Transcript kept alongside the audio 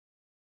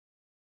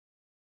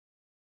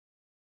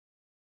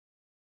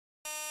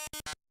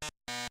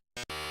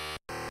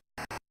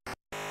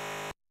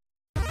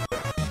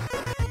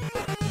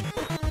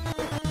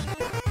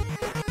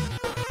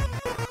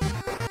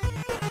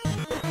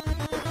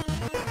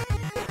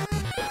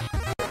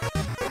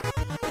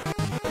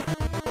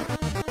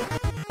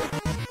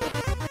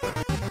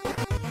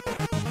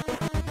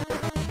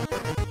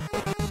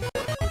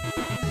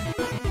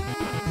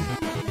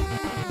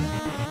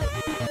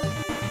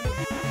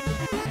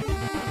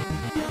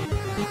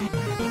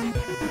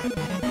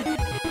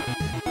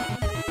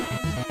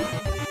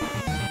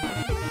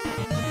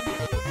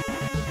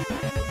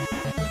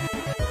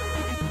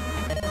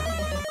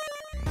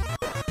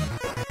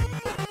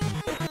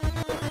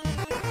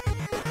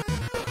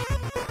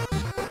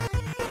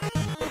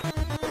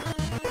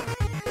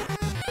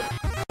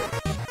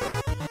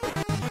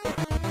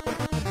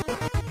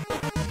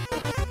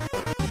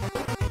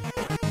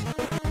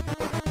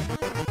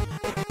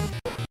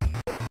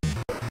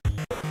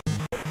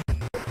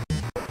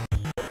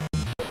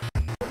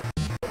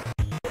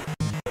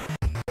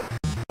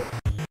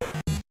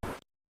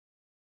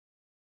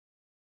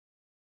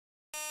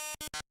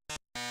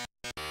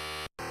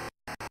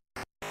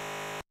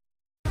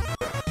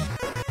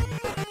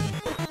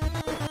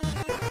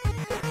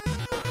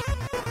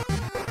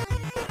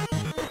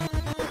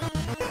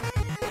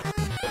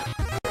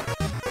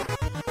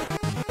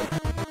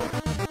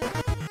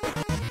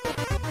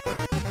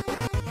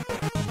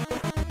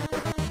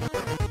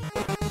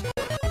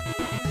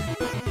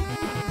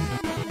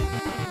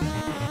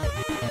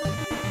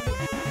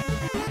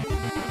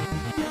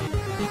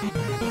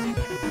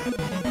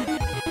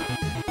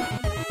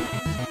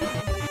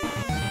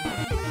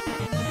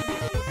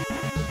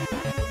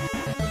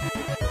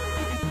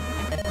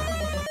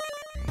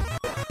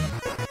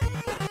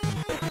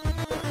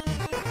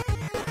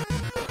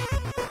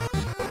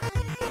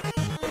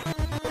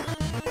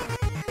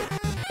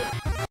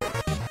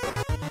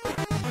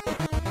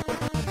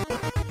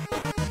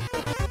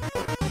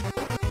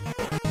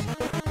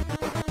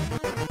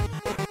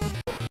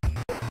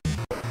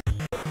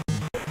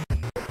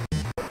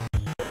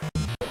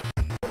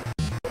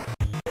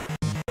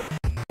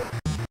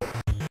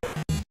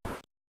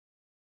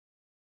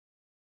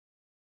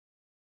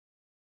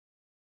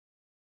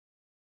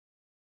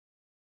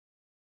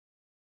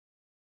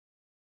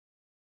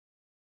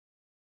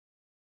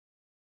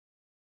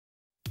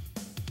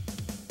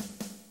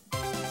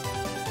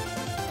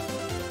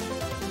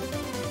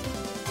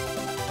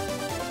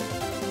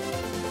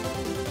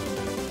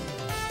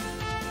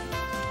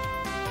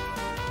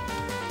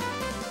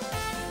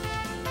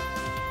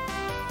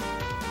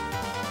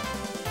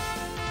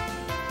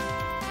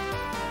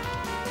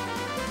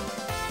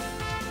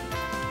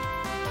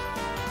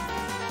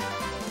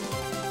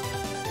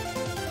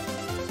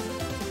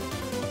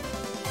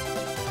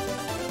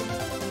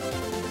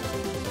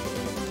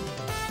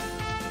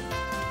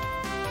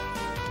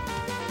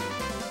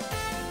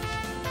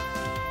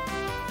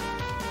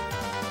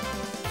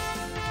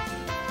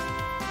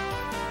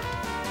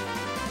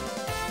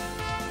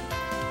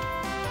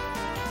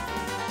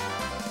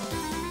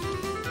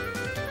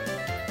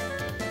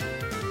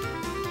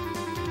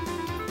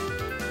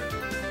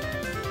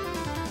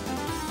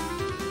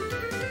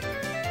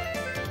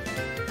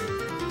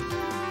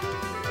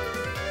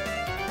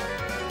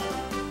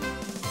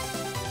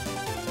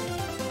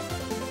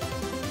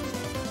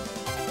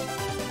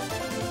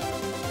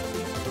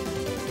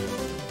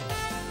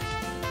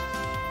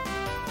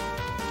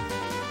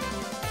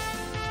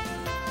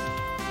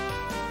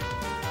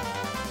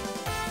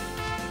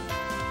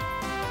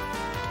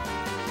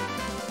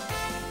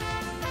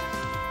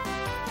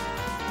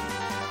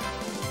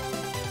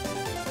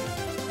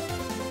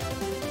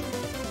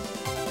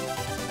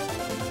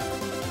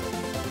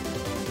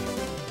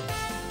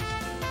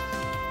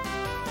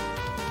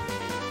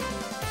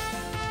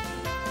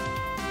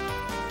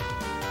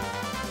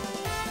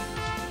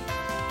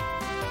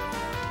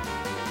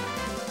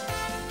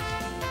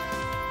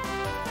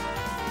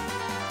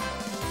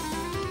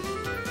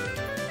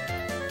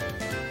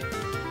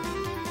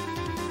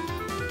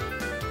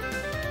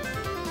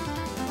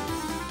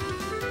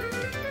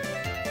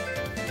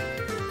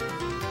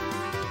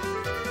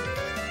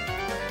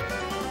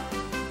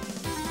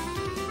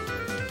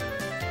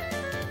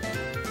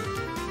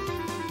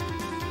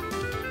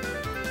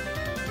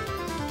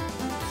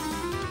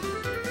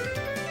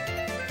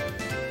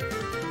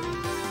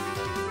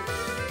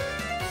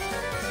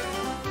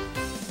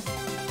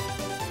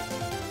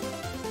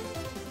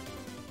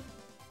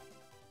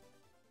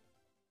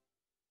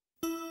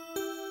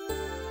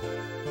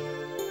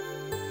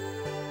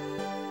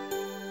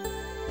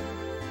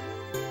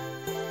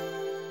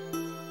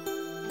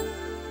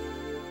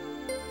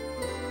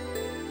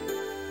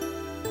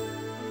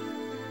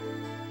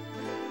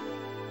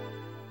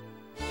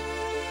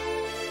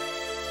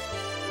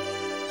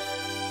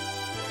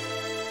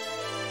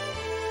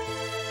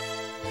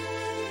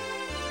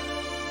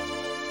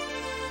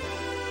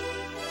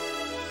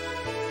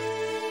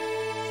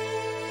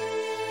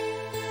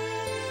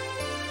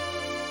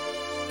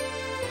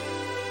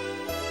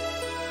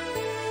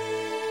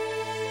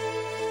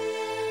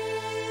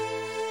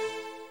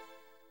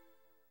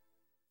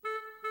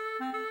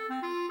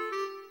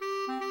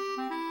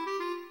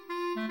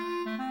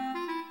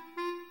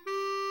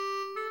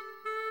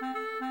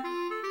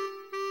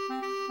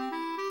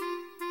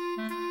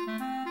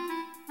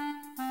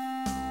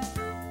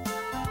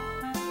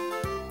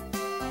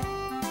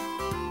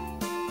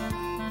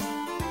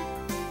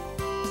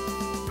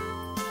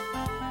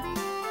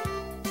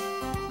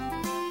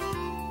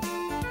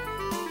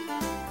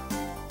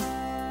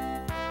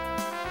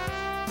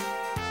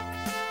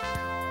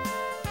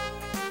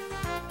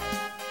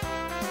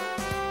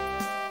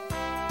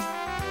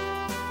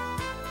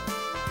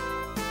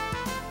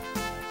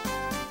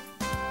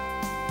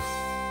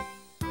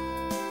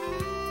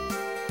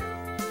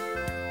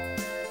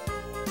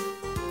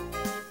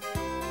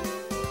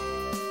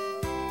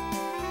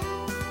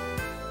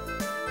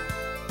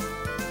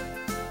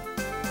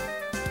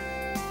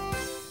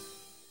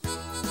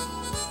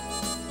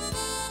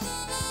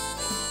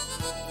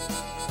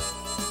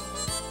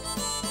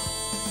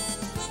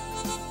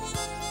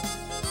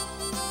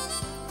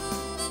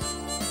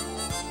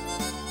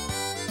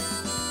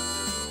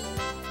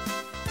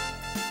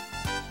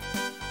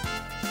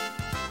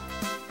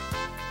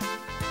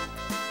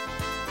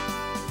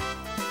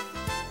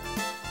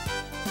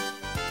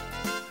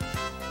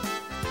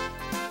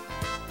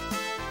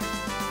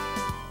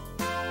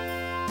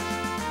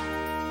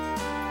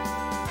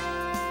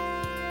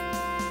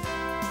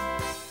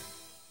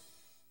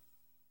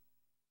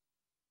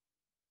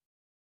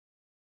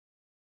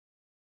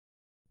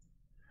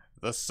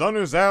The sun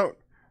is out,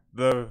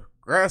 the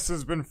grass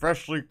has been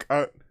freshly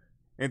cut.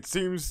 It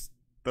seems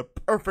the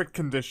perfect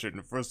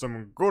condition for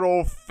some good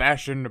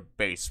old-fashioned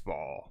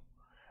baseball.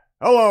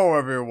 Hello,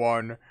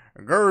 everyone.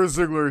 Gary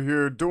Ziegler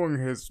here doing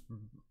his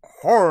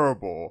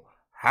horrible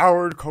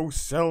Howard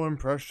Cosell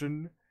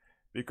impression,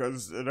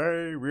 because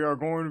today we are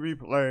going to be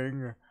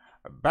playing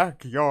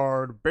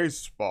backyard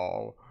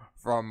baseball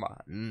from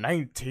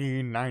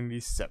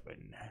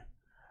 1997.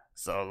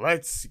 So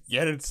let's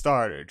get it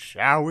started,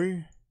 shall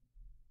we?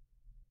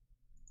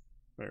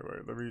 Anyway,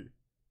 let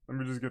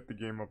me just get the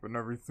game up and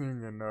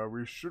everything, and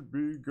we should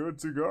be good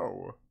to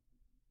go.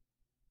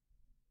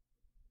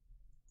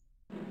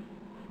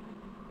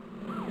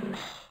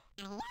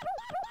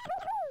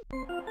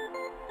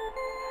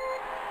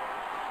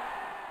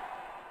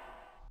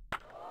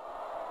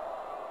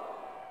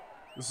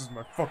 This is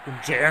my fucking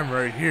jam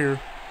right here.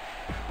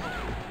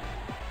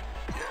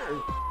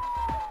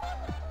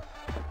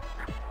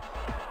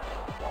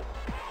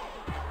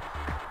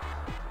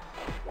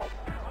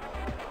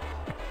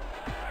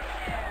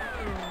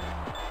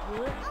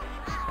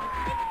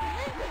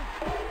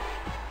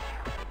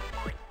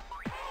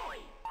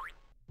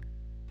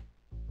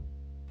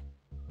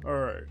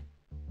 Alright.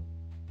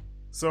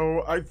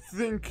 So, I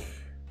think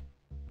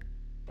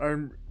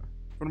for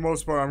the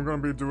most part, I'm gonna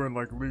be doing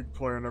like league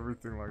play and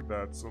everything like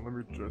that. So let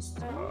me just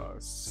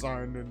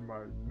sign in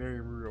my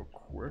name real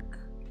quick.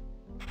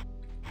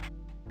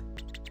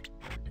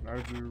 Can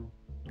I do?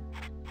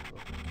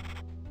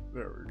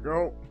 There we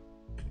go.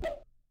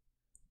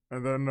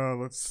 And then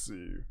let's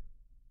see.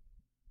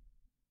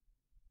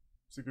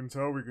 As you can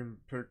tell, we can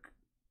pick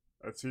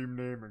a team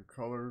name and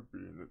color,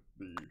 being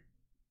the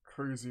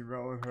Crazy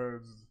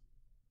Melonheads,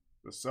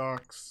 the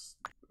Sox,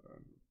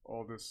 and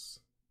all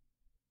this.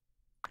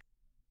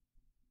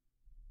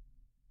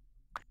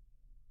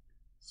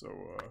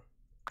 So,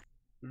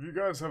 if you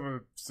guys have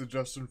a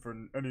suggestion for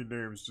any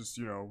names, just,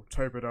 you know,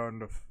 type it out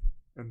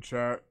in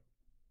chat.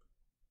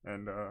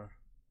 And,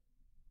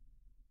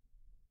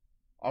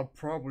 I'll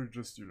probably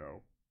just, you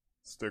know,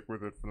 stick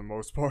with it for the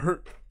most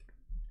part.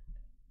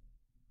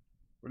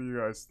 What do you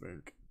guys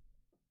think?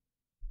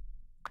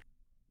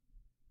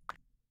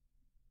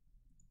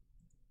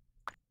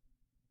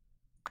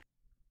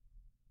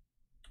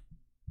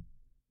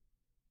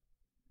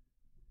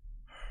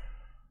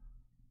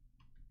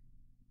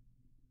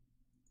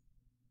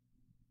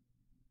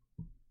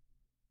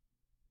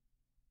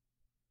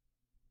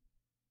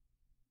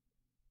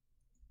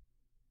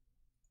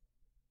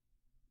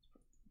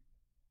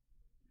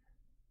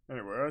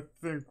 Anyway, I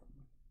think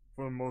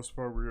for the most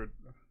part we would.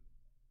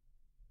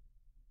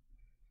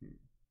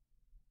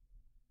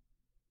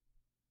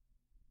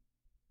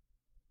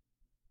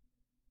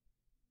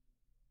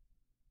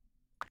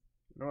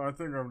 No, I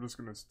think I'm just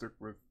gonna stick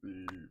with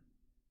the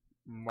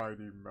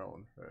Mighty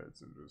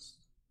Melonheads and just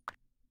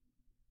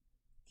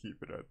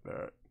keep it at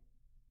that.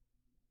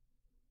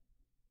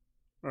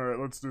 Alright,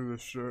 let's do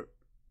this shit.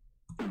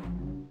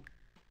 Okay,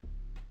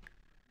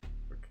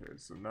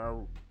 so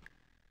now,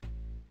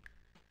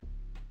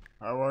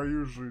 how I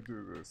usually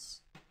do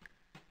this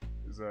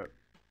is that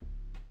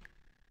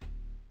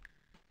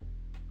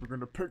we're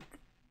gonna pick.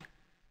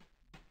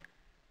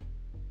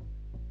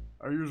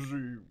 I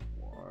usually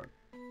want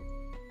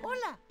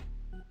Hola,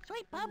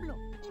 soy Pablo.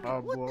 Y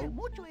me gusta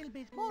mucho el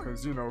béisbol.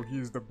 Because, you know,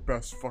 he's the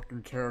best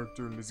fucking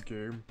character in this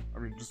game. I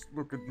mean, just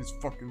look at these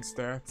fucking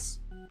stats.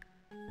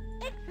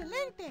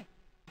 Excelente.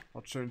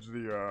 I'll change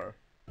the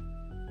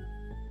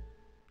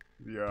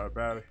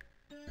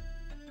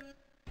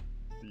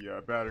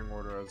batting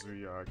order as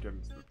we get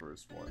into the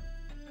first one.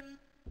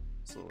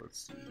 So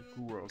let's see,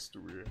 who else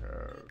do we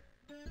have?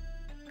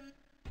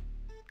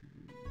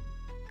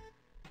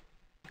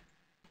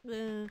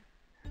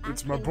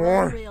 It's my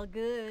boy. Real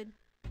good.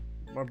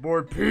 My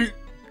boy Pete.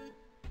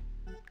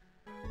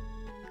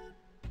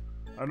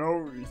 I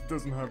know he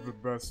doesn't have the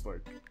best,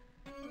 like,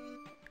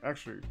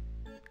 actually,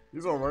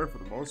 he's alright for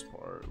the most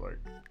part. Like,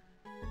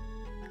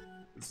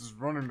 this is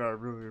running that I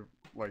really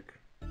like.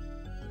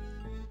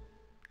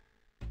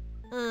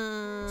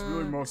 It's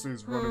really mostly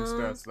his running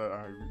stats that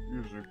I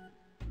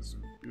is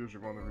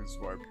usually one of the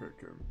reasons why I pick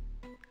him.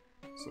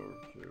 So,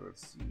 okay,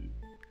 let's see.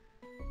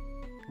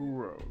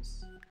 Who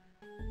else?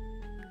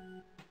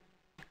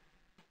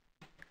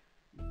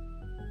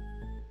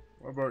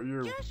 What about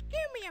you? Just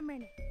give me a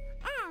minute.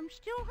 I'm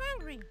still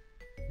hungry.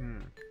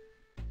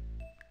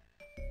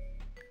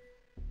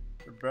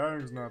 Your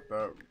batting's not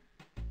that.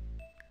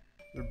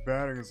 Your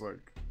batting is like,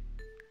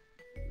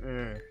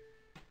 eh.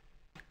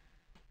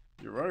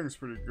 Your running is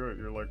pretty good.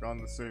 You're like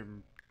on the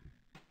same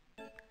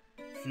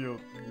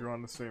field. You're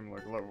on the same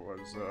like level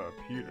as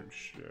Pete and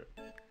shit.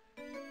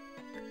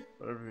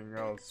 But everything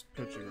else,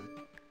 pitching.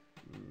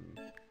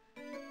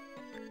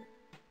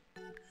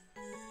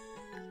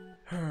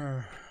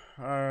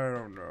 I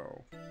don't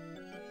know.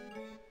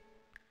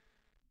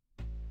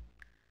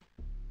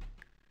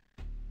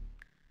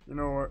 You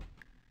know what?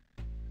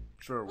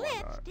 Sure, why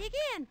Let's not? dig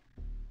in.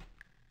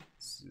 Let's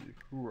see,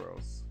 who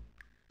else?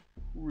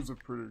 Who's a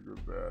pretty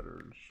good batter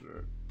and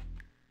shit?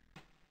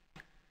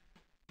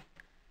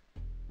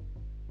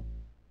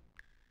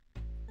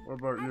 What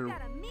about I've you?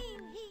 got a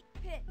mean heat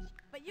pitch,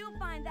 but you'll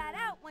find that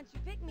out once you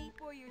pick me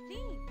for your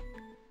team.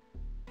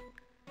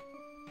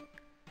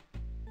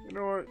 You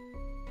know what?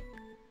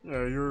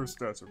 Yeah, your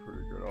stats are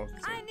pretty good. I'll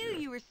take I knew it.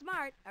 you were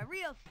smart, a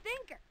real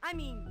thinker.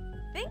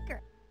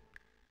 Thinker.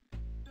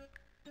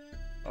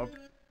 Up.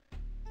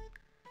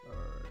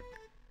 Alright.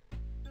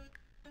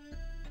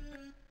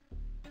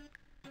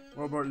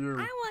 What about you?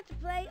 I want to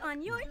play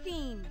on your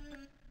team.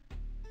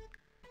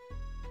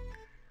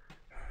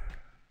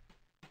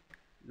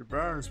 Your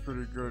batting's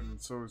pretty good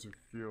and so is your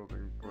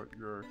fielding, but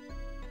your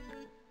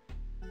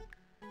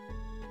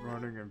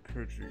running and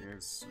pitching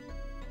is...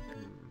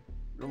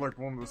 You're like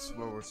one of the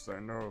slowest I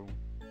know.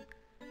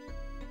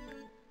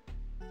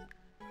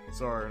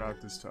 Sorry, not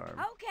this time.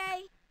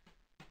 Okay.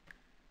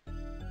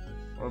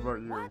 What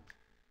about you? What?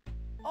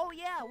 Oh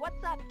yeah,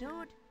 what's up,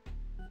 dude?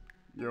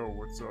 Yo,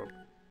 what's up?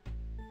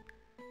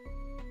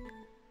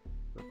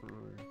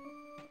 Definitely.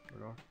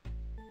 Wait on.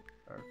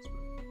 Excellent.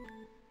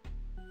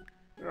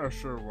 Yeah,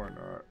 sure, why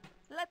not?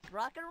 Let's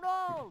rock and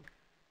roll.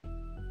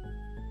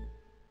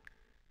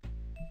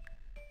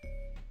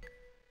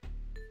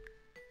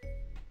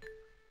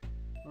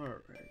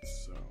 Alright,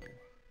 so...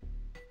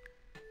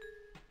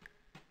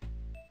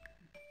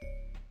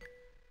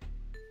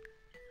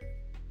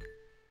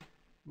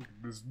 Look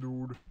at this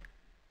dude.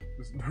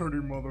 This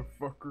nerdy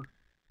motherfucker.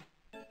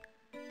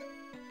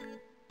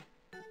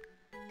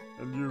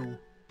 And you.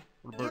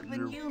 What about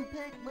If you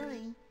pick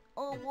me,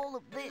 I'll wall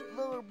up that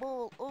lower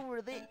ball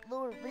over that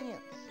lower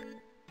fence.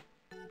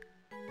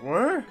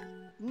 What?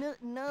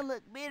 Nothing I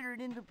like better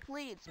than to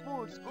play at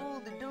sports all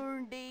the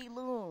darn day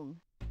long.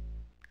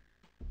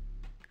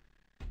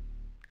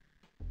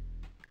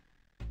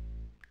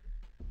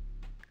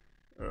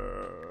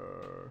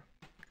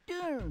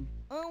 Darn,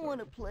 I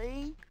wanna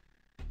play.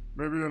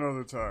 Maybe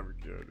another time,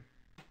 kid.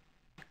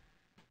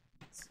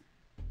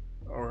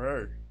 Oh,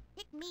 hey.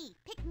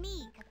 Pick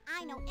me, cause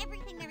I know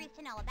everything there is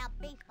to know about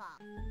baseball.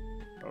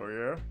 Oh,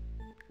 yeah?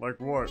 Like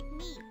what?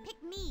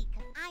 Pick me,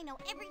 cause I know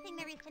everything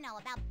there is to know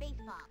about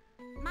baseball.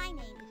 My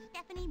name is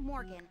Stephanie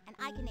Morgan, and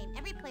I can name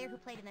every player who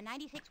played in the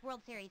 '96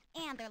 World Series,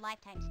 and their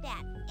lifetime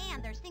stats,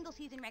 and their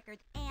single-season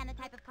records, and the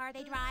type of car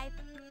they drive.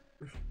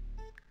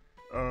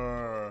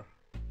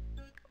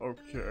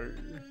 Okay.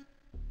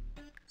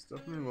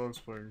 Stephanie loves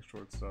playing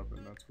shortstop,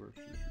 and that's where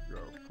she should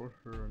go. Put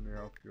her in the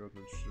outfield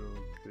and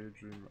she'll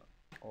daydream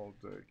all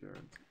day,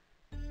 guaranteed.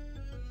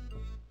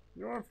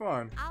 You know what?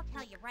 Fine. I'll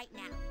tell you right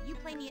now, you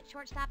play me at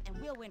shortstop and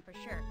we'll win for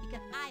sure,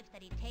 because I've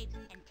studied tapes,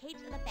 and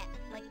tapes are the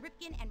best, like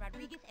Ripken and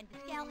Rodriguez and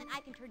Vizquel, and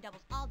I can turn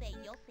doubles all day,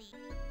 you'll see.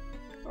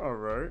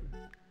 Alright.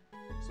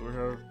 So we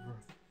have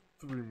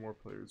 3 more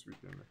players we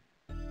can...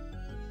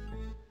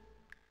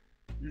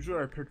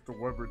 Usually I pick the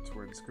Weber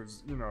twins,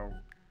 because, you know...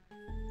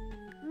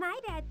 My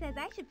dad says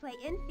I should play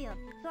infield,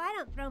 so I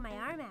don't throw my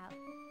arm out.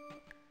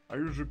 I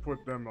usually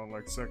put them on,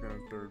 like, 2nd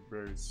and 3rd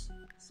base,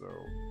 so...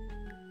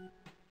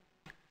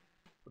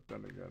 But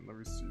then again, let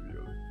me see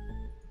the other...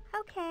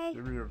 Okay,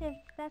 Give me a, if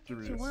that's give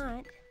what me you a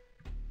want.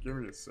 Give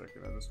me a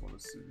second, I just want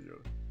to see the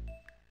other...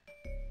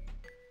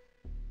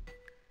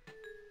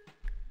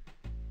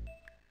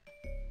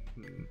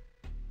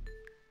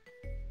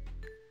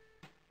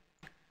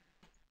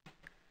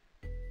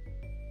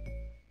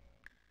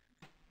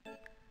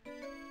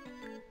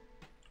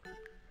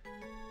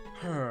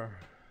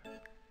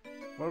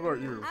 What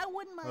about you? I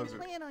wouldn't mind How's it?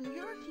 playing on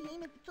your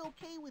team if it's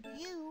okay with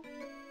you.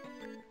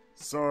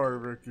 Sorry,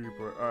 Ricky,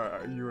 but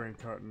you ain't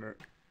cutting it.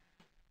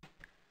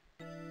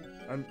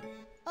 And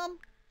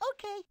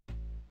Okay.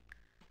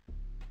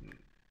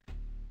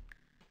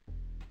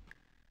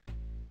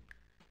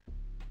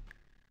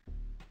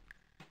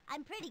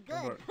 I'm pretty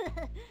good,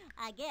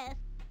 I guess.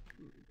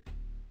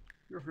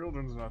 your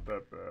fielding's not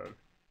that bad.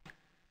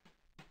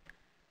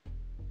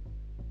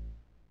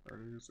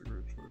 Already used a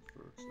great choice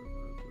for a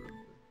 2nd or 3rd.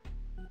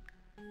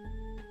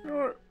 You know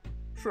what?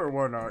 Sure,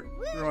 why not?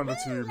 You're on the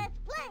team. Let's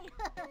play!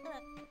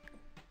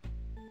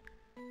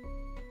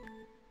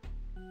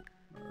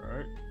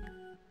 Alright.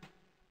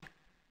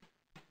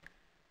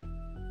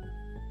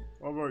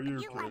 What about you,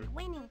 You kid? like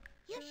winning.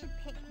 You should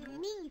pick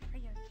me for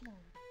your team.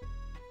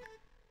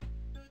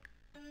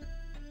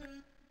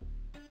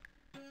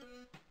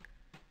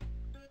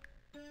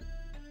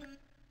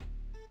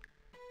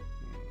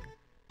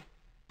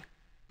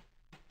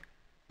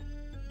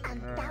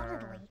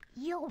 Undoubtedly,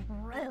 you'll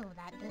rue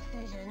that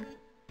decision.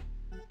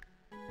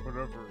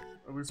 Whatever.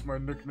 At least my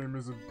nickname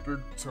isn't Big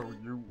Toe.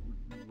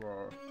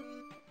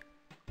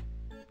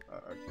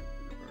 I can't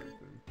think of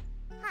anything.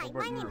 Hi, What my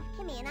about name's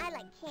you? Kimmy and I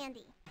like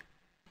candy.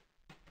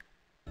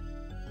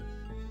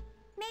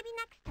 Maybe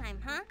next time,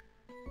 huh?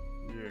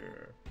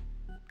 Yeah.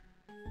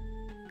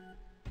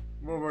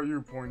 What about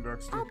you,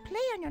 Poindexter? I'll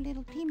play on your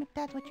little team if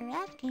that's what you're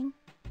asking.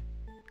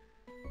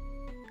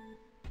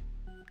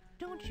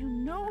 Don't you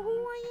know who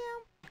I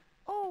am?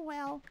 Oh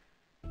well.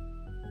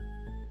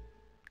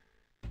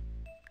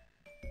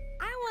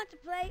 I want to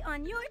play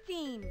on your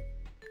team.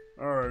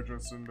 Alright,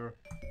 Jacinda.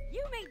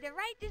 You made the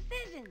right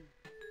decision.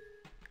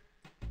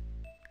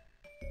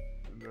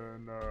 And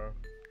then,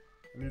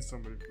 I need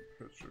somebody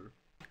for pitcher.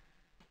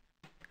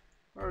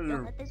 How are Don't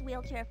you? let this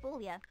wheelchair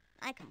fool ya.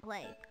 I can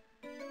play.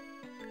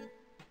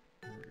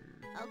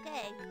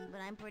 Okay,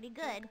 but I'm pretty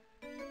good.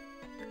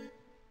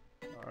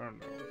 I don't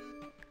know.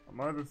 I'm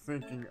either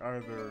thinking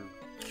either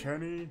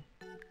Kenny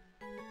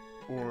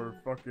or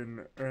fucking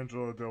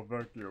Angela Del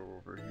Vecchio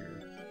over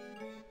here.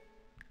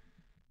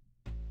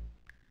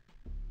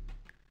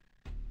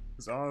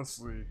 Because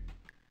honestly,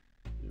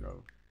 you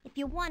know, If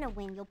you want to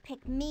win, you'll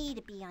pick me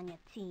to be on your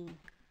team.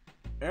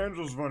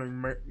 Angela's running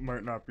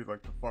might not be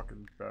like the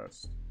fucking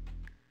best.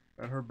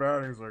 And her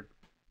batting's like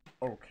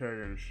okay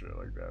and shit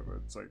like that, but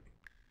it's like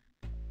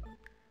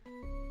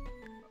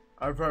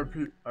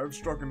I've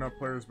struck enough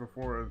players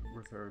before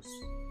with her,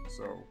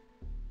 so.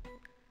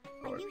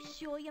 Are you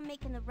sure you're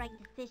making the right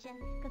decision?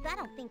 Because I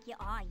don't think you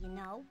are, you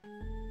know.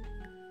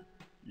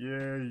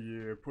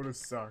 Yeah, put a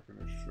sock in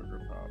a sugar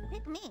pop.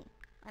 Pick me.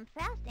 I'm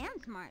fast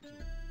and smart.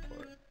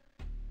 But,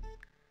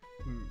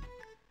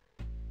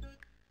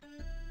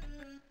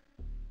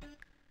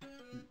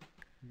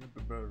 You get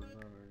the better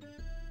running.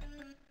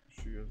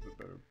 She has the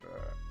better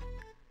bat.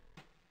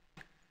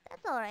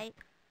 That's alright.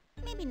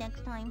 Maybe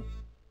next time.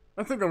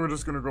 I think I'm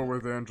just gonna go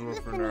with Angela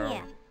for Listen now.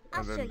 here. I'll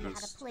and show then you how to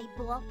just... play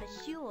ball for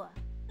sure.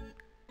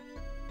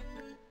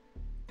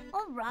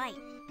 Alright.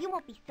 You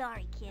won't be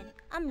sorry, kid.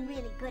 I'm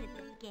really good at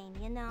this game,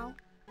 you know.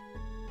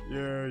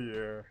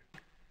 Yeah.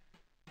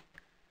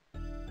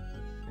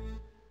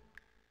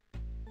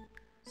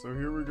 So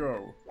here we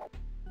go.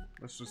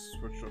 Let's just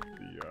switch up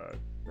the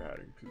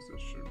batting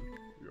position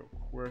real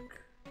quick.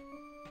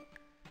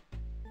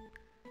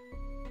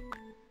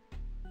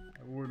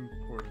 I wouldn't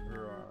put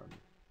her on.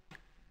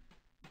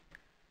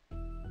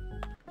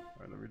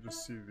 Alright, let me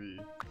just see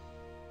the...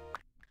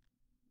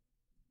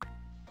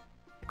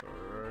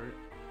 Alright.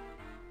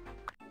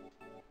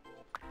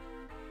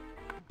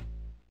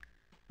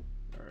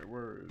 Alright,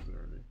 where is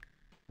Ernie?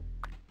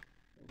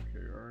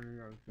 Okay,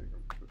 Ernie, I think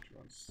I'm gonna put you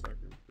on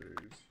second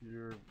base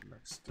here,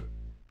 next to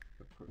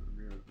put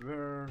Amir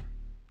there.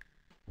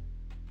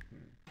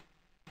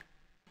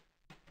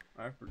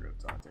 I forgot,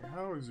 Dante.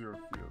 How is your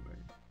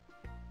fielding?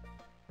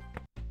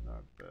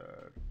 Not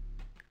bad.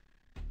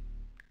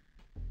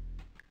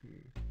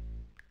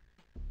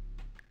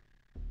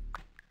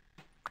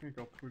 I think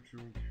I'll put you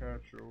in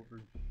catcher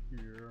over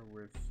here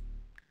with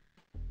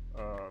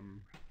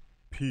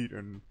Pete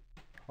and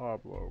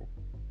Pablo.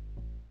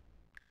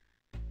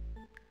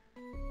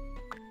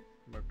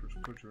 Might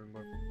just put you in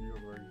left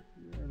field right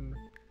here. And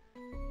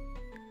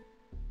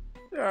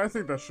yeah, I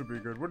think that should be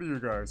good. What do you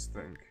guys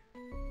think?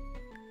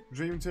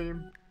 Dream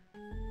team?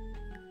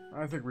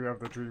 I think we have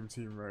the dream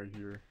team right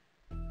here.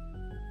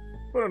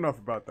 But enough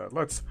about that.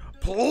 Let's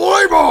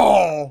play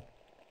ball!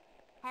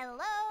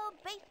 Hello,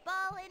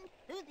 baseball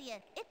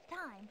enthusiasts. It's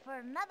time for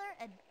another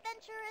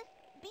adventurous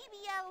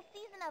BBL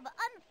season of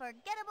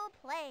unforgettable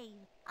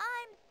plays.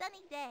 I'm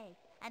Sunny Day,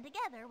 and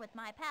together with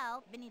my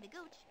pal, Vinny the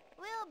Gooch,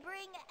 we'll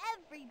bring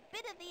every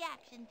bit of the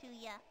action to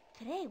ya.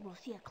 Today we'll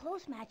see a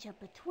close matchup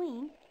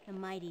between the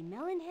mighty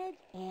Melonheads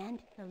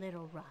and the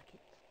Little Rockets.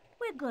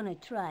 We're gonna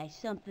try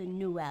something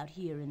new out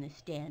here in the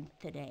stands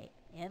today.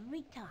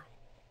 Every time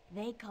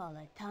they call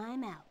a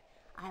timeout,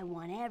 I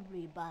want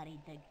everybody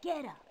to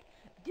get up,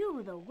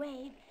 do the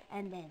wave,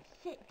 and then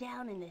sit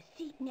down in the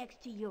seat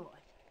next to yours.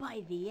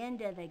 By the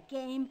end of the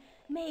game,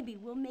 maybe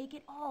we'll make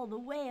it all the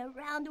way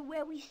around to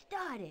where we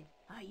started.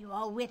 Are you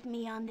all with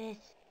me on this?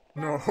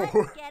 No. Let's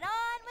get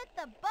on with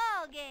the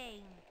ball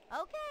game.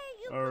 Okay,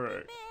 you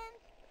Cookie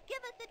fans,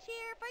 give us a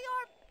cheer for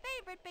your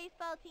favorite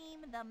baseball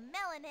team, the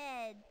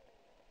Melonheads.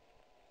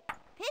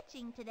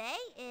 Pitching today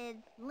is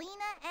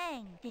Lena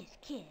Ang. This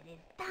kid is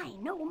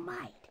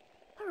dynamite.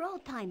 Her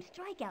all-time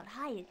strikeout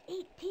high is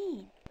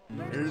 18.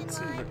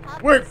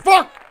 18. Wait,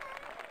 fuck!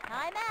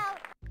 Time out.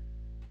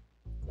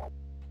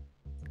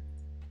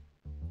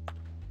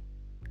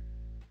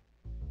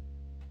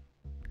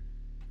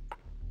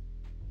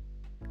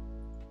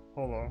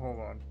 Hold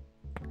on.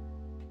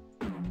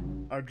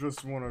 I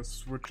just want to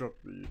switch up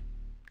the...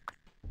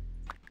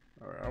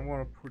 Alright, I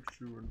want to put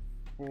you in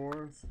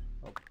fourth.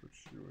 I'll put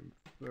you in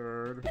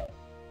third.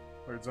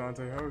 Wait,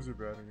 Dante, how is your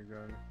batting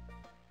again?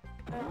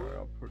 Alright,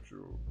 I'll put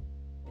you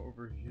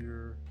over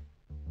here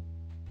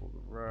for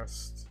the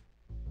rest.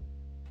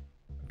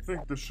 I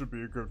think this should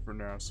be good for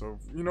now, so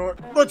you know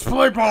what? Let's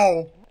play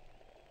ball!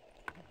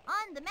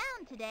 On the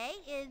mound today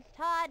is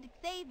Todd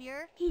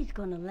Xavier. He's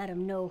gonna let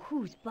him know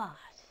who's boss.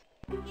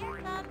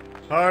 Here comes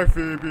Hi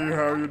Phoebe,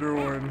 how you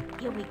doing?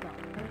 Here we go.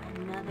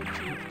 Another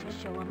chance to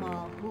show them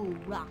all who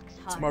rocks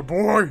hard. It's my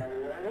boy!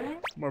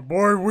 My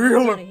boy We're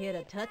gonna Wheeler! hit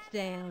a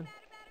touchdown.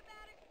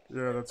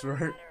 Yeah, that's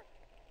right.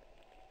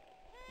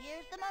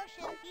 Here's the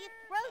motion. He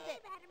throws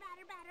it.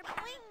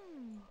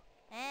 Swing.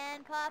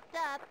 And coughed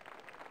up.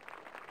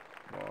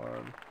 Come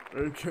on.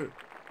 Take it.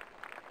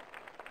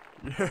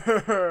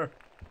 Yeah!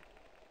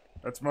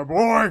 That's my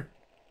boy!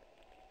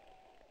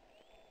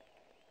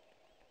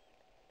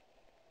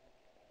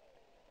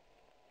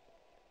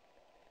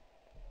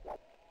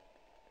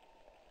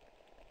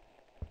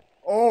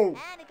 Oh!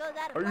 And it goes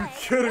out of Are play. you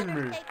kidding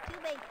Runners me? take two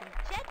bases.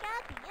 Check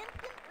out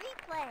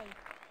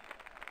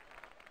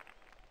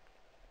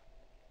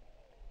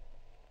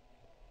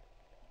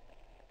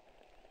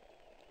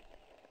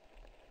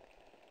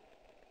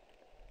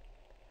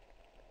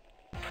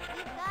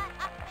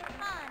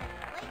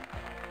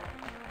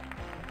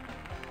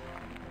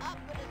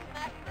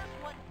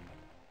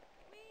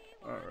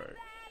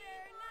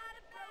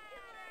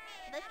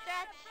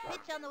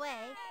on the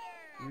way.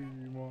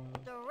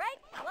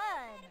 Strike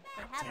one.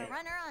 They have a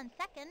runner on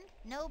second.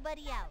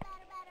 Nobody out.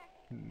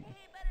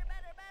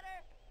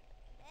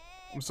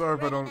 I'm sorry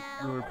if I don't Now,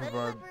 really the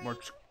provide delivery.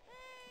 much.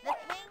 The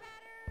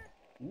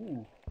swing.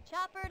 Ooh.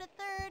 Chopper to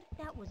third.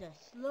 That was a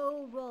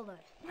slow roller.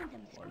 Sent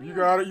him You screaming.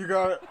 got it, you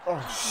got it. Oh,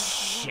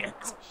 Shit.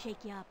 shit.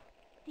 Shake you up.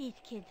 These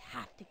kids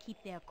have to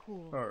keep their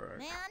cool. Alright.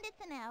 And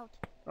it's an out.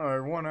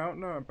 Alright, one out.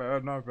 Not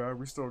bad, not bad.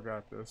 We still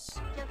got this.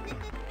 Joseph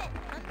Smith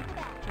comes to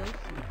bat. Josie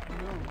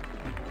knows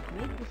to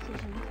make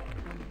decisions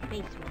on the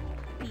baseball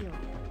field.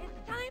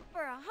 It's time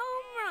for a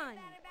home run.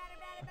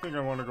 I think I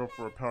want to go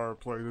for a power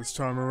play this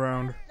time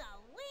around.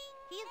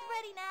 He's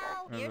ready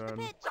now. And Here's the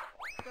then- pitch.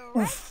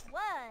 Strike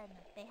one.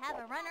 They have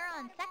a runner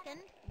on second.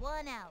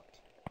 One out.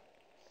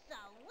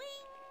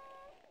 Swing.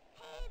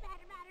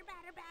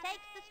 Takes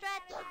the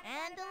stretch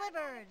and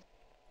delivers.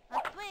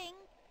 A swing.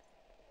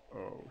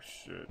 Oh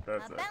shit, A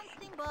that's actually.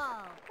 bouncing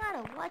ball.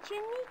 Gotta watch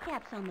your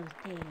kneecaps on those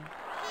taters.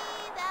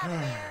 She's out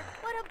there.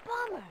 What a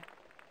bummer.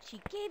 She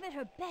gave it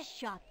her best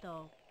shot,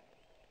 though.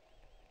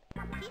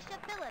 Keisha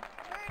Phillips,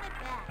 turn it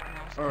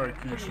back. Alright,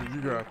 Keisha,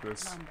 you got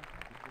this.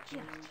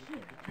 Just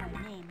hear her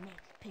name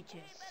makes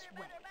pitchers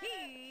sweat.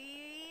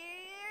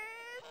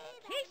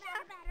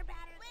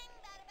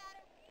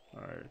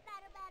 Alright.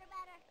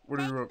 What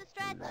are you up Takes the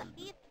stretch. to?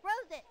 He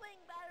throws it.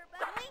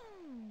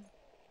 Swing.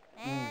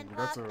 And Ooh,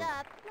 that's popped a-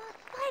 up.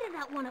 The sight of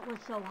that when it was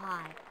so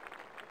high.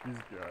 He's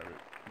got it.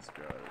 He's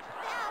got it.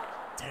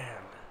 Out.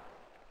 Damn.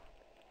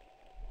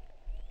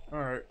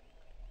 Alright.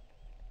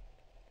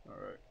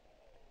 Alright.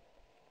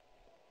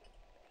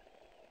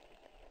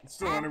 It's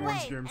still anyone's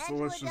Halfway, game, so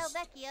Angela let's just.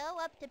 Del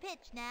Vecchio up to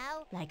pitch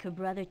now. Like her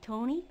brother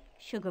Tony,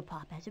 Sugar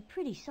Pop has a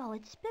pretty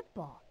solid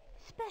spitball,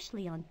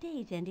 especially on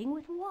days ending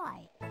with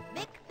Y.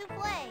 Vic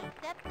Souffle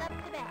steps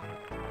up to bat.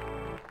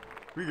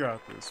 We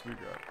got this, we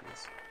got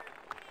this.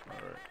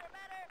 Alright.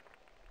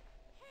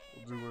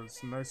 We'll do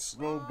a nice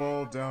slow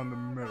ball down the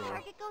middle.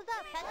 Target goes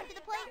up, heads to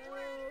the plate.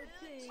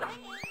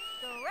 Swinging,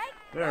 strike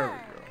There one.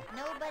 we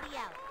Nobody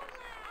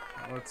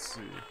out. Let's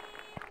see.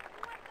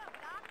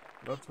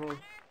 Left hook.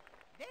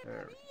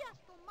 There.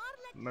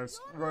 Nice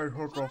right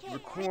hook off the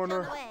Pitch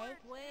corner. on the way.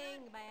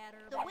 Swing,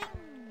 batter.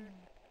 Swing.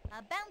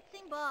 A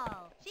bouncing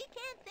ball. She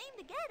can't seem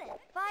to get it.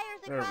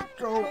 Fires There we across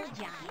go. the plate.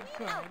 Johnny, She's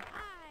good. out.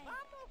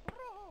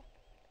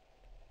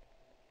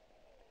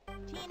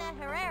 Tina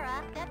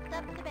Herrera steps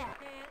up to bat.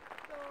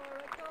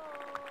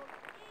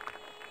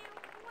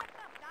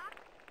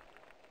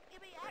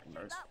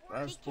 Nice She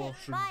fastball can't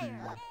should be.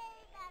 fire.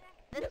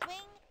 The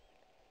swing.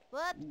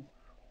 Whoops.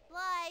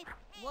 Slide.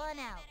 One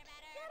out.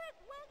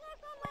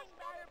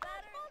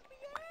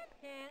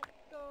 Can't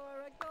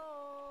score a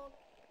goal.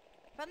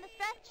 From the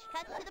stretch,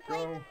 cuts to the plate.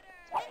 Go.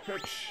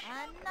 Pitch.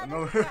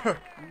 Another Another. strike.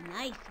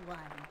 Nice one.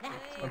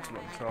 That's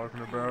what I'm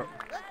talking about.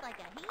 Looks like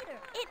a heater.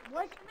 It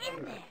was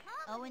in there.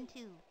 0 and 2.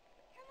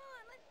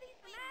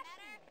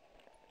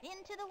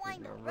 Into the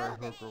Maybe windup. a right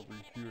Throws hook it. over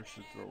here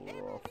should throw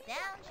her off.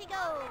 Down she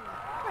goes.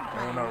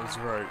 And I was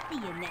right. See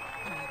you next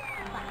time.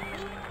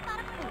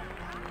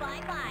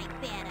 Bye-bye,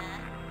 Santa.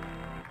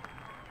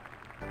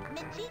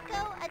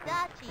 Michiko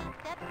Adachi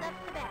steps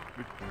up to bat.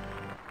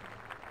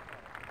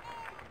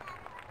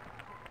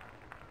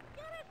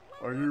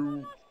 Are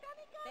you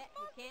Bet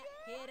you can't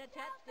hit a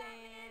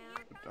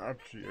touchdown.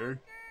 Adachi, eh?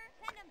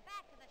 Send him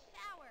back to the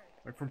showers.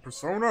 Like from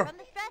Persona? From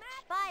the stretch,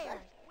 fires.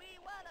 We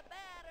want a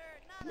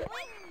batter,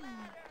 Swing.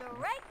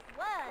 Strike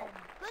one.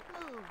 Good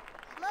move.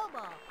 Slow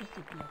ball. This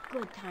would be a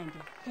good time to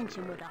cinch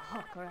him with a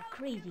hook or a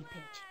crazy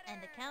pitch.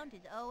 And the count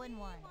is 0 and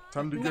 1.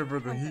 Time to give her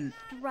the heat.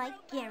 Strike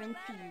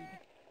guaranteed.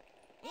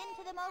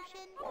 Into the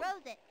motion.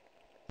 Throws it.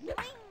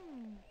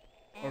 Swing.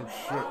 Oh, And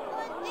shit.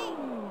 one deep.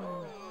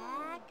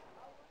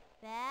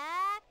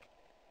 Back.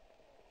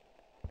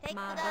 Takes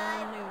My the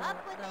dive. balloon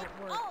Up with it.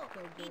 don't work Oh, so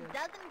he good.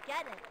 doesn't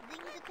get it.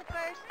 Zings it to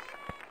first.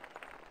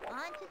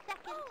 On to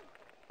second.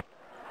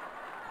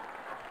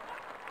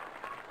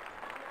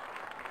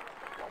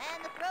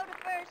 And the throw to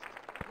first.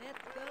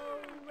 Let's go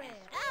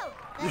red. Out.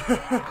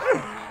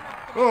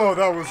 Oh,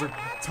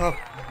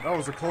 that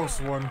was a close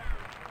one.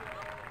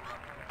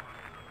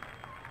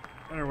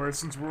 Anyway,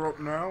 since we're up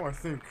now, I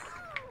think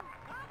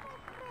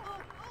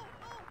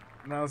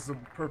now's the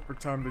perfect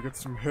time to get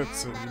some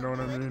hits in, you know what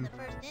I mean? The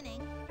first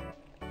inning.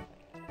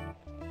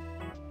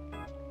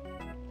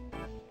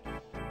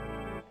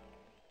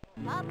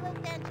 Pablo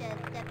Sanchez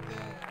steps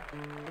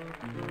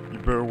in. You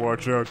better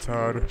watch out,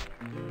 Todd.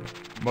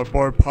 My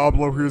boy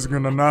Pablo here's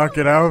gonna knock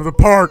it out of the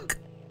park!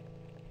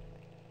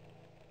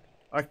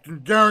 I can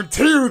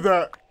guarantee you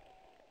that!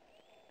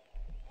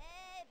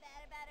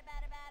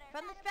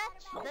 From the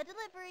stretch, the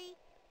delivery.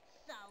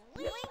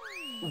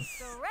 Swing.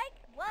 Strike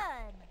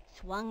one.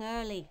 Swung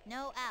early.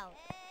 No out.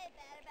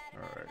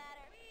 Alright.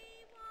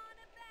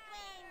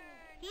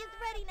 He's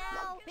ready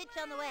now. Pitch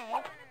on the way.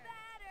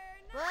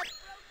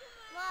 Whoops.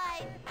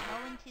 Slide.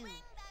 0 and 2.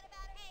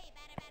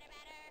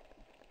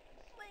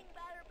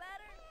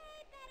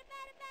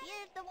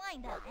 Here's the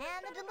windup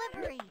and the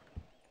delivery.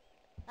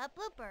 A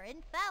blooper in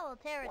foul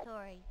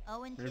territory.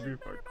 0 and 2. Maybe if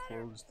I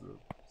close the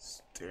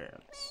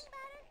Stance.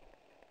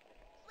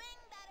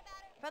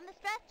 From the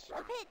stretch, a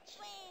pitch,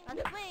 a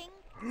swing,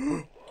 a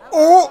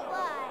Oh!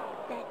 fly.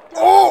 That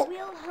Oh! dog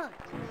will hunt.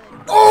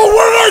 Oh,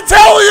 what did I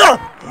tell you?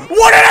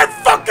 What did I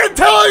fucking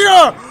tell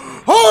you?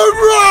 Home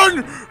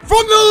run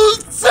from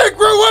the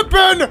secret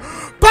weapon,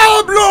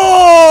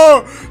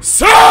 Pablo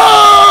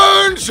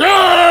Sanchez!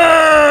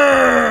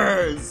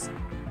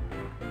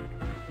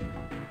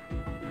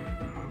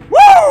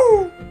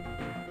 Woo!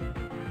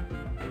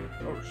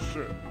 Oh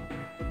shit.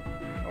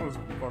 That was a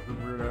fucking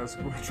weird ass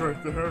glitch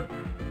right there.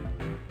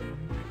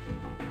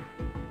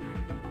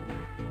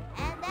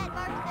 And that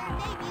marks their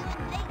debut in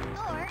today's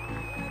score.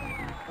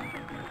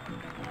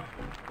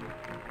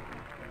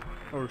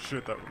 Oh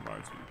shit, that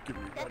reminds me. Give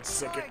me 1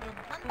 second. Morgan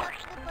comes up to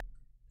the plate.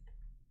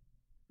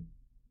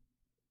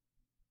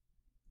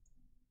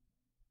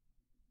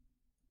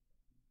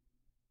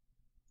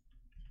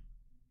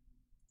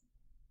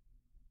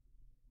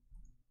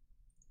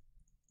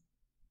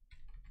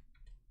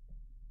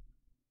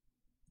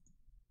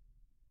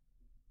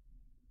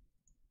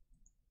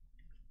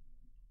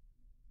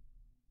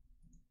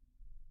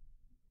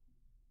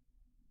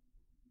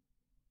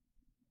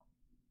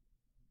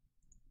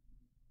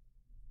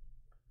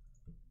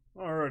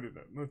 Alrighty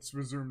then, let's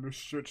resume this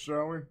shit,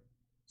 shall we?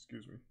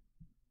 Excuse me.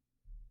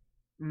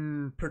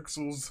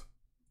 Pixels.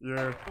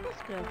 Yeah. This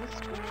girl is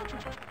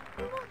striking.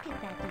 Look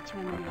at that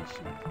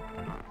determination.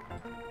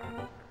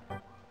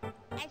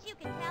 As you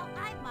can tell,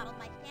 I've modeled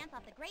my stance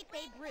off the great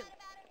Babe Ruth.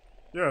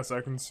 Yes,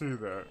 I can see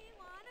that.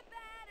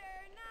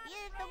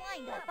 Here's the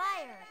wind-up.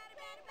 Fire.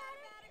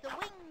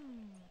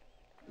 Swing.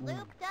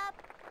 Looped up.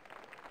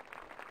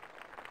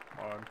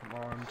 Come on, come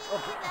on.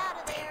 She's out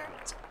of there.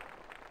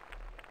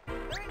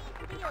 Bernie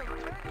Steele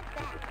turned it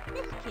back.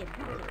 This kid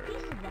wants a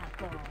piece of that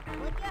ball.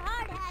 Put your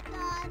hard hats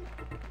on.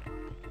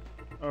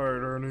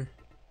 Alright, Ernie.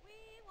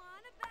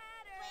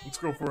 Let's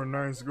go for a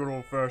nice, good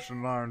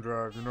old-fashioned line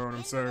drive, you know what I'm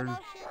Into the saying?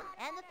 motion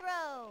and the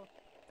throw.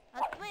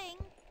 A swing.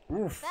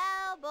 Oof.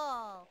 Foul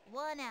ball.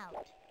 1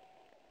 out.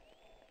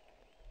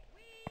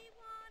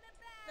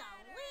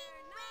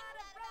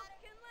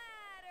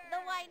 The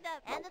wind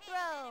up and the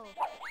throw.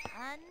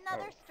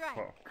 Another strike.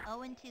 fuck.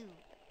 0-2.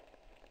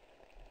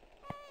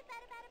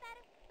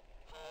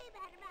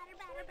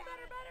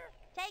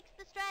 Takes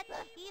the stretch.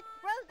 He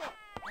throws it.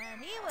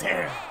 And he was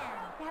Damn.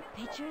 jammed. That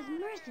pitcher is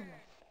merciless.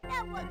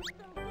 That wasn't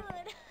so good.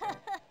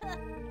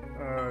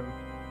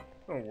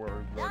 Don't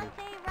worry, buddy.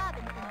 Dante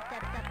Robinson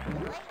steps up to the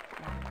plate.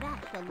 Now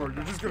that's the Bro, look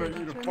you're just of gonna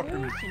eat a fucking-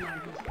 determination on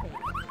his face.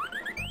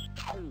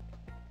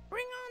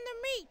 Bring on the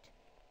meat.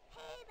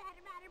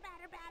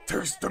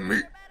 Taste the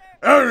meat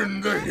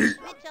and the heat.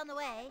 Pitch on the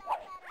way.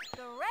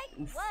 Strike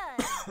 1.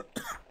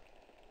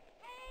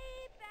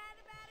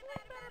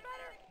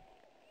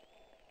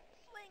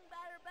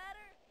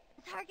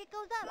 The target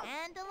goes up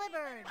and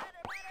delivered.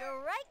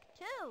 Strike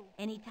 2.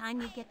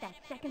 Anytime you get that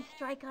second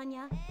strike on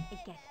ya, it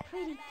gets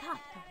pretty tough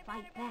to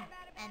fight back.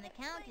 And the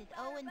count is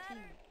 0-2.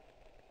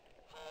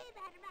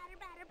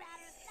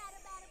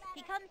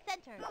 He comes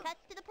center, cuts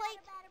to the plate.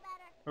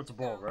 That's a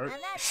ball, right? And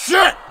that's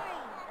Shit! 3.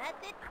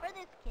 That's it for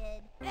this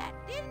kid. That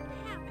didn't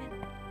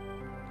happen.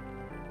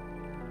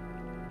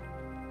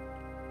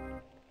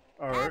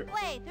 Alright.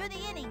 Halfway through the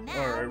inning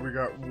now. Alright, we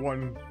got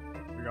one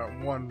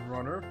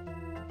runner.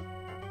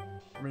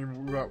 I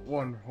mean, we got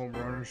one home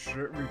run and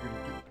shit. We can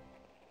get...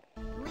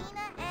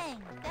 Lena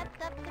Ang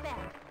steps up to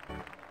bat.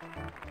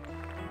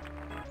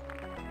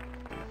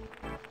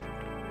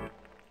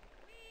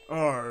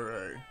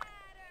 Alright.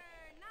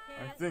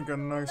 I think a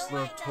nice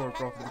left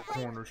hook off the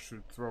corner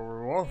should throw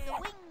her off.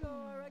 Swing.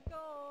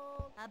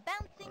 A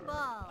bouncing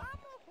ball.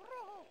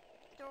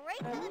 Straight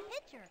to the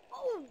pitcher.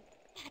 Oh,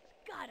 that's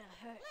gotta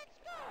hurt.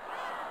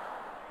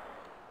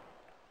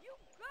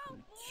 Are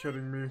you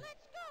kidding me? Let's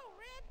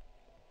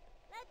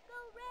go,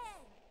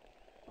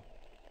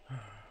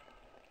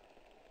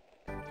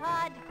 Red.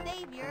 Todd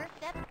Xavier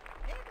steps.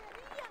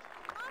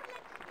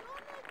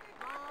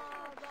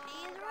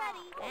 She's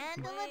ready and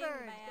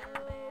delivers.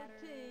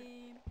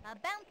 A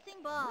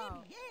bouncing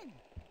ball.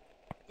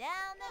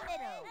 Down the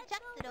middle.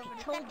 Chucks it over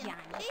to Told second. ya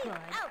you She's could.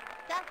 out.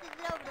 Tosses it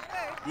over to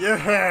first.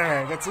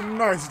 Yeah, that's a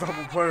nice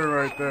double play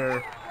right there.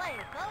 Play,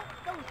 folks.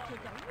 Those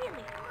kids are really on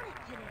it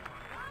today.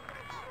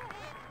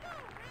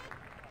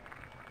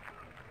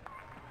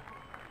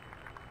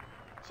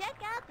 Check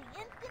out the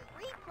instant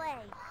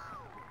replay.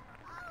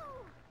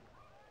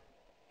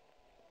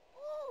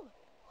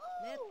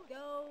 Let's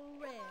go,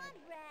 Red. Come on,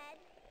 Red.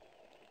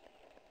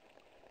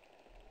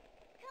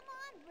 Come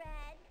on,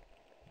 Red.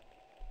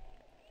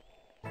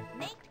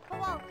 Nate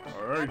Kowalski.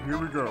 Alright, here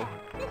we go.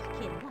 This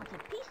kid wants a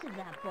piece of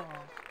that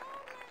ball.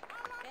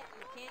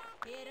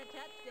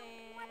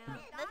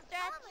 The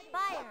stretch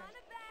fire.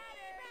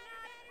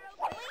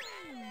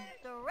 Swing.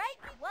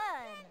 Strike 1.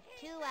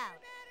 2 out.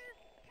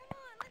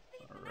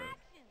 Alright.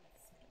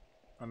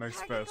 A nice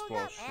Target goes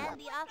fastball up, and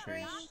the should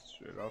offering. change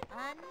shit up.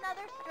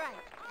 Another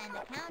strike. And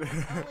the count is 0-2.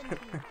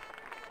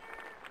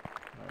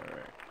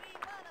 Alright.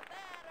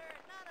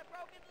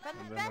 From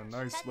the And then stretch, a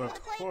nice cuts to left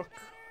the plate. hook.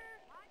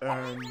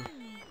 And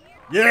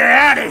Get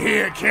out of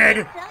here,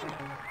 kid!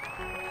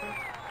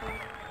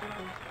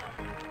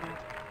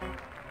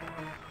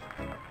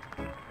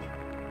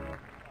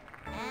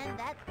 And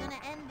that's gonna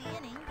end the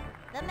inning.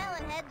 The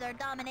Melonheads are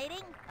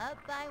dominating, up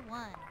by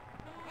 1.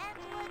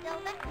 And Del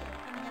Vecchio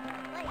coming up to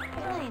the plate.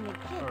 Trying to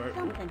get Alright.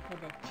 something for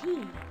the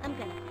team. I'm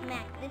gonna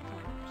smack this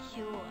one for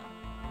sure.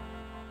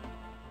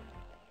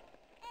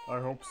 I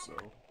hope so.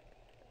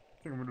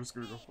 I think I'm just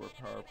gonna go for a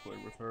power play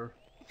with her.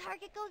 The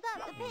target goes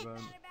up, the pitch. And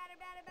then...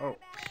 Oh,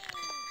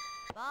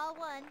 Ball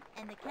 1,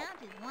 and the count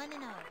is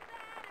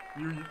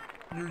 1-0.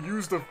 you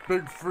used a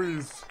big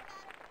freeze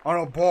on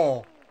a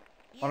ball.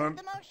 Here's On a-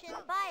 the motion,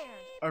 fires.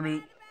 I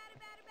mean,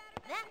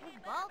 That was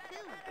ball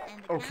 2,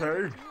 and the Okay.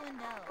 count is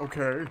 2-0.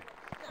 okay.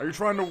 Are you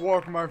trying to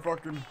walk my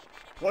fucking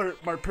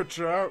my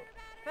pitcher out?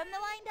 From the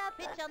wind-up,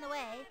 pitch on the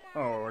way.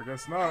 Oh, I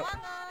guess not.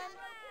 Swung on.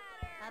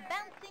 A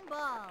bouncing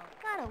ball.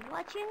 Gotta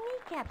watch your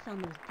kneecaps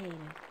on those taters.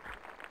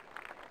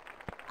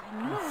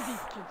 I know these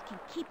kids can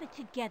keep it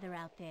together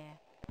out there.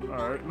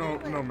 Alright,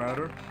 no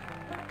matter.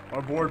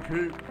 My boy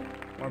Pete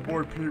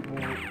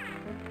will...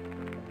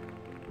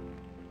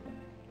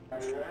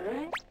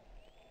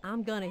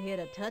 I'm gonna hit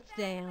a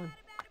touchdown.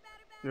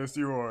 Yes,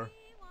 you are.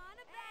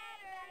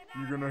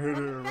 You're gonna hit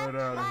it right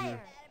out of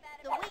here.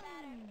 The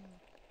wing.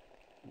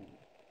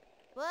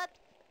 Whoops.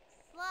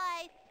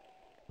 Slice.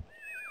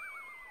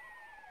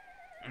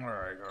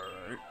 Alright.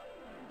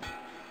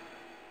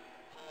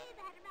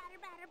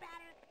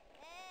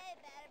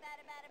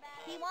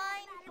 He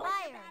winds,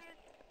 fires.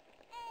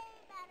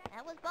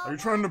 That was ball Are you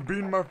trying to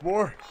beat my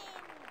boy?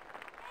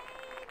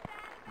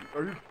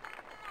 Are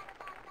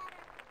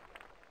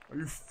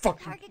you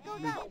fucking... Target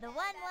goes up. The 1-1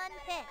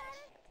 pitch.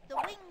 The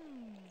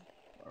wing.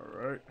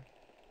 Alright.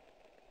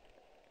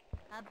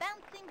 A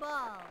bouncing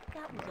ball.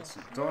 That was a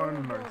Nicely slow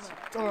done, roller. nicely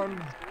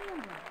done.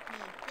 Scrambler.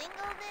 He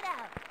singles it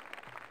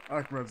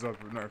out. Ahmed's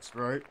up next,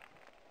 right?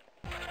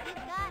 He's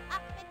got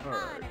Ahmed Khan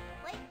Alright. at the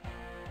plate.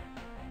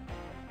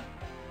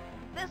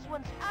 This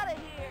one's out of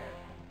here.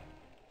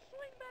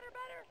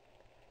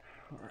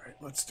 Alright,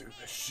 let's do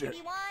this shit.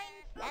 He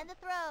winds, and the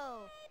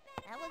throw.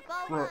 That was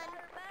ball Bro. 1.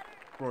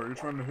 Bro, are you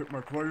trying to hit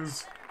my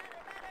plays?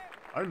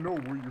 I know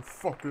where you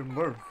fucking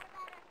live.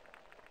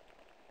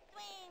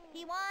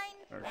 He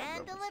winds Alright,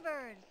 and that was-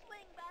 delivers.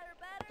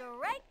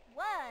 Strike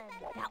 1.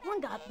 That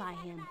one got by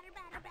him.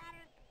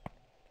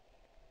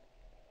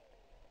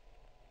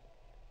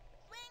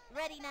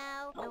 Ready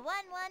now. The 1-1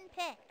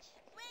 pitch.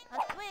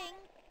 A swing.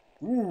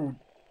 Ooh,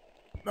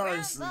 Ground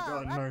nicely ball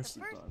done, up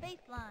nicely the first done.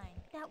 baseline.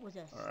 That was a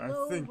Alright, I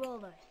slow think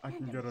roller. I can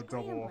Sent get him a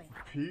double off scrambling.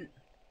 of Pete.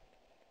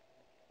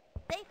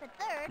 Safe at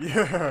third.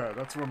 Yeah,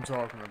 that's what I'm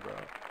talking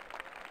about.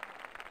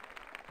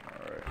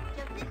 Alright,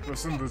 Just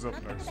Lucinda's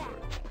up next, right?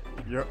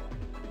 Yep.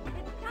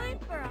 It's time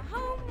for a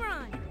home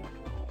run.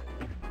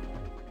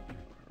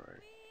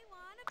 Alright.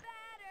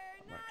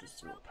 Might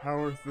just do a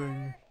power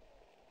thing.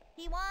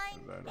 He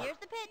winds. And then- Here's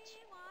the pitch.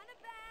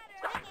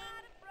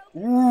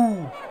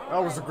 Ooh, that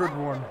was a good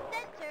one.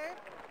 Center.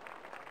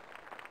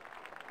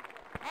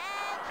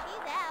 And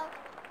she's out.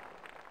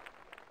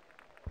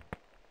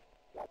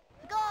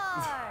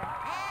 Score!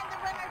 And the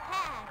runner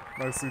passed.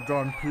 Nicely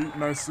done, Pete.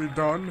 Nicely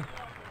done.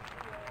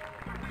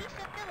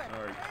 Keisha Phillips.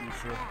 Alright,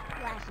 Keisha.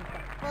 Flash is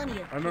the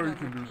funniest I know kid you on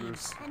can the do team,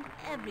 this. And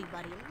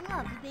everybody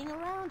loves being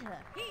around her.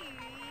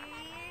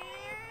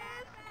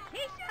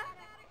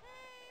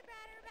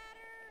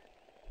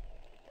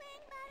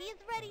 He's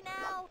ready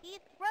now. He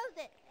throws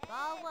it.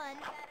 Ball 1.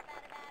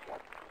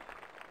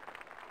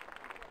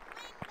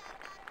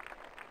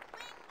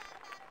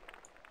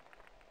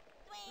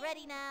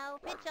 Ready now.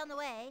 Pitch on the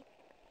way.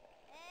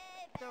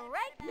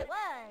 Strike 1.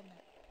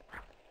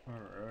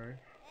 Alright.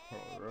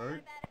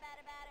 Alright.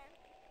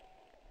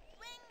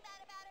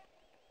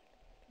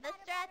 The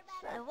stretch.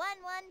 The 1-1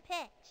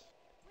 pitch.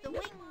 The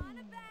wing.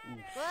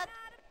 Whoops.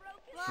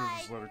 Should've Slide.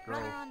 just let it go.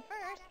 Runner on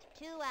first.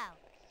 2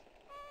 outs.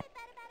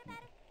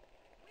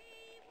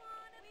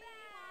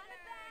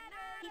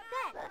 He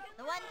set.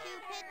 The 1-2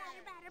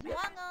 pitch.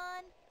 Swung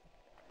on.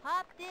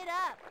 Popped it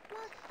up.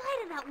 Lost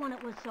sight of that one,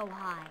 it was so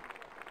high.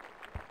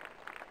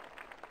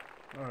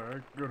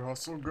 Alright, good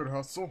hustle, good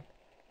hustle.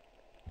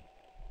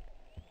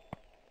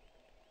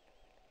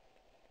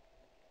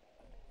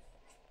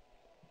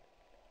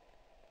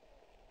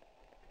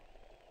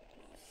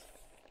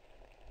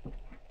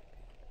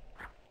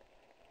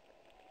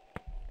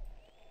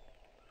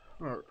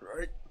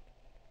 Alright.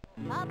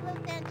 Pablo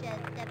Sanchez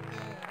stepped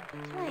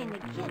in. Trying to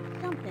get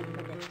something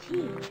for the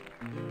team.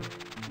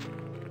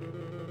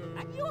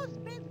 Adios,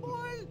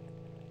 baseball.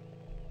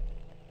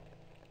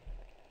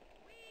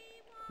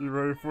 You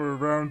ready for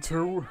round 2?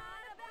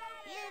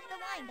 Here's the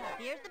windup.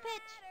 Here's the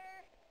pitch.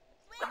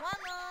 Swung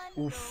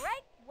on. Oof.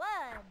 Strike 1.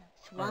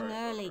 Swung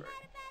Alright, early.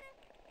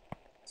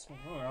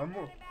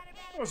 alright.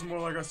 That was more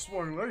like I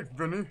swung late,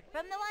 Vinny.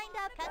 From the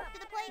windup, cuts to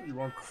the plate. You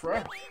want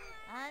crap?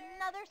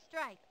 Another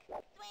strike.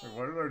 Wait,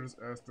 why did I just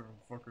ask if a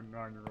fucking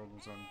 9-year-old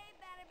was on?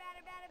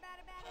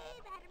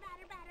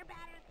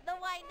 The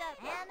windup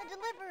and the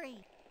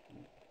delivery.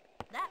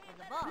 That was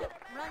a ball.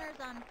 Runners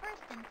on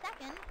first and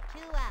second. 2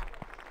 outs.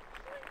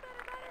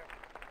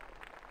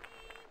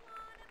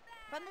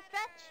 From the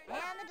stretch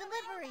and the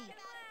delivery.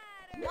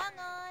 Swung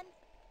on.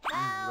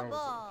 Foul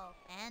ball.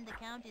 And the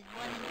count is 1-2.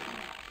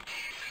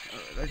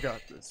 Alright, I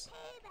got this.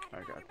 I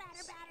got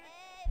this.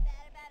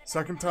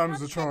 Second time's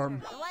the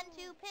charm. The 1-2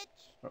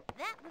 pitch. Oh.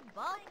 That was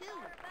ball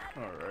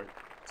 2. Alright,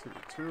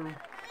 2-2.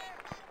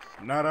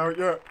 Not out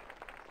yet.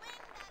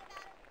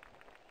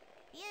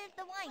 Here's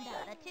the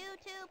windup. The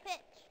 2-2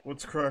 pitch.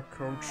 What's crack,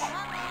 coach? Swung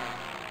on.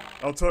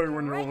 I'll tell you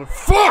when you're over.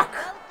 Fuck!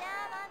 Goes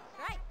down on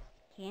strikes.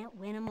 Can't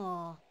win 'em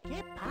all.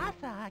 ¿Qué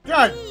pasa aquí?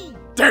 God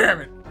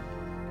damn it!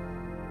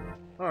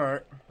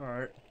 Alright,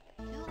 alright.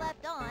 2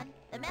 left on.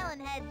 The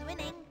Melonheads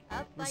winning.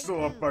 Up by We're still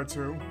 2. up by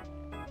 2.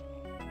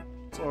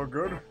 It's all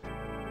good.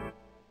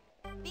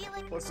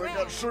 Felix Plus I Grant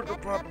got Sugar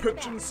steps Pop up to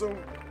pitching, bat. so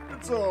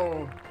it's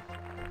all...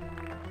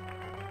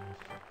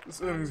 This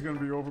inning's gonna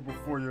be over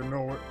before you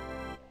know it.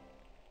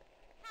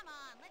 Come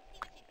on, let's see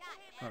what you got.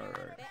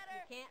 Alright.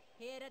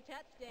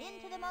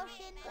 Into the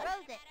motion,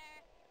 throws it.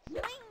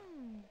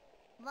 Swing!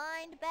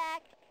 Lined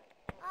back.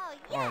 Oh,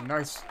 yeah. Oh,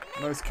 nice.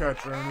 Nice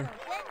catch, Randy. That'll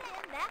send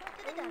him back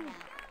to the dugout.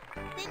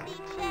 Cindy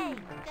Che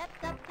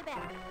steps up to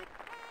bat.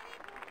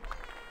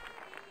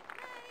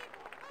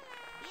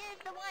 Here's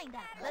the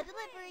windup. The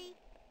delivery.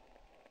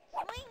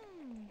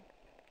 Swing!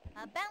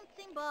 A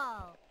bouncing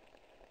ball.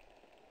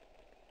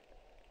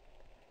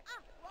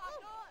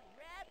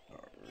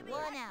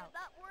 One out.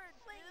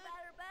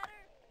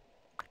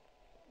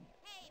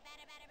 Hey,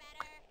 batter.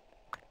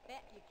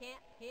 Bet you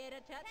can't hit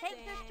a touchdown.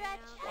 Takes the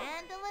stretch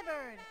and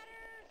delivered.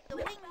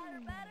 Swing!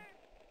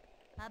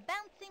 A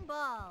bouncing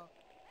ball.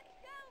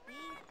 He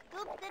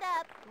scoops it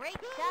up. Great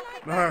shot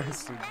at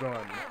Nicely first.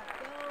 done.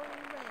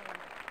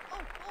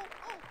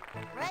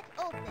 Brett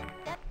Olson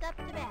steps up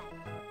to bat.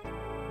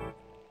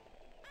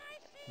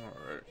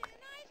 Alright.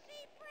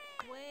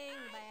 Swing,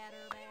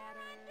 batter.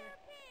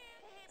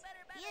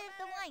 Here's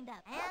the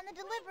windup and the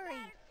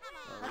delivery.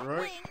 A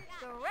Alright. swing,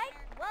 strike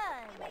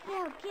one.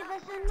 Now give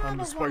us Time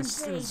another to one,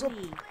 spice things up.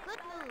 baby.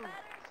 Good move.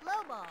 Slow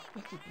ball.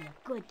 This would be a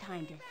good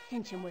time to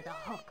cinch him with a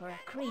hook or a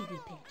crazy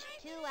pitch.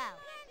 2 out.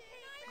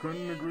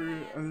 Couldn't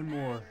agree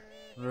anymore,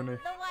 Vinny. The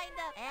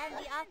windup and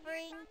the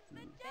offering.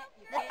 Bet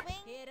you The can't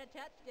swing. hit a A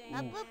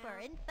touchdown. blooper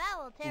in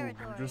foul Ooh,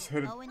 territory. you just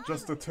hit it, 0-2.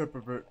 just the tip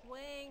of it.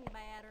 Swing,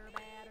 batter.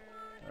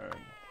 And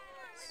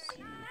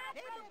see.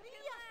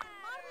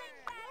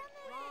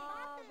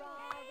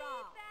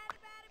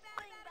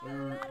 Raw.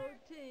 You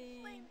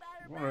Team.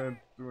 wanna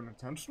do an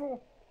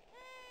intentional?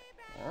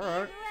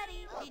 Alright.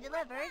 Ready. She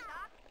delivers.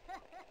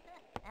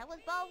 That was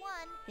ball 1.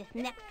 This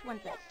next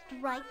one's a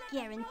strike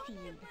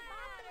guaranteed.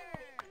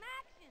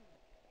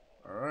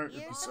 Alright, if you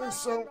Here's say the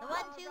so. The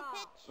 1-2 pitch.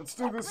 Let's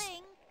do this.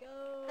 Swing.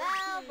 Go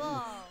Foul team.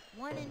 ball.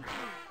 1-2.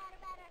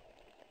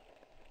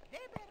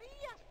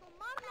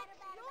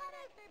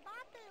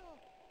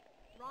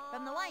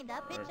 From the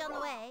windup, pitch on the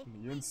way.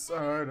 The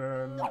inside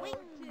and Swing.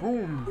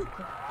 boom! Feel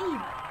a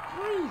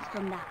breeze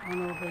from that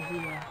one over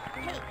here.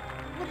 Hey,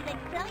 what did I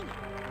tell you?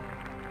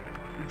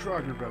 You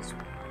tried your best,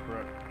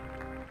 Brett.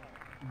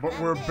 But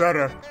That's we're it,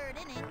 better. the 3rd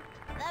inning.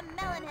 The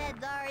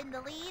Melonheads are in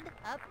the lead,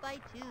 up by 2.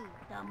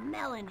 The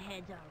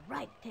Melonheads are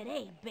ripe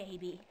today,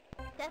 baby.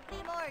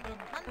 Stephanie Morgan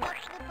comes up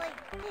to the plate.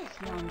 This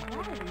young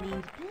batter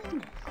means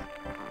business.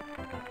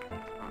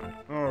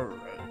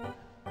 Alright.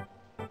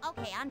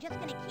 Okay, I'm just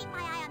gonna keep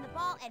my eye on the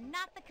ball and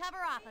knock the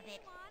cover off of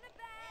it.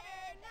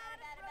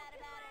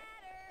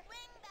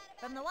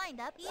 From the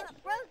windup, he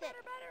throws it.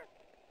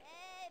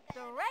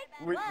 Strike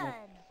Wait, 1.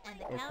 And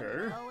the count is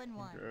Okay.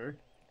 0-1. Okay.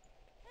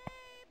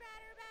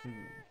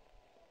 Swing.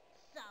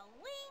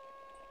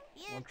 I'll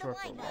Here's the try for a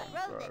windup, long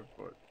throws drive, it.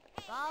 but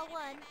Ball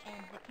 1,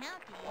 and the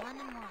count is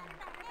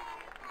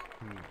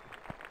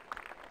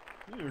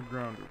 1-1. you're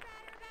grounded.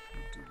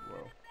 You did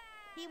well.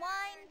 He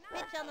winds,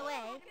 pitch on the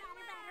way.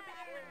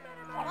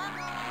 Swung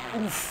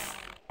on. Oof!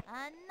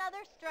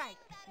 Another strike.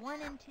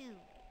 1-2.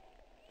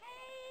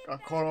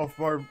 Got caught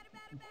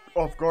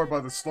off guard by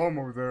the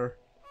slow-mo there.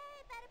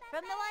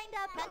 From the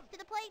windup, cuts to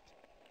the plate.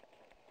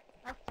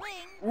 A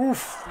swing.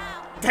 Oof!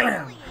 Wow,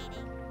 Damn!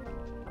 humiliating.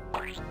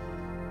 Bernie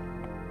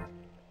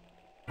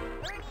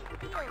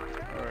Steele turns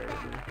Alright,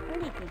 back.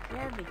 Pretty thinks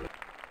everything.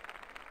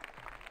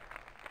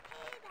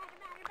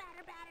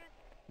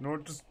 you know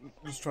what?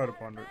 Just try to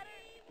bunt it.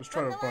 Just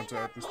try From to the bunt it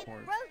windup, at this he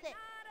point. throws it.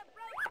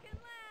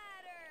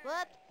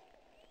 Whoops.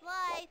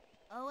 Slice.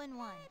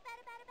 0-1.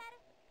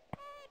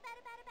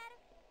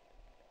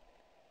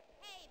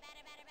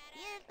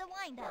 Here's the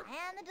windup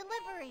and the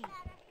delivery.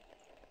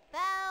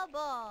 Foul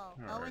ball.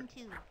 All right.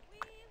 0-2.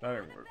 That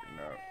ain't working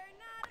out.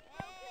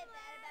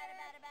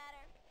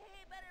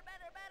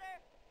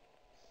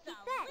 He's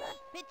set.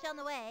 Pitch on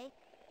the way.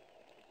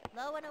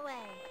 Low and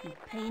away. He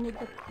painted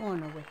the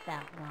corner with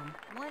that one.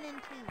 1-2.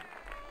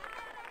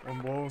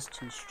 1 balls,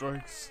 2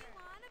 strikes.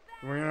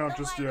 We ain't out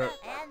The just windup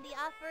yet. and the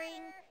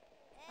offering.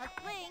 A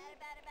swing.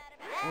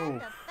 Oh.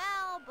 And a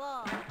foul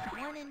ball.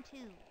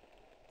 1-2.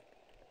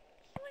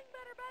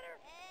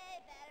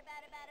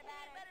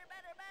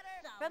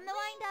 From the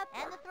windup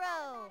and the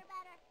throw.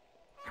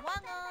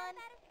 Swung on.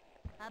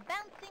 A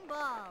bouncing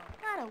ball.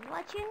 Gotta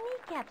watch your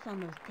kneecaps on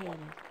those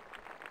taters.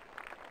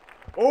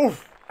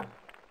 Oof!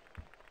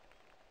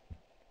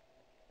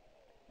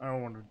 I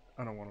don't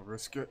want to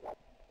risk it.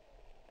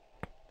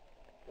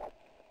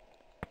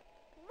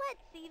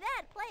 Let's see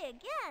that play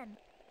again.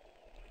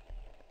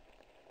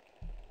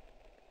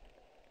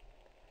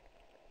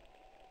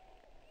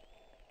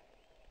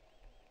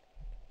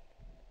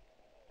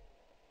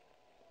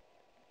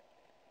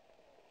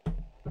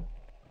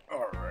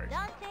 All right.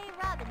 Dante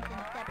Robinson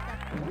steps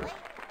up to the plate.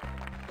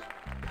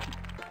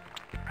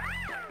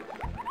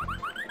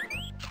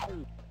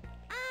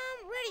 I'm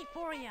ready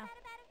for you.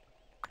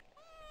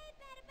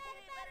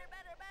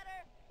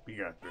 We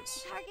got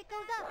this. Target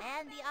goes up,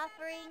 and the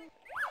offering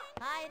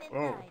high and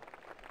Whoa. inside.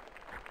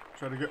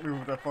 Try to get me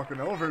with that fucking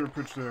elevator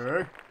pitch there,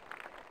 eh?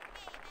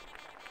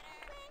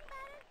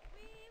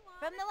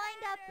 From the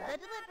windup, the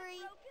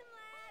delivery.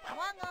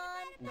 Swung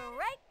on,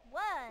 strike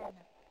one.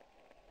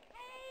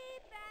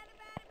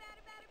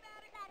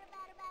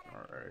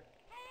 All right.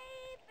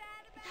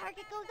 The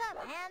target goes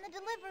up, and the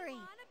delivery.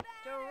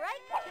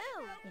 Strike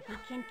two. If he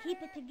can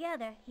keep it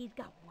together, he's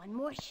got one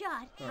more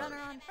shot. All Runner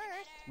right. on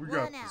first, We one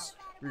got out. this.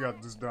 We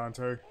got this,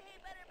 Dante.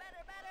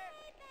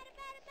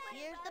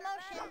 Here's the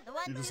motion. The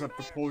one You just have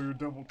to pull your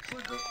double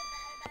trigger.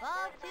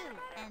 Ball two,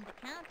 and the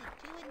count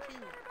is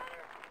 2-2.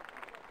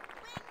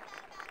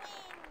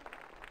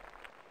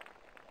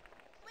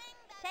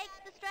 Takes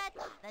the stretch,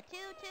 the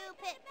 2-2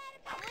 pitch.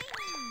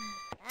 Swing!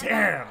 And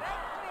Damn. strike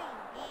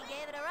three. He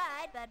gave it a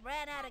ride, but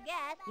ran out of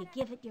gas. You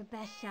give it your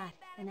best shot,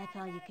 and that's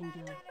all you can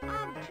do.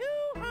 I'm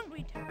too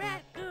hungry to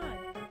bat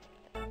good.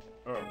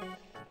 Oh.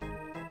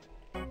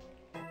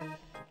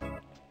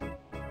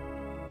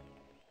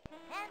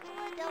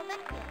 Angela Del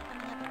Vecchio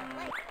coming up to the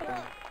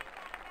plate.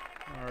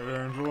 All right,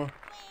 Angela.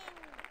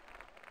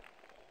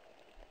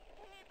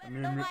 I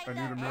need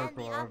a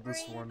miracle out of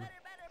this one.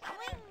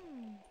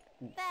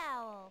 Swing!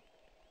 Foul.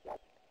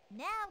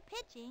 Now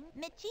pitching,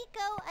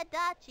 Michiko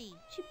Adachi.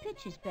 She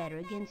pitches better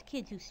against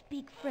kids who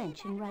speak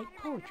French and write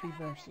poetry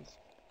verses.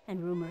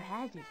 And rumor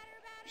has it,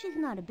 she's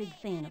not a big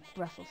fan of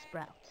Brussels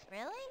sprouts.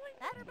 Really?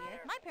 That's weird.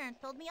 My parents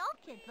told me all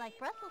kids like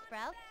Brussels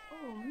sprouts.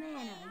 Oh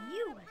man, are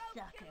you a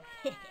sucker?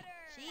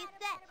 She's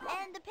set,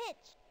 and the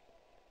pitch.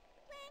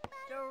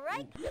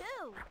 Strike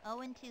two.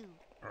 0-2.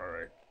 All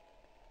right.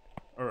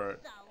 All right.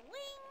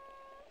 Swing.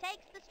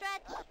 Takes the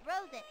stretch,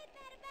 throws it.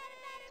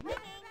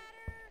 Swinging.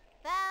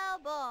 Foul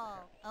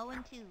ball.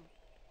 0-2.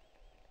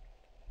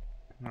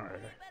 All right.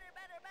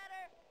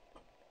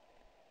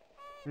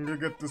 I'm gonna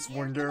get this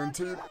one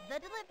guaranteed. The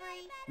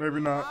delivery.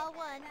 Maybe not. Ball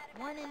one,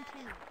 1-2.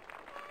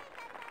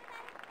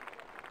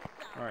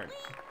 All right.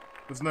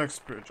 This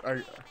next pitch,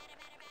 I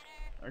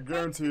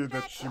guarantee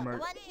that she might.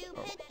 1-2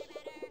 Oh. pitch.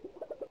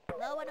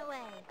 Low and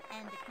away,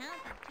 and the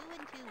count is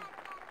 2-2.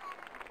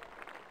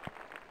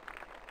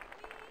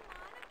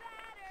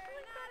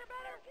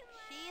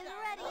 She is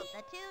ready.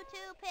 The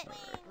 2-2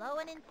 pitch. Low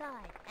and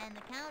inside, and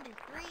the count is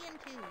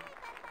 3-2.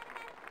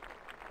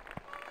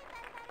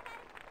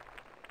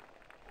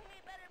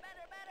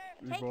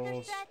 Three Takes her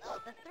balls. stretch.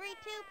 The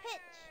 3-2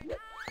 pitch.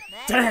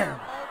 That's Damn! it,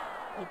 folks.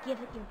 You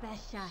give it your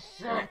best shot,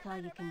 and that's all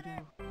you can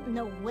do.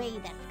 No way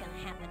that's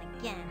gonna happen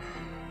again.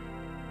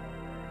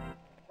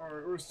 All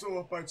right, we're still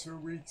up by 2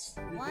 weeks.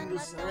 We One can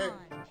just left say it.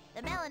 on.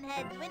 The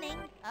Melonheads winning,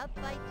 up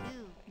by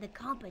 2. The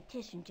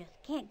competition just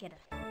can't get us.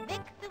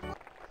 Big Souffle.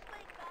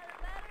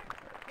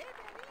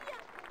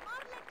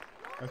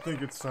 I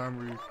think it's time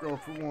we go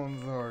for one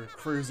of our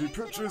crazy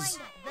pitches.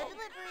 The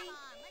delivery.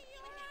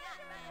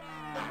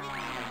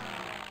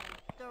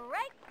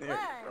 Strike There you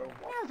one.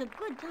 go. Now's a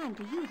good time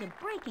to use a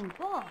breaking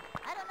ball.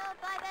 I don't know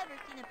if I've ever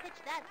seen a pitch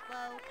that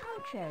slow.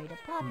 Contrary to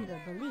popular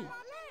belief,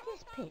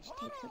 this pitch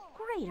takes a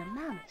great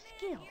amount of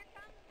skill.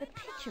 The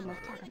pitcher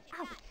must have an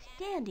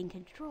outstanding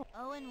control.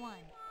 0-1. All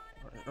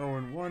right,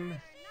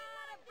 0-1.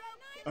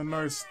 A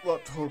nice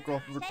left hook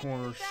off of the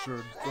corner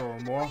should throw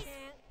him off.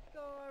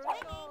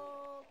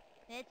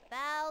 It's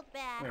fouled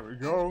back. There we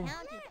go. And the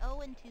count is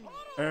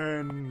 0-2.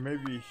 And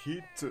maybe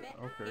heat to.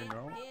 Okay,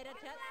 no. Get a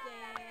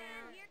touchdown.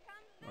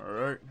 All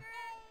right.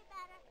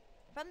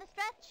 From the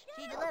stretch,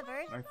 she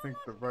delivers. I think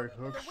the right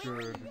hook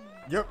should.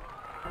 Yep.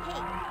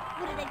 Hey,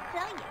 what did I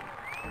tell you?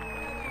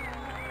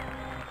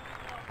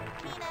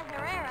 Tina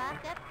Herrera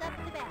steps up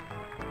to bat.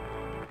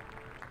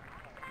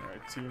 All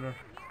right, Tina.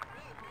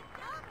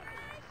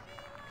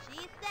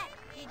 She's set.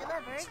 She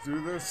delivers. Let's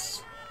do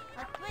this.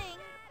 A swing.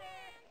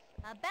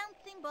 A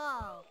bouncing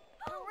ball.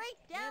 Right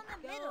down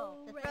the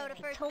middle. The throw to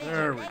first base.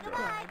 There we Say go.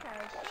 goodbye,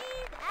 'cause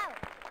she's out.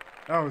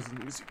 That was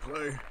an easy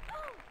play.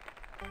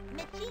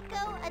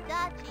 Michiko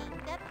Adachi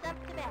steps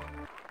up to bat.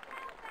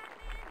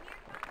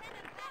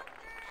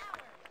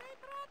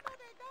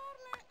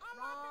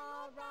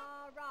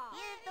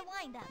 Here's the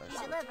windup. She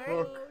Nice delivers.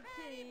 hook.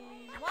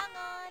 Swung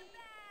on.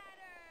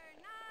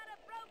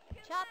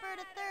 Chopper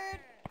to third.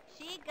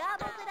 She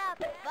gobbles it up.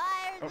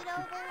 Fires it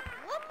over.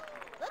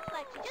 Whoops. Looks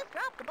like she just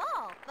dropped the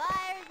ball.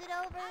 Fires it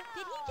over.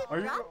 Did he just Are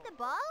you- drop the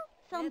ball?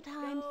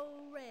 Sometimes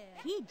Go red.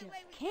 he just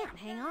can't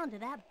hang on to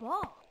that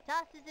ball.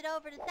 Tosses it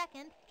over to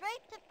second.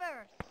 Straight to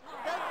first.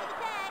 Goes for the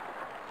tag.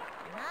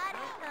 Not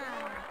in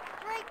time.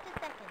 Straight to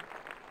second.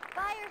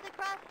 Fires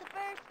across the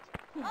first.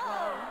 No, No,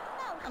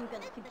 I'm gonna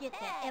missed the forget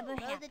that tag. ever Throws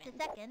it to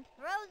happened. second.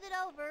 Throws it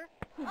over.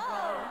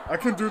 I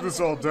can do this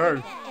all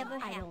day. I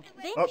don't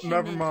think Oh, she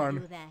never meant mind.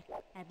 to do that.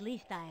 At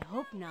least I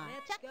hope not.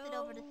 Chucks it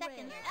over to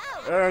second.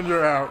 Out. And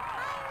you're out.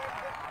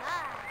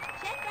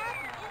 Check out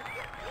the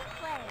instant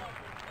replay.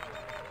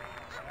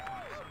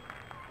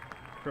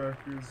 Crack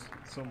is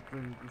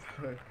something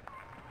that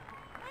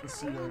the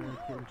CIA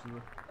put to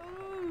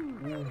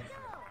the...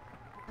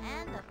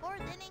 And the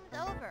fourth inning's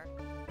over.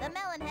 The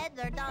Melonheads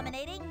are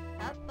dominating,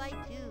 up by 2.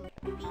 Here's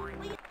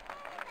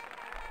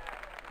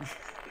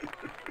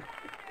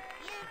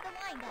the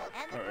windup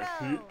and the All right,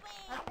 throw. Pete.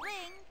 A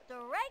swing,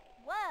 strike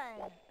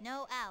 1.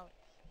 No outs.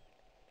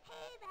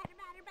 Hey, batter.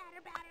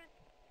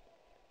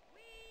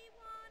 We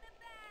want a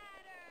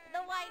batter.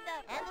 The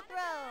windup and the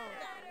throw.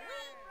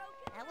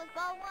 That was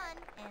ball 1,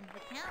 and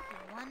the count is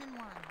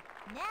 1-1.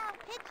 Now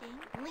pitching,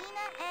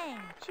 Lena Ang.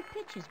 She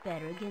pitches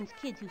better against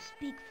kids who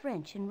speak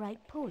French and write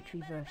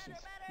poetry verses.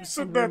 You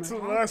said that to the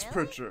last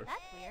Really? pitcher.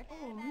 That's weird.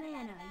 Oh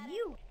man, are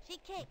you? She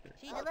kicked.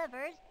 She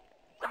delivers.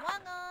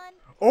 Swung on.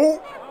 Oh!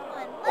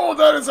 One. Oh,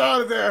 that is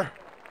out of there!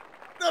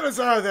 That is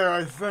out of there,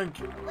 I think.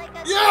 Like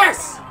a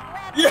Yes!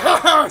 grab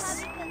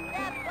Yes! because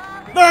that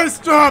ball is Nice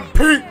job,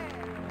 Pete!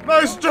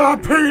 Nice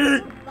job,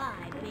 Petey! Bye,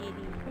 baby.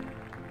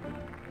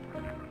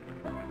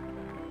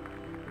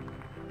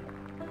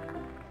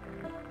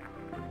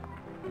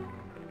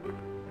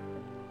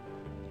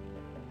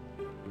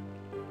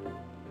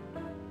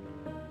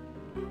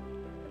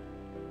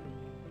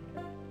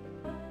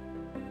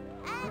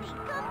 And he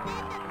comes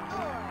in to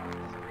score.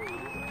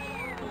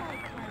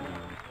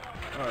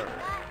 Alright.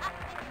 Got up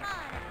to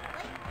con.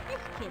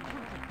 This kid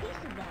wants a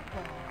piece of that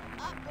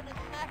ball. Up gonna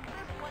smack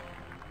this one.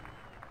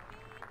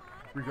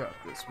 We got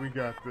this, we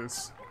got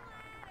this.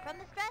 From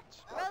the stretch,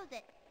 throws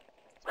it.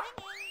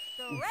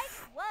 Swinging, strike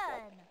 1.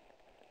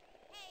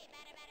 Hey,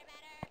 batter.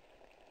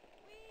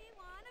 We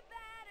want a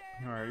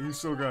batter. Alright, you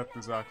still got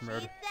this, She's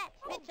Ahmed. set.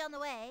 Pitch on the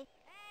way.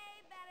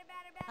 Hey, batter.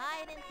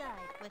 High and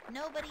inside with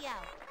nobody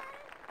out.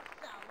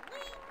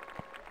 Sweet.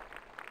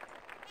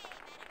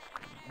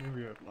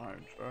 Maybe at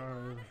line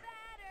 5.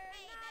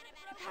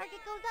 The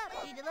target goes up.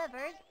 She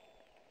delivers.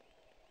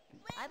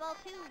 Eyeball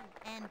 2,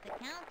 and the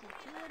count is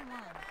 2-1.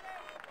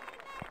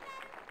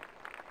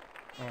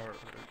 Alright.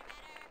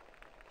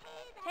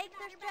 Takes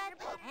her stretch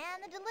and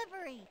the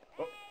delivery.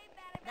 Oh.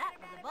 That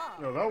was a ball.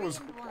 No, that was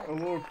 3-1. a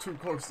little too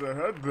close to the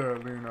head there,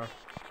 Lena.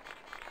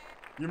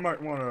 You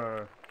might want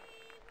to,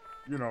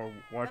 you know,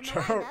 watch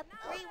From the out. windup,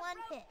 3-1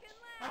 pitch.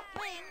 A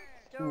swing,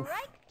 Oof.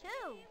 strike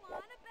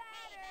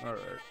 2.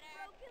 Alright.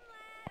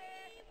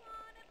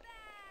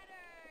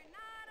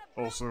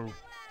 Also,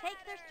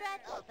 Takes her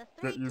stretch. The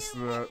get used to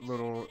that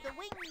little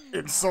swing.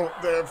 insult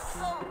there.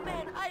 Oh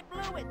man, I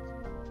blew it.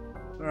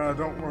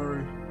 Don't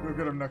worry. We'll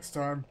get him next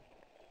time.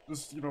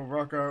 Just, you know,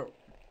 rock out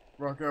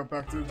back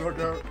to the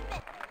dugout.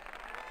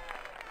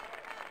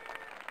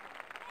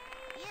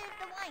 Here's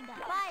the windup.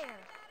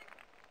 Fires.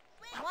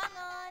 Swung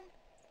on.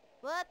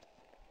 Whoops.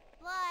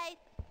 Slice.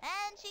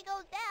 And she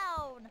goes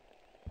down.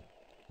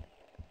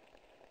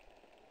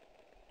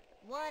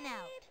 1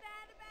 out.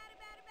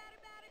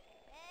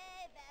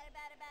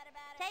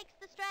 Takes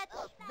the stretch.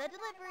 The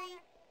delivery.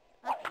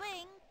 A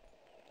swing.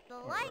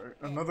 Slice. Alright,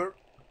 another.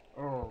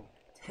 Oh.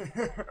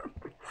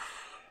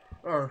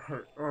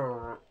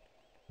 Alright.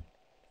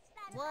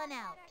 1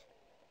 out.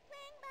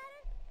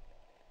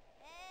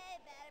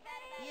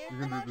 Here's You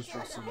the can do this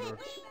motion. just in there.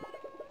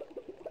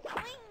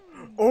 Swing.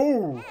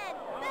 Oh! And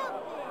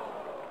belted.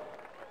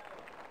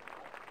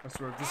 I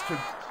swear, this kid.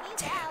 And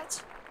she's out.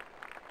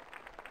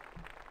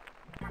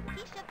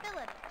 Keisha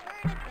Phillips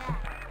turn it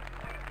back.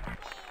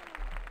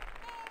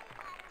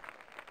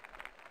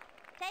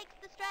 Takes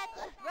the stretch,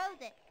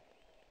 throws it.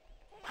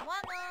 Swung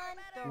on,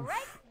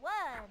 strike 1.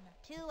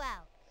 2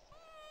 outs.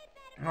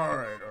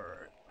 Alright.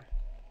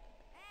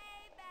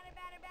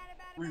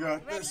 We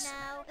got Ready this.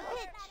 now, the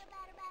pitch.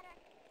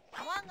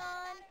 Swung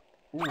on,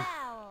 Ooh,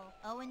 foul.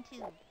 0-2.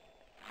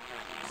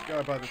 this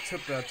guy by the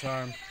tip that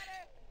time.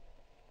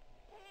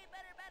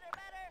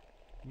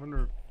 I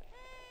wonder.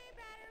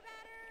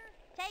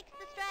 Takes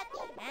the stretch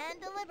and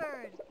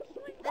delivers.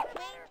 The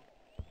swing.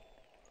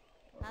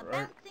 A Alright.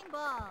 bouncing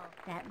ball.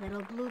 That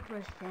little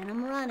blooper sent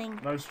him running.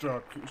 Nice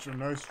job, Keisha.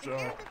 Nice job.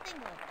 Here's the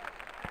single.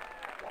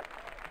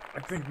 I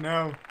think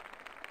now,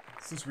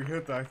 since we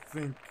hit that, I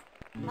think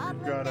we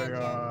Pablo got Sanchez a.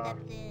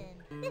 steps in.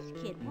 This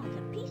kid wants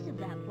a piece of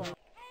that ball.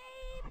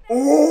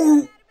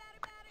 Oh!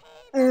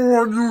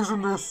 Oh, I'm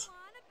using this.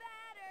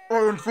 I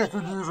am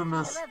fucking using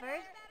this.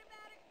 Delivers.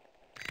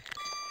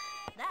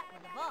 That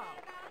was a ball.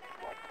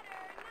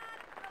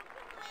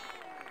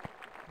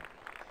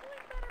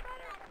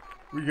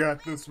 We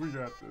got this.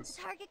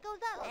 Target goes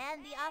up.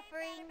 And the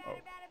offering. Oh.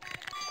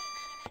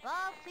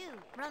 Ball 2.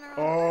 Runner on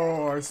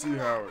Oh, I first. see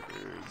how it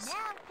is. Now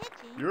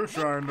pitching. You're makes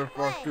trying to the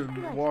play.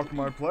 fucking walk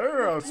my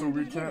player out so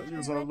we can't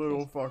use our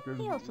little fucking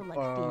He also likes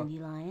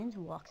dandelions,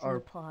 walks in our, the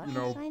park, you and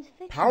know, science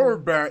fiction. power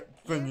bat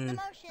Here's the thingy.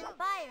 motion.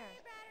 Fires.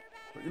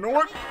 But you know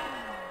what?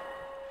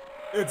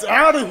 It's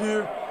out of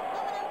here. Aluminum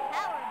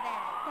power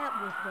bat. That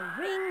was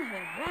the ring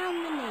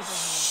around the neighborhood.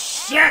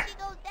 Shit! And she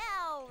goes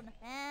down.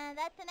 And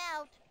that's an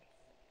out.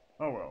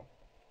 Oh well.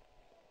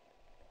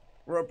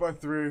 We're up by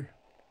 3.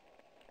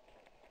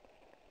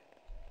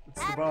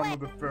 It's the bottom of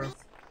the 5th.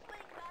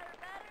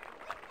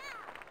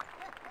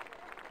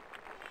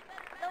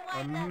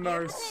 A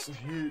nice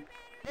heat.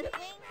 The swing.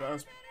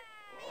 Fast.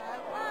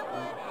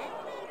 And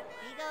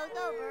he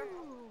goes over.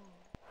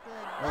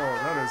 Oh,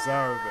 that is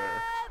out of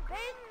there.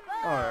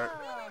 Baseball. Alright.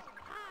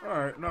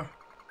 Alright, no.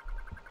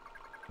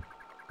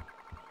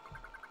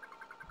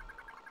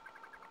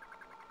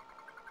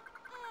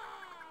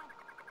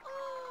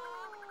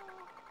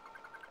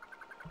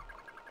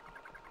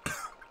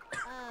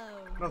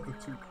 Nothing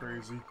too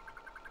crazy.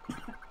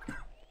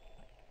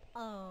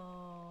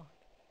 Oh.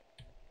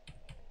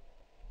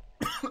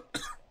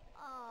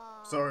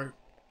 Sorry,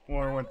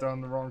 water went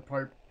down the wrong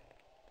pipe.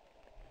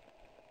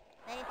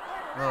 They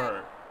scored a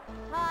Alright.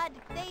 Todd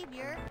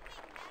Savior.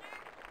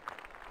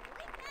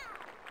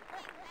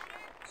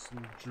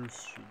 Some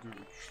juice should do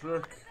the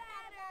trick.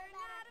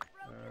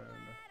 And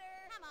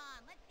Come on,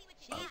 let's see what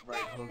you I'll got.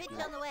 right That hook pitch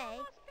it. on the way.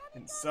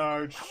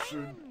 inside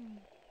should.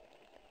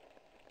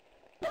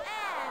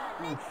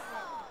 And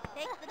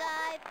takes the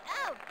dive.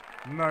 Out.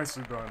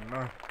 Nicely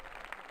done.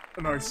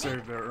 Nice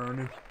save there,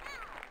 Ernie.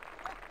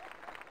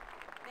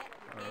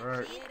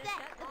 Alright. She's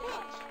set. The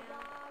pitch.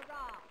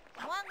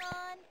 Swung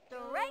on.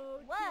 Strike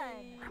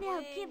one.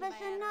 Now give us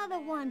another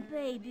one,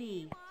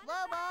 baby. Slow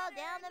ball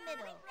down the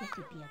middle. This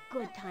would be a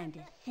good time to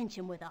cinch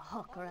him with a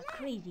hook or a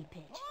crazy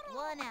pitch.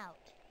 One out.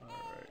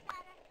 Alright.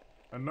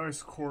 A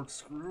nice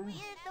corkscrew.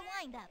 Here's the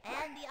windup.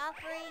 And the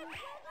offering.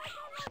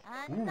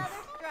 Another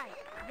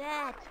strike.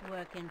 That's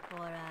working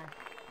for us.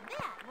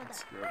 That was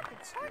That's a good, perfect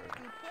that's good.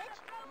 corkscrew pitch.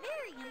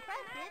 Very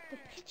impressive. The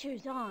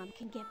pitcher's arm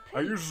can get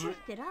pretty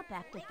twisted up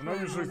after And I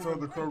throwing usually one throw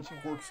of the those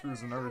pitches.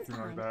 corkscrews and everything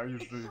like that.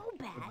 Sometimes it's so It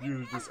bad,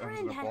 usually a just ends friend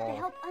in a has to ball.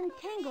 help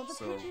untangle the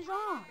So, pitcher's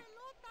arm.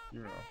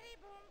 You know,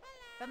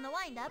 From the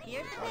windup,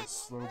 here's the nice pitch.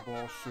 slow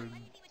ball should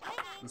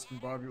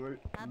discombobulate.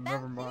 A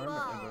Never bouncy mind.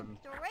 ball. And then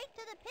Straight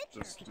to the pitcher.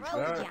 just do Throws it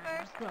that. to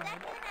first. Good.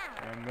 Second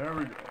out. And there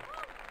we go.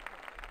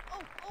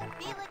 Oh,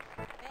 Felix.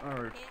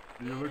 Alright,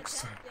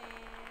 Felix.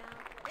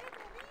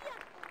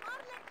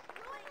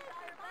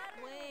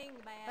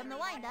 From the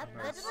windup,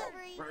 the Nice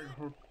delivery. right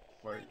hook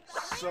like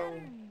so.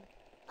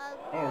 A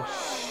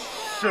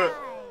Oh shit!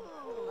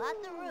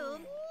 lots of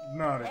room.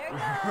 Not There it. goes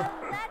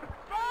that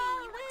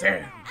ball.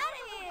 Damn. Out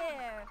of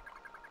here.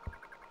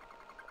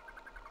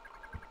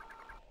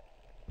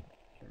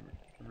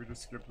 Can we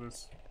just skip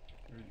this?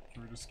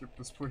 Can we just skip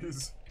this,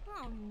 please?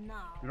 Oh no.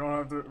 You don't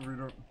have to. We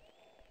don't.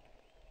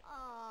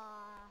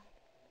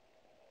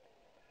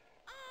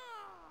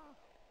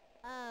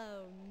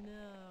 Oh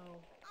no.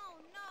 Oh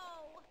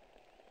no.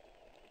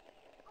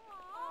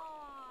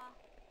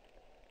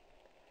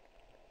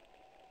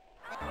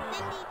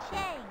 Cindy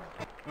Chang.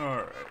 All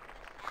right.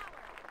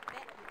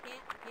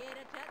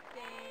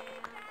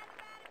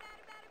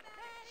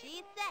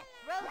 She's set.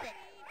 Throws it.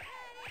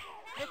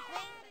 The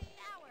swing.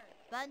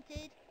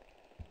 Bunted.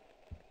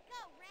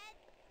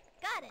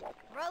 Got it.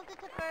 Throws it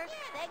to first.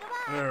 Say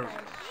goodbye. There we And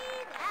go.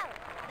 she's out.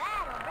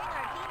 That'll bring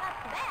our team up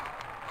to bat.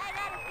 I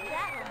gotta see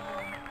that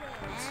one.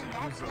 And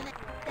that's who's gonna. up?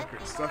 Okay,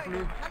 Stephanie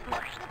Stephanie.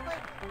 Morgan comes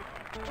up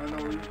to the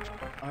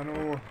plate. I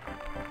know.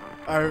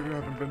 I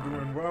haven't been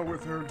doing well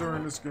with her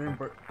during this game,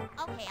 but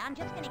Okay, I'm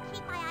just gonna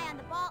keep my eye on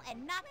the ball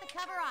and knock the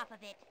cover off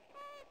of it.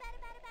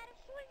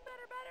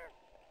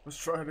 let's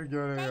try to get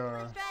Thanks a.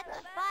 for the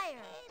stretch.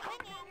 Fire.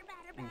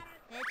 Swinging.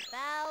 It's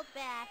fouled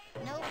back.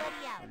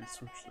 Nobody out. Let me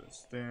switch the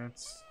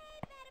stance.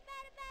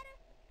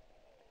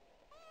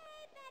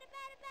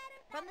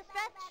 From the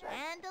stretch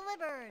and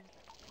delivered.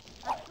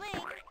 A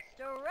swing.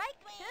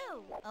 Strike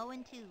two.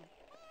 0-2. Swing.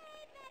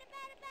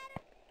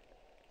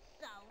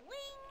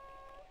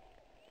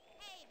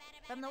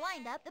 From the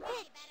windup, the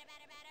pitch.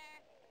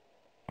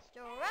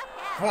 Struck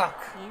out.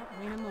 Fuck! Can't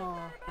win 'em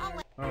all. Oh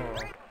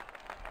well.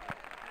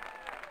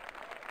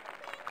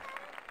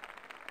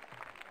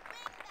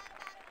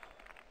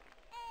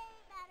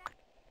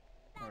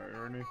 Alright,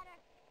 Ernie.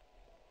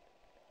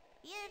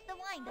 Here's the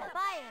windup.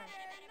 Fire.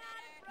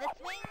 The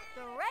swing.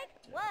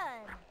 Strike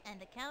one. And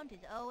the count is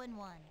 0-1.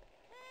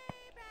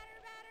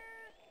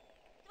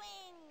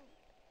 Swing.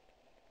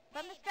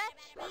 From the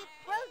stretch, he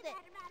throws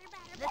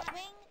it. The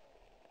swing.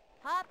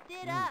 Popped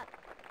it up.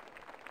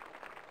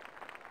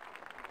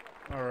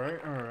 Alright,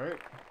 alright.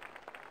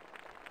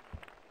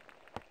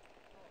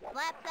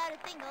 Slaps out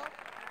a single.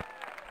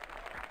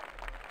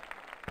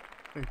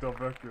 I think Del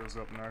Vecchio's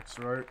up next,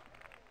 right?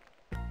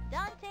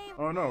 Dante.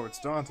 Oh no, it's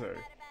Dante.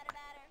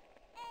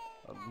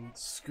 A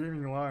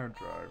screaming line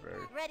drive,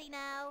 eh? Ready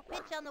now.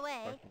 Pitch on the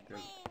way. If I can get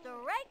it.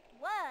 Strike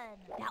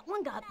one. That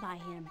one got by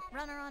him.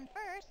 Runner on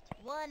first.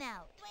 One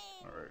out.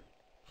 Alright.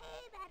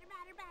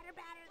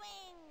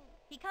 Swing.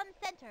 He comes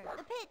center.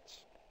 The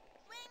pitch.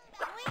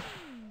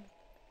 Swing.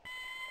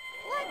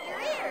 Plug your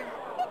ears.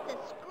 It's a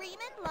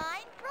screaming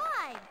line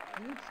drive.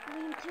 You'd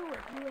scream too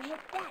if you were hit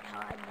that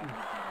hard, let me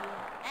tell you.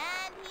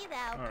 And he's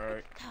out.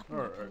 Alright. Tough not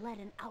to Alright. let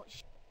an out.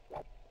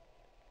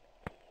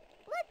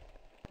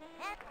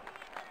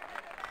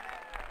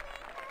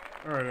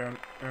 Alright,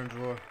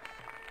 Angela.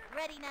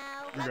 Ready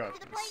now. We Up got to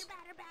the this. plate.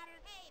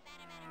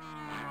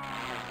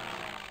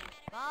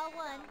 Ball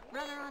one.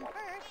 Runner on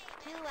first.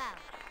 2 out.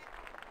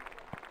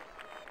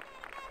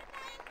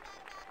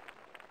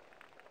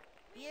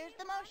 Here's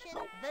the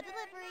motion. The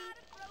delivery.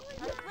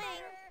 A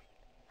swing.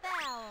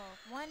 Foul.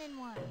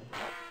 1-1.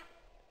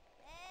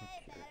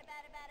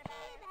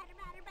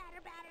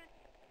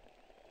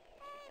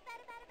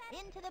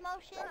 Into the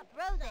motion.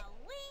 Throws it.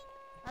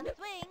 A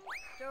swing.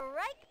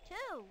 Strike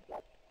 2.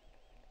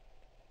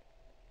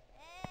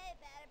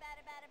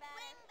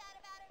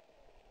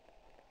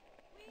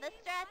 The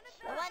stretch,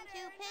 the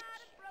 1-2 pitch,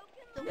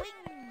 the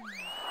wing.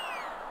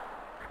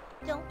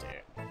 Don't.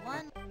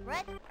 One.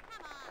 Red.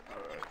 Come on,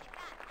 let's see what you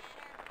got,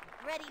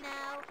 batter. Ready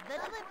now. The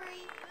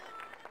delivery.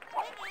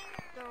 Swinging.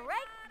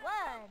 Strike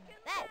 1.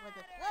 That was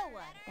a slow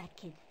one. That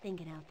kid's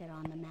thinking out there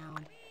on the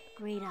mound.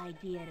 Great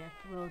idea to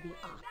throw the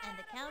off. And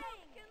the count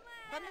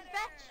from the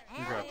stretch We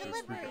and got the this,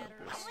 we delivery.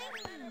 got this.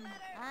 Swing.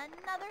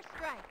 Another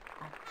strike.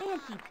 A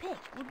fancy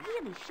pitch would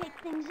really shake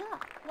things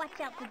up. Watch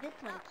out for this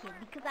one, kid,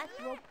 because I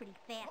throw pretty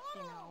fast,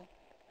 you know.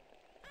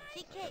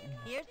 She kicks.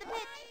 Here's the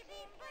pitch.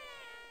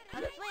 A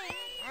swing.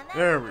 And that's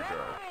There we go.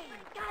 strike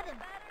 3. Got him.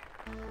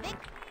 Big.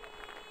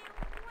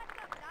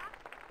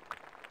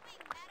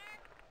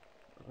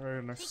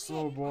 Alright, next She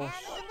slow kicks ball. and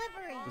the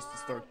delivery. Just to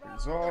start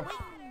things off.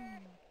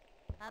 Wing.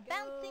 A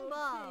bouncing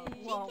ball.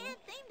 Whoa. She can't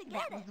seem to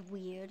get That it. was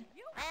weird.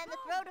 And the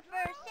throw to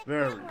first.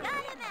 There we go. Got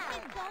him out.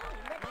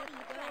 Let's see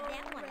you try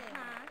that one,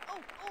 huh?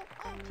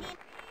 Team.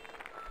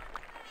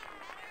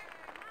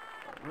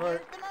 Alright,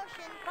 Here's the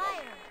motion.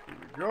 Fire. here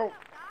we go.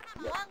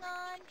 Swung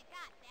on.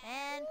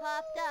 And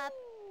popped up.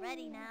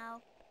 Ready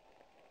now.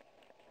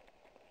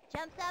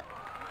 Jumps up.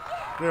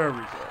 There we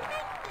go. Makes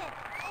it.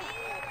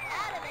 She's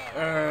out of it.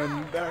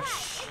 And that's,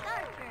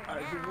 Starter I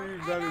now.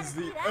 believe I that gotta is see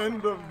the that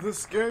end one. of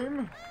this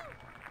game.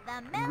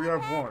 The We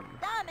have Mellowheads won.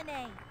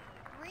 dominate.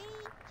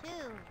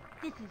 3-2.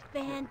 This is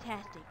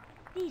fantastic.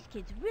 These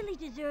kids really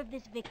deserve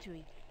this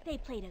victory. They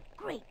played a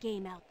great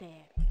game out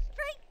there.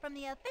 Straight from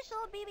the official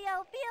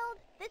BBL field,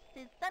 this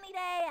is Sunny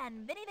Day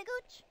and Vinny the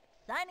Gooch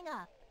signing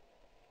off.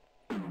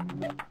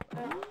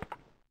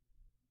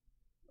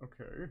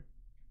 Okay.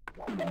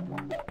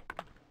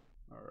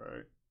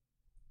 Alright.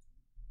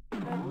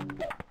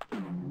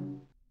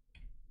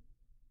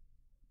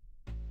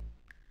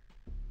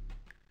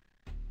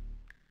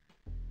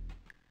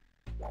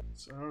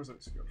 So how does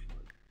that scale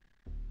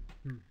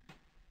like?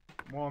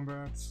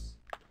 Wombats.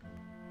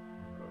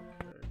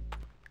 Okay.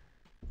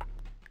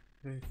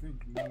 I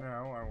think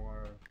now I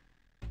wanna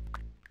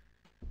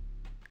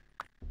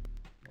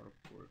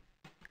put.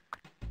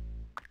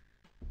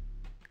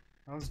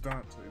 How's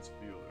Dante's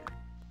feeling?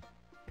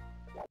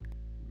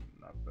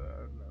 Not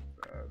bad,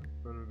 not bad.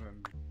 Better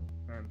than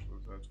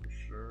Angela's, that's for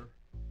sure.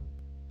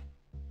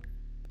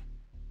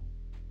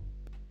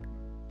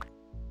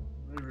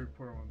 Maybe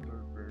put him on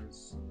third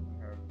base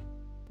and have.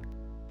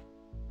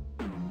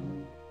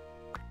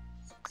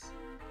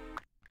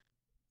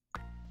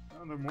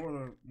 No,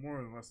 they're more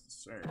or less the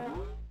same.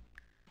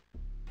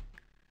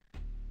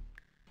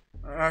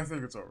 I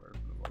think it's alright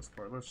for the most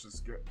part. Let's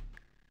just get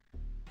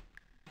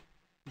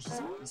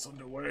this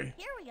underway.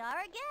 Here we are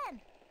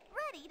again,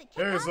 ready to kick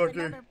Hey, off Zucky.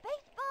 another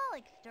baseball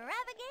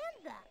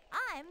extravaganza.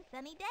 I'm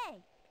Sunny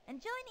Day,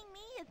 and joining me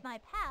is my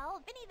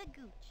pal Vinny the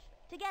Gooch.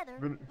 Together,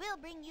 Vin- we'll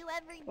bring you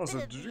every Also,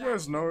 bit of did the you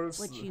guys action. notice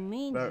What she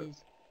means that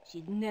is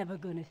she's never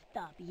gonna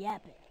stop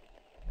yapping.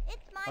 It's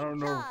I my don't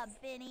know. job,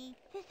 Vinny.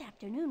 This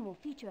afternoon will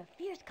feature a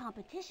fierce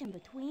competition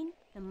between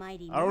the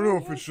mighty I don't know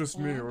if Mellowheads it's just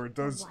me and or it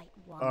the does White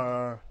Wombats.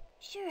 uh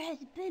Sure has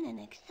been an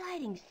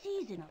exciting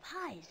season of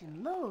highs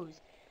and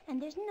lows,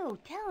 and there's no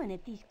telling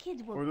if these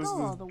kids will or does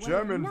go all the the way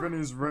gem or in not.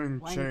 Vinny's ring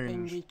One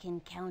thing we change can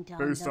count on,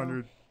 based on though,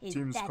 your is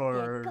team's that color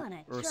they're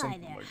gonna or try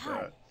something their like that?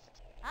 hardest.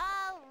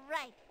 All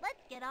right,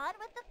 let's get on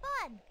with the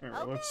fun. Anyway,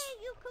 Okay,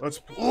 you let's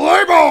cookie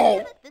play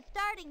ball! The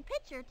starting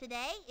pitcher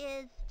today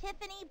is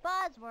Tiffany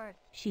Bosworth.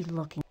 She's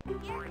looking. Here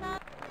comes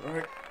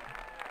Alright,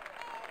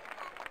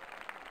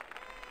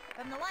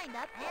 from the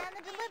windup and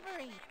the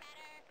delivery.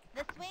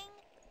 The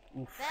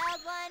swing, oof,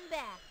 fouled one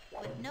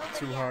back with nobody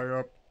too out. high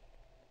up.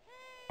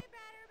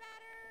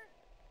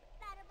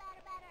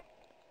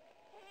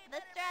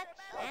 The stretch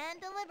and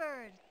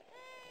delivers.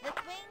 The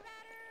swing,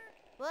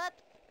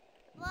 whoops,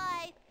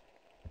 fly.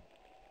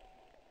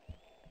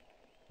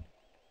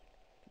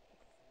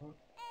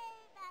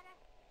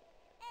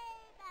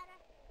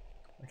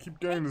 I keep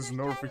getting this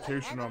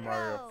notification on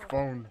my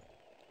phone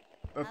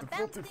that the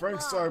Filthy Frank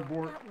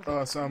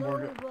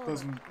soundboard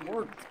doesn't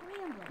work,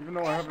 even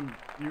though I haven't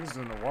used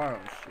it in a while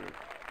and shit.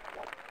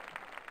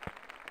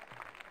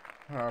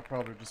 I'll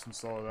probably just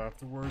install it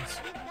afterwards.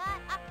 He's got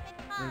up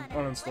and I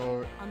mean,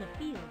 uninstall it. On the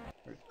field.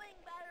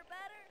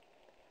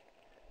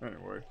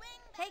 Anyway.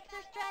 Takes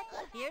her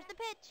stretch. Here's the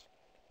pitch.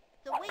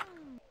 The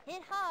wing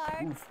hit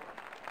hard. Oof.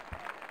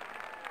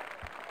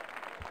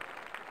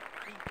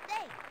 He's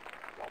safe.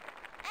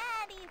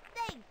 And he's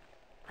safe.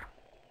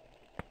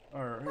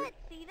 Alright. Let's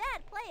see that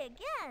play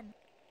again.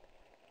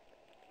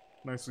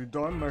 Nicely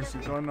done, Ahmed.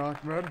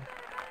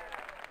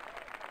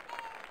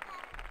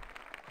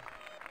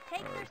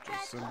 Take the Alright,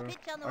 stretch, Jacinda. pitch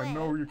on the I way.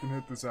 know you can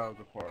hit this out of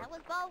the park. That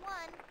was ball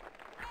one.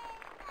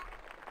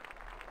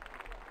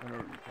 I know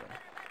you can.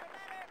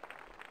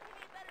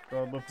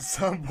 God left the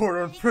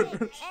soundboard She takes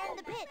unfinished. and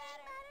the pitch.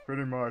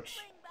 Pretty much.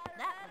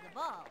 That was a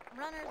ball.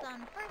 Runners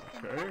on first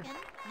and Okay. second,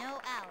 no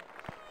out.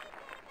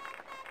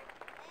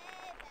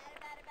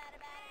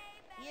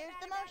 Here's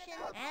the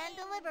motion and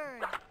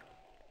delivered.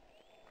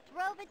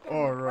 Drove it down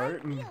All the right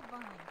right, and- field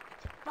line.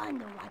 It's fun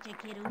to watch a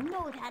kid who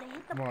knows how to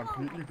hit the Come on, ball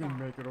Pete, like you can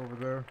that. make it over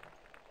there.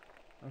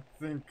 I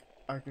think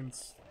I can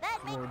That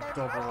throw makes a their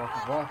double first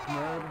off of run of the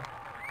Ahmed. day.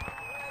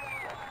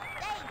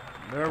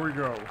 Safe. There we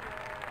go.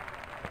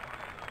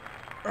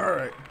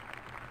 Alright.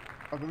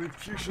 I believe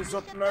Keisha's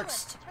up Keisha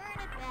next. Phillips,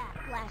 turn it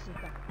back. Flash is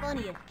the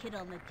funniest kid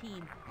on the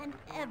team, and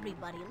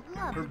everybody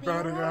loves Her being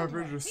batting around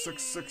average her. is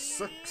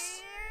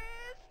 666.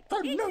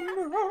 The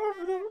number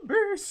of the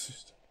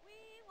beast.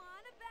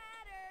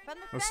 From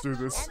the Let's stretch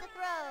do this. and the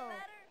throw.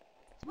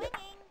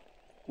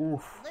 Swinging,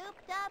 Oof.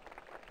 looped up.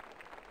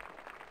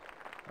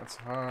 That's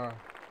high.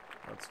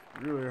 That's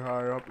really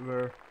high up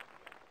there.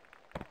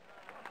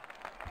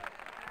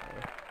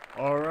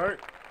 Alright.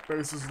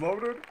 Bases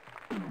loaded.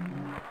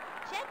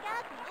 Check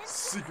out the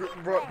Secret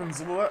instant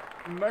weapons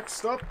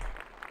next up.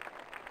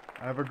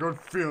 I have a good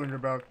feeling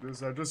about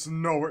this. I just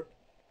know it.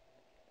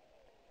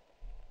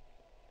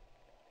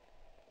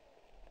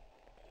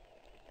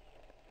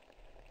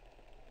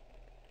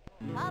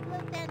 Pablo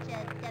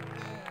Sanchez stepped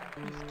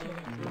in. This kid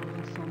has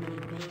stolen so many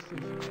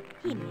bases.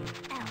 He made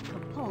Al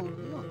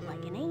Capone look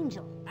like an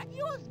angel.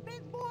 Adios,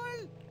 baseball!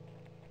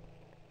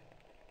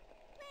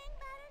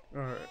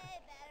 Alright.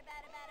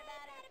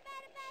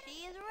 She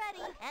is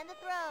ready. And the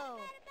throw.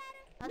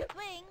 A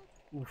swing.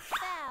 Oof.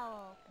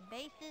 Foul.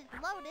 Bases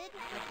loaded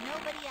with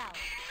nobody out.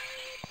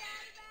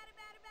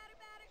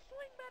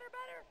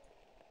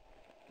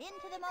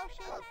 Into the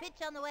motion.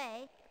 Pitch on the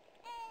way.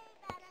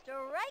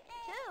 Strike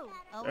two.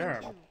 0-2.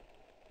 Damn.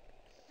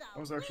 That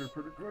was actually a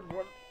pretty good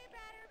one.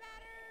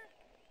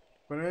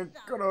 But it ain't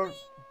gonna.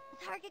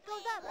 Target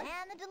goes up.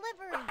 And the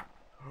delivery.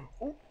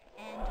 Oh.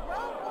 And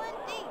drove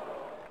one deep.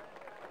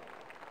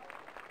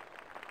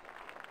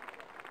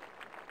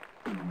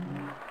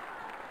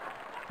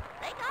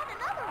 They got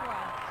another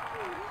one.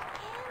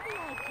 Candy,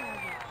 I tell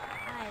you.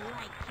 I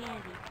like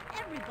candy.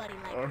 Everybody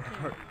likes Alright.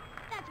 candy.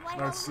 That's why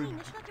Nicely, Halloween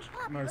is such a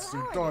popular nicely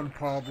holiday. done,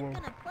 Pablo.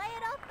 Gonna play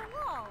it off the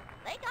wall.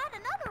 They got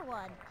another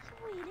one.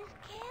 Sweet as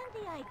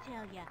candy, I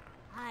tell ya.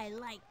 I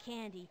like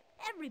candy.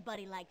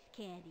 Everybody likes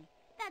candy.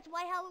 That's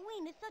why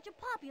Halloween is such a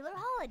popular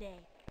holiday.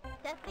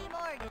 Stephanie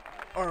Morgan.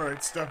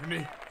 Alright,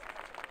 Stephanie.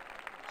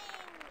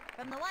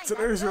 From the White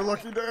Today's your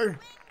Wombats. lucky day.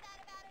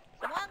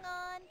 Swung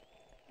on.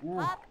 Ooh.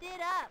 Popped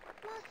it up.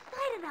 Lost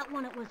sight of that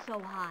one, it was so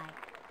high.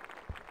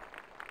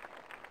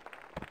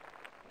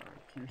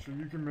 Alright, Keisha,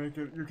 you can make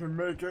it. You can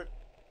make it.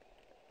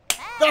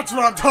 That's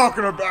what I'm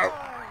talking about.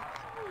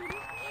 Sweet as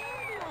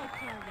candy, I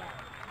tell ya.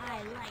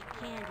 I like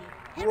candy.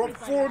 We're up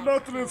Everybody 4-0.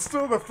 likes It's candy.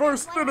 still the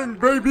first That's why inning,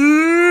 Halloween baby.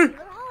 is a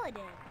popular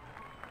holiday.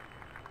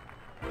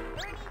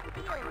 Bernie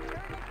Steele turned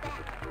it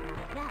back.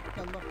 That's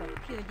the look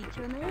of pure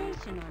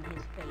determination on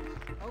his face.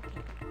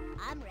 Okay,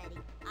 I'm ready.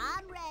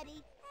 I'm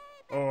ready.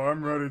 Oh,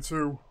 I'm ready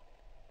too.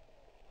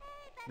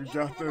 We Into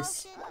got the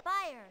this. motion.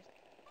 Fires.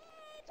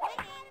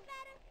 Swinging.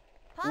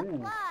 Pop Ooh.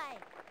 fly.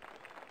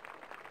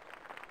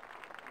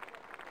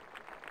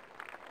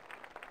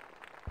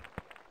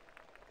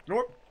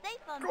 Nope. Safe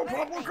on Go, first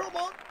Pablo. base. Come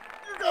on.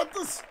 You got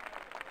this.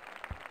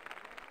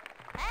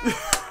 And the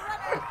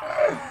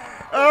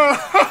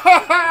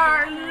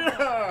runner.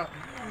 Yeah.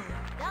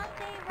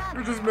 Dante You're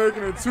Roberts. just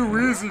making it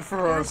too easy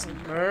for us,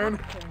 man.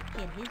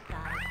 Kid his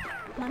size.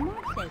 My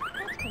mom said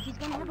that's because he's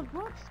gonna have a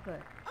growth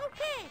spurt.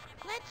 Okay,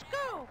 let's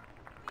go!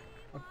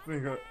 I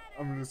think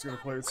I'm just gonna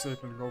play it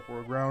safe and go for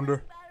a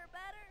grounder.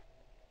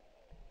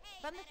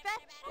 From the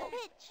stretch, the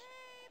pitch.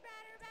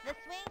 The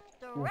swing,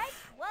 strike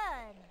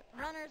one.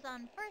 Runners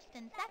on first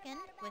and second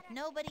with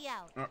nobody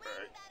out. Alright.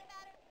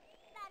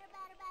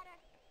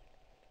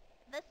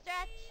 The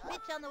stretch,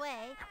 pitch on the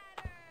way.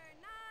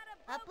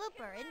 A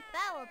blooper in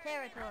foul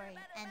territory,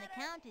 and the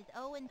count is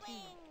 0-2.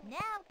 Now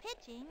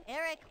pitching,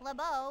 Eric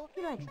LeBeau.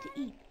 He likes to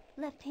eat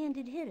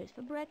left-handed hitters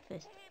for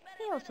breakfast.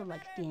 He also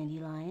likes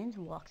dandelions,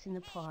 walks in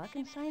the park,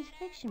 and science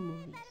fiction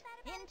movies.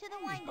 Into the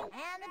windup,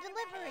 and the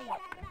delivery.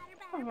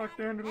 I like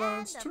And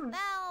dandelions the too.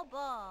 foul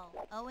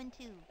ball, 0-2.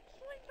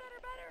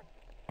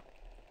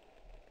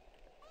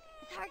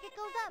 The target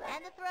goes up,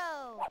 and the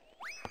throw.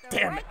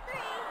 Damn it. Strike three.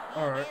 He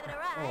Alright. gave it a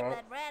ride, Oh, well.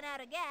 but ran out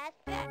of gas.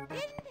 That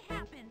didn't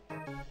happen.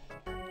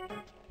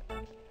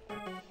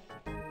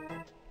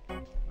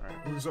 Alright,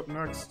 who's up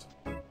next?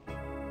 And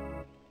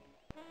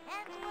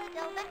to a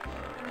Del Vecchio.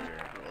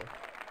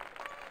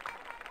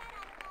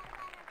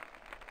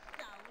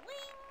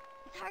 Swing.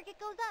 The target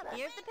goes up.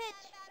 Here's the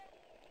pitch.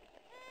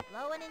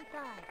 Low and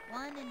inside.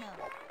 1-0.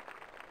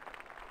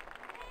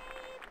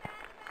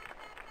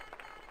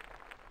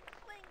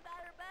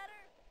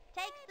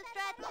 Takes the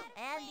stretch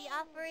and the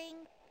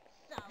offering.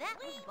 That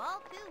was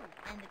ball 2,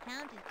 and the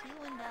count is 2-0.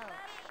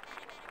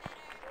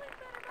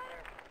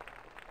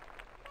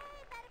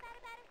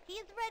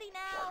 He's ready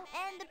now,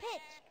 and the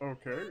pitch.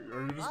 Okay,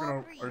 are you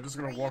just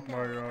gonna walk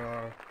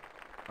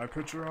my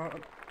pitcher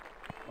out?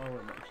 Oh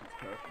wait, no, she's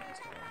passing this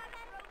time.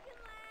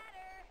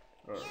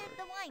 Here's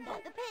the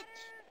windup, the pitch.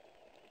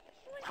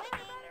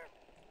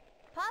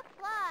 Pop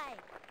fly.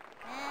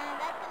 And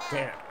that's an out.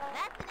 Damn.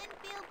 That's an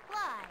infield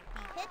fly.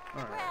 He hits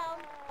the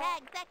ground,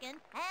 tags second,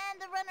 and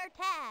the runner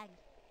tags.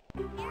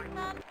 Here it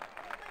comes.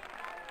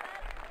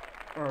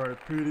 Alright,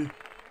 Petey. The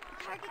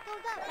target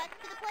goes up, cuts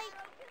to the plate.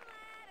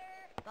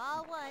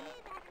 Ball 1.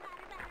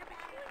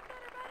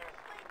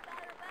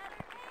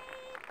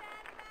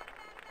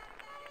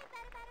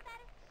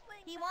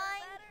 He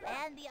winds,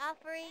 and the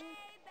offering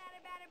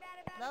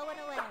low and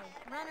away.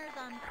 Runners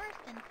on first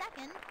and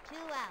second, 2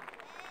 out.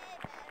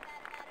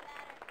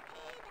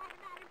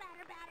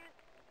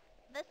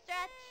 The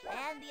stretch,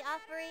 and the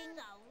offering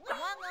swung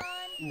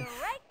on,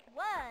 strike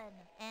 1.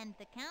 And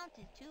the count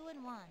is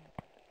 2-1.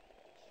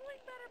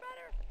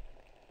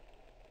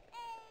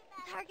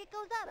 The target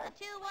goes up, a 2-1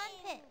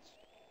 pitch.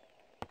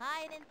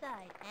 High and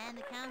inside, and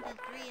the count is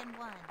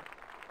 3-1.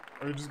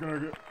 Are you just gonna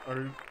get...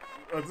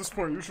 At this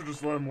point, you should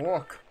just let him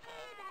walk.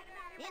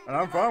 And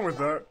I'm fine with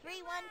that.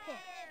 3-1 pitch.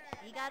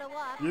 You gotta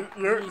walk. You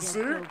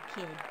see?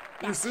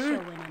 You see?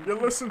 You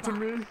listen to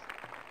me.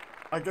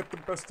 I get the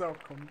best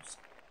outcomes.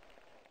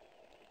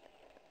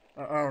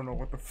 I don't know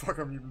what the fuck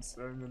I'm even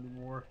saying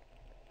anymore.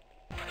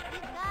 He's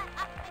got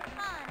up the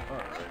con at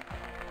the plate.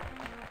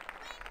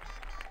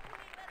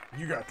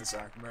 You got this,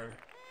 Ahmed.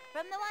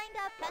 From the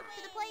windup, cuts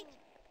to the plate.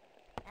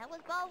 That was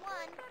ball 1.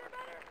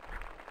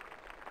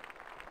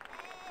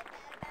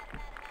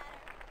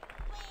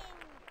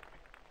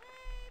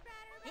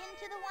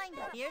 Into the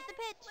windup. Here's the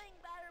pitch.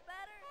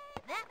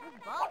 That was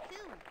ball 2.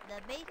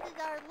 The bases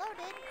are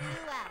loaded. 2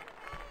 out.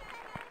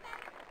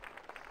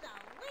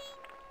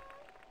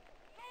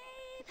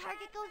 The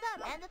target goes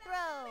up and the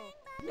throw.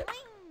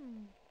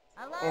 Swing.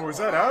 Oh, is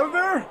that out of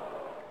there?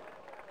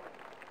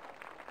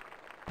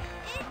 It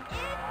is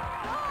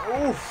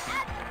gone. Oof.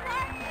 At the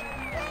target.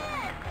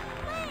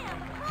 Slam.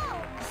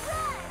 Home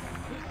run.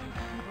 This is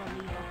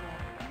unbelievable.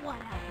 What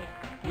a hit.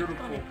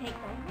 Beautiful. It's gonna take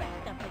the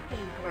rest of the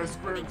game. Nice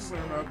grand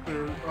slam out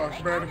there, They got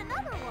Ahmed.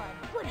 another one.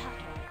 Good hustle.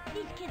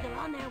 These kids are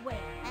on their way.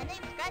 And they've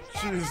scratched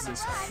out Jesus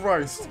another run.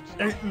 Christ.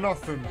 Ain't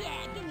nothing.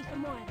 Yeah, give me some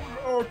more of that.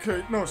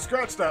 Okay, no,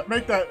 scratch that.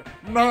 Make that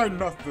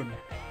 9-0.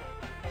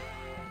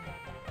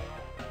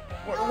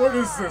 What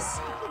is this?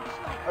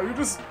 Are you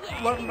just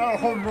letting out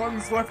home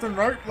runs left and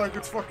right like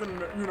it's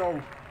fucking, you know,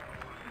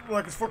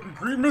 like it's fucking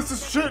green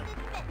misses shit?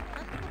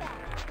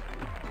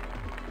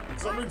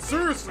 I mean,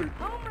 seriously,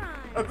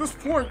 at this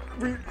point,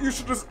 you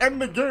should just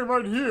end the game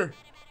right here.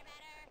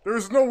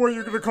 There's no way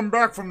you're gonna come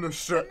back from this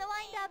shit. From the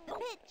windup, the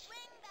pitch.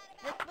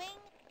 The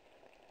swing.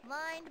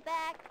 Lined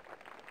back.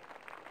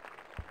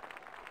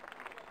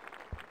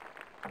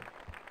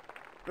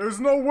 There's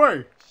no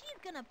way. She's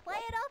gonna play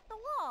it off the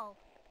wall.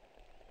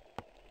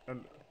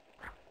 And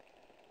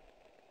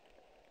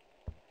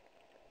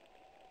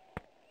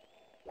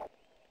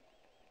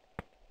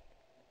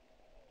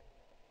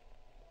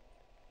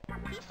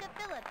Keisha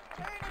Phillips,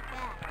 turn it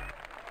back.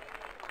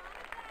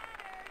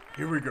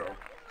 here we go.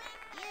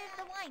 Here's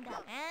the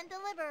windup and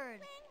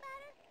delivered.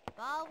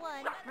 Ball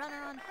 1,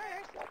 runner on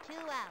first, 2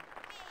 out.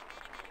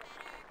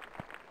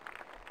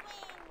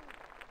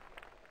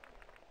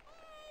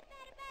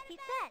 He's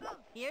set.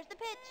 Here's the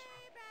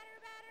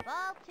pitch.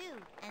 Ball 2,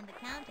 and the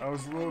count is I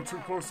was a little 2-0. too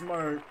close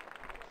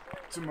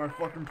to my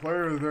fucking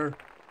player there,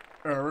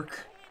 Eric.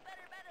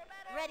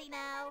 Ready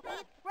now. He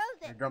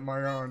throws I it. got my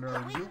eye on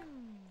there. Swing.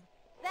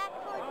 Back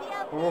towards the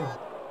outfield. Oh.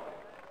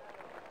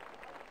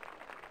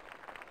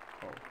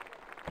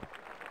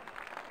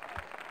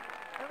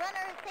 The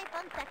runner is safe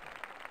on second.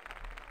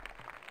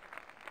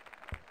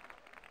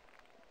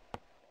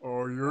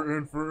 Oh, you're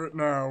in for it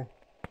now.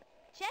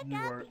 Check You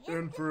out are the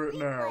in for it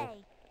instant now.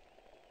 replay.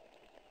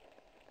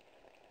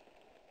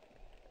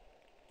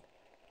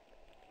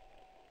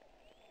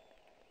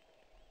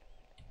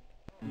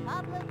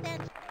 Pablo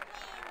Sanchez.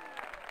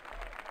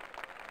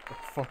 The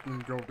fucking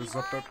goat is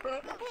up that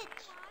bat. The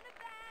pitch.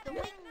 The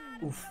wing.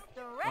 Oof.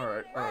 Direct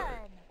Alright, run.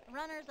 alright.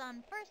 Runners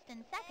on first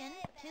and second,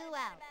 2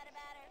 out.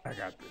 I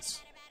got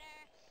this.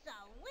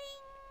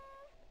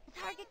 The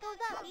target goes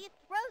up. He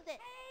throws it.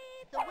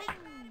 The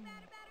wing.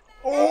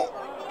 Oh!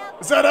 Towards the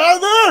outfield. Is that out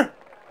of there?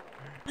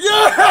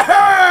 Yeah!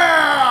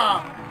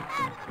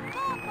 Out of the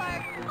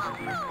ballpark. A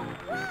home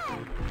run.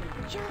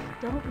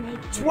 Just don't make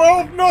it.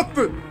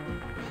 12-0.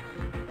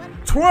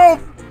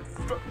 12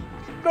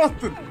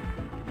 nothing.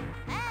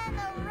 And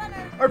the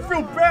runners I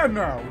feel score. bad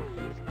now.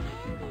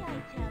 Candy, I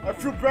tell I you.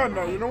 feel bad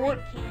now. You know what?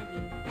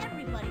 Candy.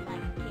 Everybody likes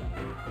candy.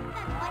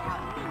 That's why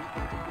Halloween is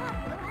such a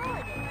popular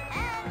holiday.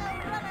 And the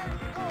runners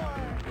score.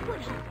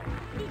 Good hustle.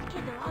 These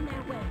kids are on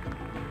their way.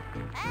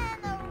 And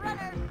the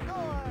runners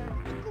score.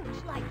 The gooch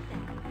likes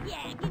that.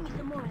 Yeah, give me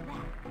some more of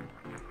that.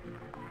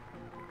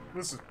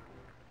 Listen.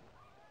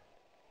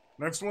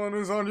 Next one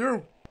is on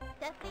you.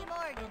 Stephanie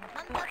Morgan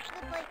comes up to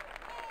the plate.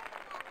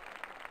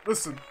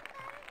 Listen,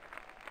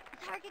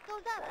 The target goes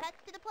up, cuts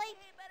to the plate.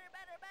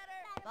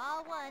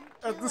 Ball one,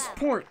 at 2 this out.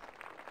 point,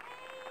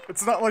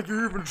 it's not like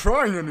you're even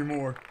trying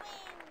anymore.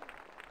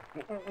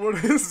 What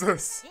is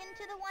this? Into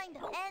the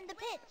windup and the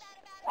pitch.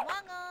 Swung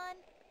on.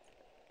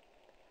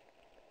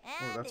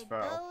 And that's it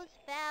foul. goes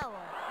foul.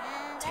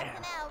 And that's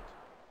an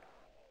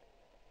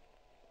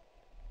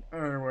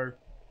out. Anyway,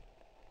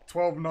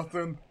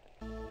 12-0.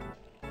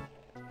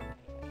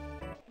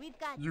 We've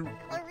got You-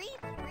 Clarice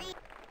Reed.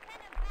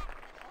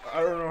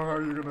 I don't know how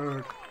you're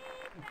gonna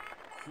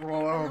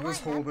crawl out of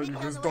this hole that you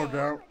just dug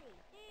out.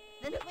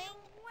 The swing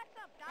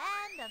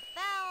and the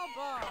foul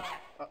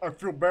ball. I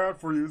feel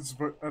bad for you,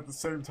 but at the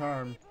same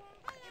time,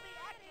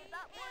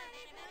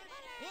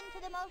 Into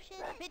the motion,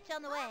 pitch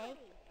on the way.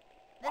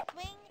 The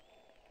swing,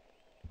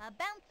 a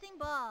bouncing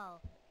ball.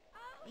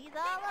 He's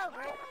all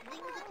over it,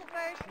 flings it to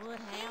first. What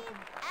happened?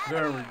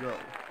 there we go.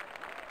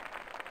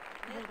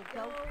 Way to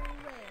go.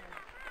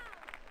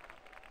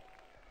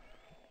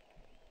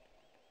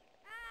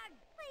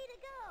 Way to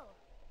go.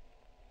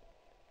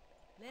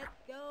 Let's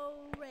go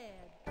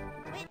red.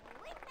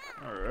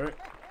 Alright.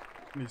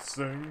 Let me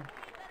sing.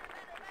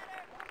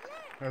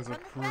 Has a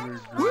From the pretty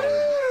stretch.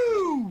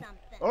 good...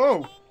 Something.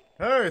 Oh!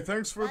 Hey,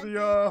 thanks for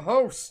the,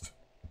 host.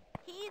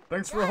 He's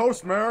Thanks for got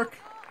host, it. Merrick.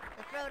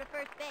 The throw to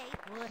first base.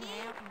 She's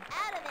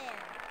out of there.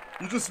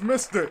 You just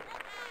missed it.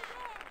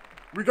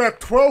 We got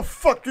 12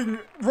 fucking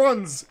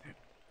runs,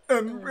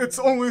 and it's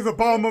only the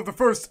bottom of the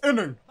first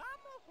inning.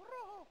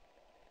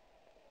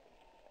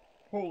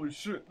 Holy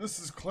shit, this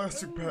is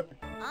classic Pat.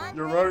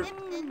 You're Andre right.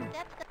 Gibson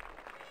steps up.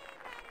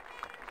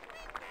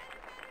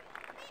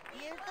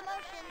 Here's the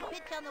motion.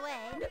 Pitch on the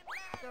way.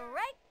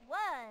 Strike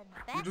one.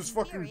 You Back just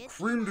and fucking furious.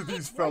 creamed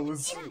these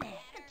fellas. In there.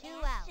 2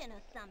 out.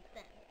 Or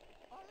something.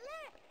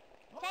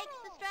 Takes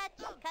the stretch.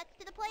 Cuts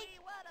to the plate.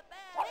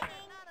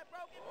 Swinging.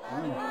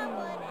 Long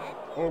one and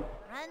Oh,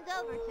 runs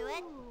over to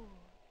it.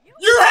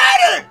 you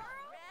had it!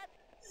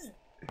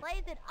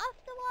 Plays it off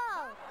the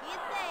wall. He is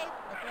safe.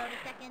 The throw to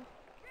second.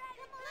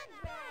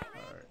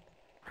 Alright.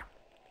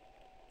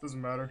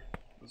 Doesn't matter.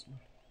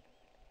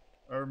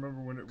 I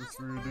remember when it was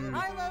 3D.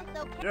 Carlos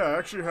okay. Yeah, I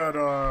actually had,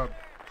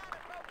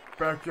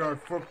 backyard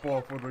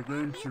football for the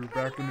GameCube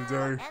back in the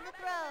day. And the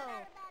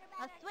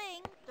throw. A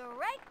swing.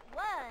 Strike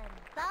one.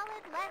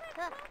 Solid left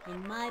hook.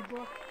 In my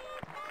book,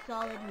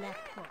 solid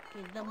left hook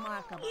is the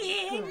mark of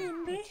a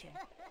good pitcher.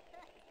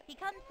 He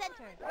comes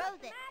center.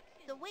 Throws it.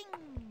 Swing.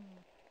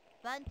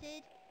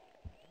 Bunted.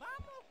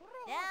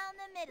 Down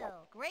the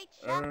middle. Great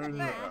shot to And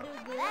first.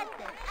 That's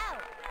it.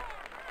 Out.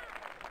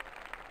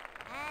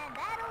 And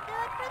that'll do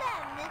it for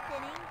them this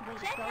inning.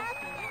 Check out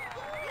the next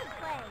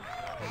replay.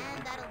 And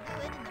that'll do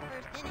it in the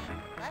first inning.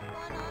 Left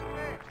one on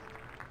first.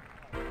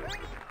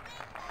 Bernie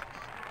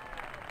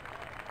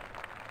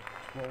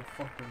 12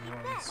 fucking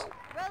runs.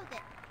 throws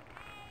it.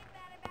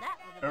 That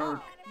was a Eric.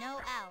 ball. No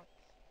outs.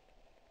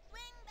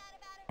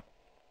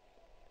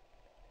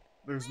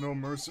 There's no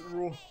mercy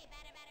rule.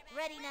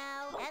 Ready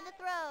now. And the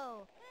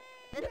throw.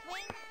 The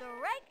swing.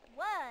 Strike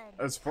one.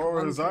 As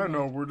far as I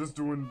know, we're just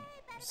doing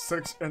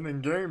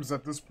 6-inning games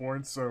at this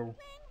point, so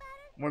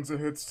once it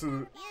hits to,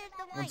 Here's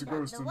the once it windup.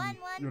 goes The to, 1-1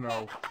 you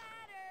know, pitch.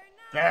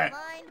 that.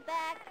 Lined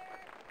back.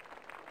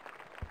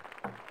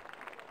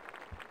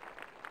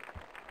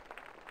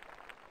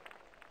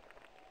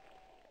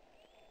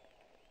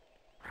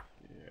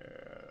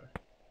 Yeah.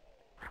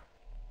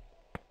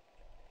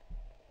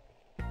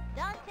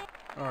 Dante.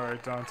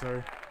 Alright,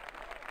 Dante.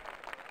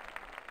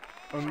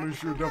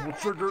 Unleash your Goes double up,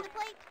 trigger. up to the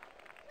plate.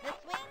 The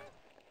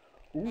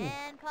swing. Ooh.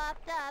 And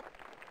popped up.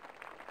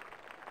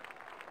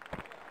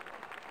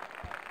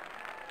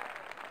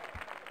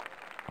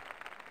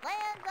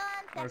 Lands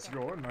on second. Nice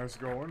going, nice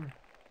going.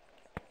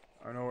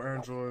 I know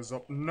Angela is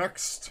up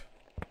next.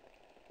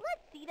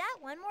 Let's see that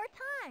one more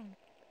time.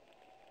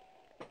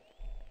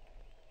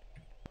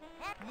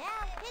 And now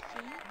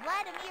pitching,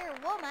 Vladimir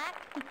Womack.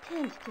 He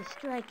tends to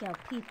strike out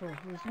people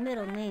whose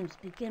middle names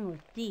begin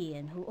with D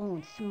and who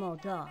own small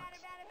dogs.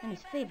 And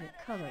his favorite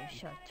color is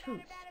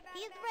chartreuse.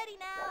 He's ready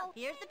now.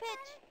 Here's the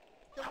pitch.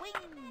 The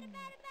wing.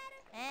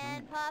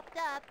 And popped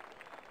up.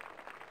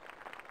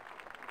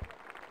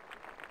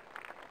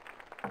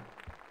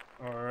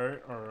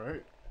 Alright,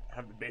 alright.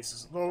 Have the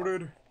bases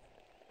loaded.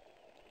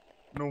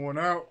 No one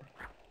out.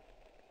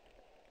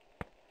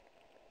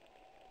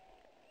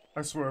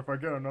 I swear, if I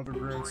get another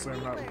grand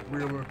slam out of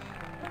Wheeler,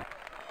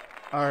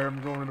 I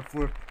am going to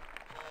flip.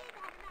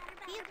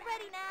 He's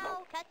ready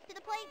now. Cuts to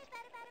the plate.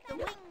 The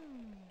wing.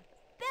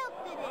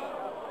 Belted it.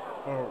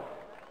 Oh,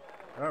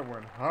 that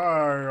went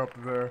high up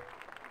there.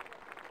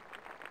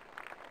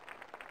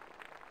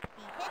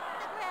 He hits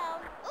the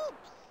ground.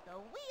 Oops. The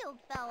wheels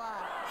fell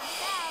off.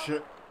 He's out.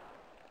 Shit.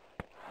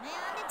 And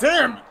it's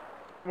Damn!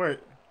 Wait.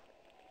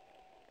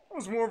 That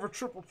was more of a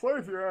triple play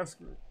if you're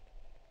asking me.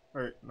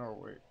 Wait, no,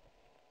 wait.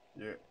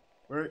 Yeah.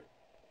 Wait.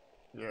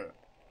 Yeah.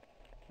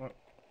 What?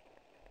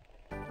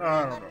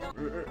 I don't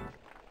know.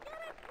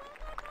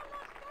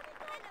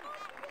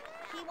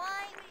 He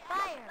winds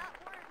fire.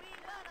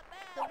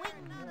 The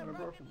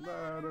wing.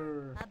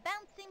 Ladder. A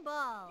bouncing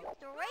ball.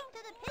 Straight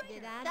to the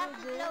pitcher. Did I Ducks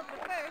do it good? over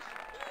first.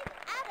 He's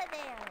out of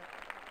there.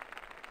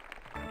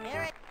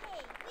 Eric.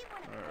 Hey, we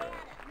want a batter,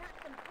 not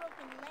some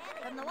broken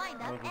ladder. From the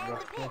windup Another and the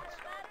duck ball. pitch.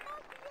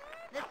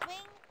 The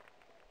swing.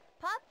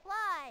 Pop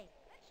fly.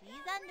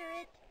 She's under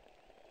it.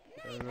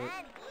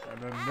 And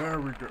then there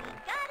we go.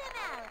 Got him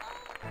out.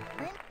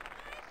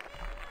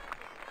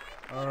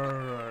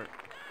 Alright.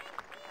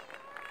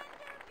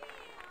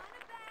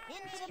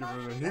 Into Let's the give her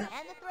the motion heat.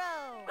 and the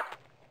throw.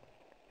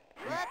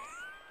 Whoops.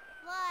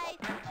 Fly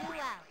for 2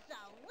 outs.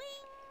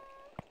 Swing!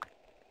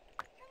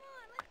 Come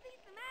on, let's see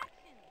some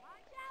action.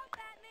 Watch out,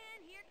 Batman.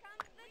 Here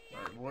comes the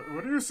Alright,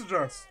 what do you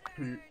suggest,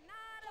 Pete?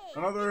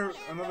 Another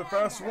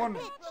fast one?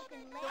 Pitch.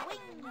 Swing.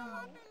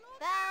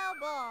 Foul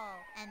ball.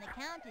 And the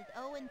count is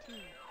 0-2.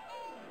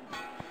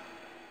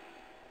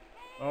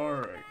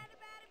 Alright.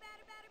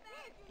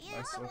 Here's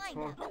Nice the little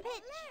windup. talk.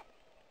 Pitch.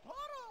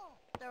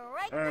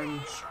 Strike And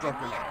three. struck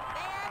him out.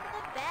 Band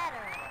the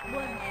batter.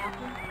 What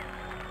happened?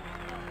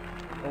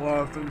 A lot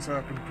of things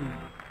happen, Pete.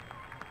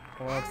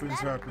 A lot of things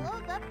That'll happen.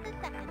 close up the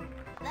second.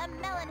 The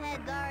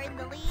Melonheads are in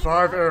the lead.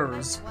 5 by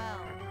errors.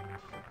 12.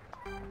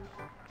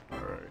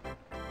 Alright.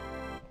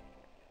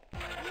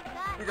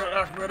 He's We got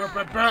Ahmed up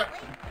at bat.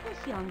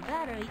 This young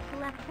batter eats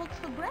left hooks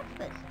for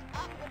breakfast.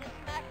 Up with a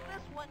smack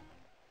this one.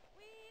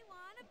 We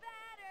want a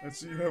batter. Let's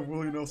see, you have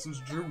Willie Nelson's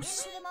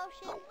juice. Into the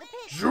motion. The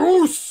pitch.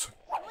 Juice!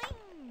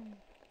 Swing.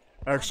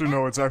 Actually,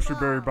 no, it's actually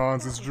Barry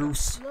Bonds'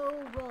 juice. Low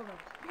roller.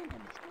 Sent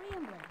him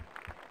scrambling.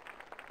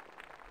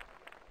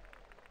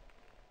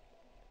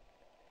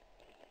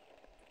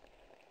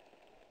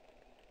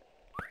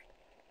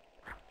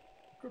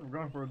 Could have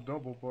gone for a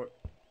double, but.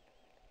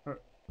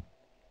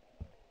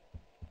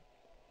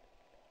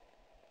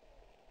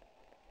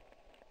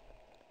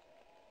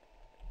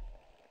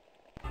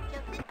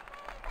 Just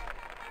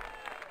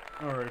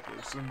in. Alright,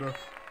 there, Cinda.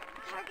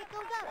 Target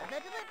goes up. The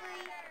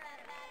delivery.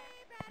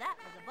 That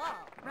was a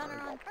ball.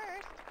 Runner on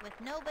first with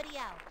nobody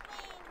out.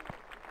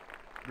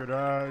 Good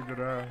eye, good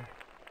eye.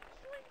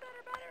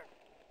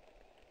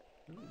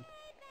 Ooh.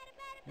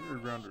 Here,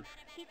 grounders.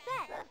 He's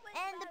set.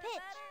 And the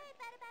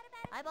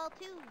pitch. Eyeball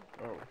 2.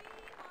 Oh.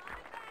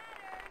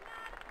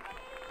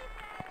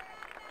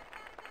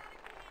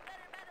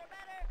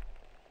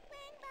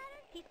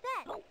 He's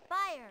set.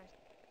 Fires.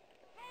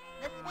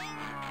 The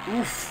swing.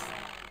 Oof.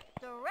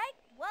 Strike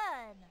 1.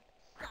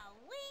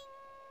 Swing.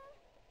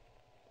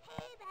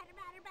 Hey, batter,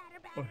 batter, batter,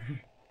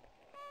 batter.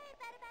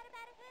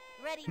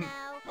 Ready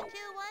now. The 2-1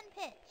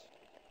 pitch.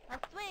 A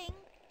swing.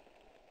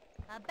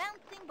 A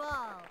bouncing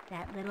ball.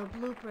 That little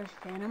blooper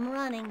sent him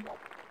running.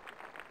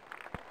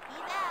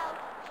 He's out.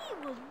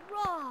 He was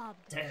robbed.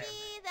 Damn.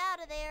 He's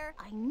out of there.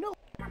 I know.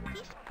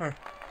 He's Hey.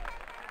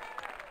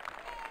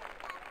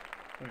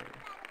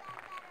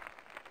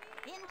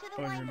 into the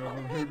Oh, you windup. know,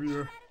 The maybe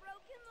pitch.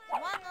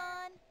 Swung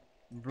on.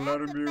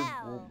 Vladimir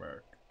foul.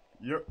 Womack.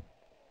 Yep.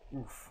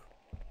 Oof.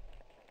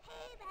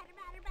 Hey, batter,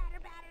 batter, batter,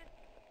 batter.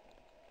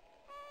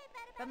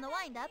 From the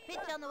windup, pitch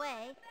on the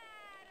way.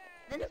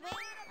 The swing,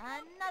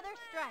 another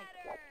strike.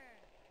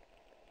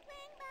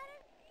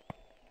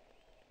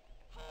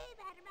 Hey,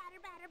 batter,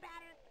 batter, batter,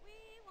 batter.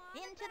 We want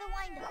Into the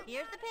windup.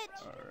 Here's the pitch.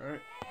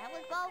 Alright. That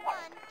was ball 1,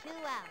 2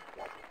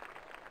 outs.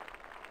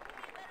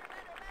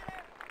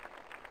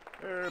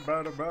 Hey,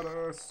 batter,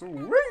 batter, swing,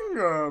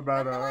 From the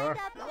batter.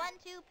 windup,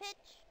 1-2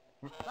 pitch.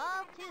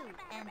 Ball 2,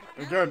 and the count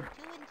Again. is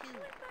 2-2.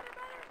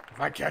 If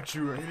I catch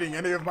you hitting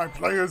any of my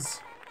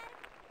players.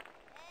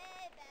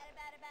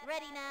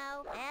 Ready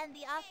now, and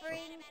the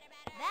offering.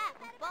 That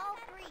was ball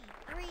 3,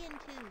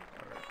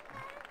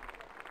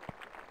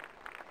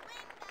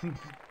 3-2.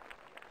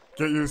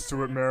 Get used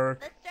to it, Merrick.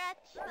 The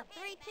stretch, the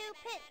 3-2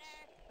 pitch.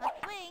 A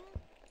swing.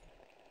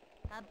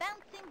 A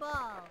bouncing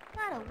ball.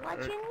 Gotta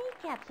watch your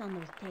kneecaps on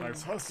those tails.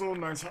 Nice hustle,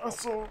 nice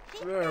hustle.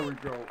 There we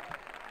go.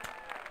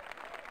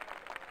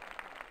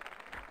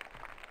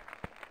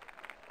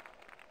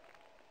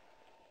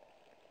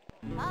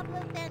 Pablo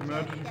Sanchez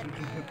Imagine if you steps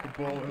can hit in. the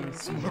ball and This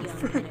it's young my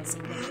batter face.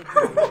 can get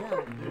the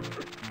job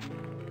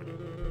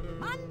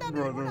done.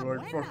 Bro, they're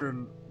like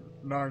fucking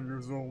 9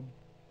 years old.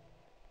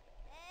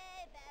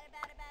 Hey, batter,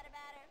 batter, batter,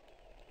 batter.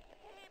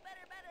 Hey,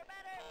 batter, batter,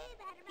 batter. Hey,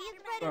 batter, He's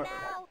batter, ready Uh,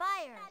 now.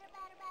 Fires. batter,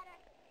 batter, batter.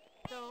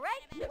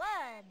 Strike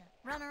 1.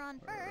 Runner on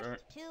first,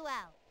 Alright. 2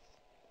 outs.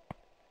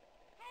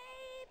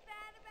 Hey,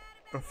 batter,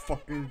 batter, The batter.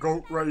 fucking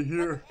goat right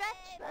here.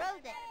 Stretch,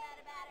 throws it.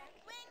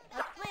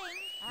 A swing,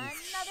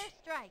 another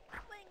strike.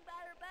 Swing,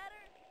 batter,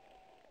 batter.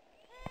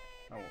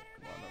 Oh,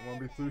 come on, that won't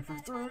be 3 for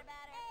 3.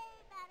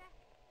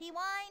 He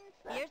winds.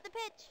 Here's the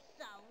pitch.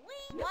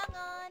 Swing. Swung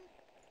on.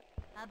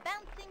 A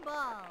bouncing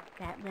ball.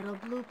 That little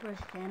blooper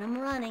sent him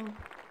running.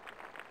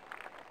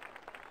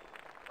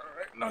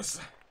 Alright, nice.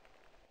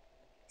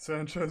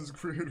 Sanchez,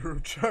 creator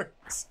of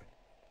checks.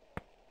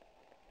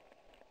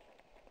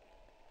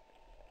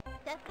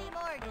 Stephanie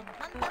Morgan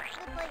comes up to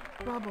the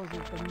plate. Bubbles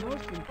is the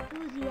most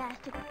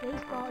enthusiastic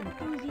baseball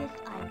enthusiast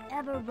I've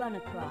ever run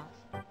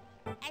across.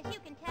 As you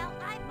can tell,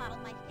 I've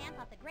modeled my stance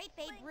off the great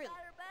Babe Ruth.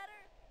 Batter,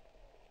 batter.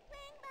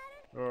 Swing,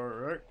 batter.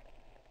 Alright.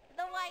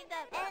 The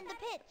windup and the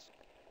pitch.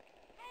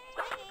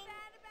 Swinging.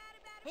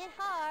 Hit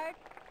hard.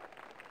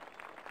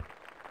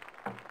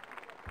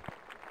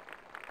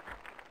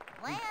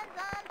 Lands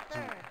on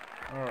third.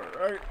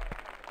 Alright.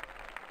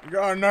 You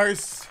got a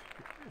nice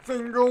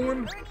thing going.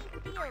 Ernie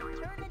steals.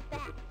 Turn it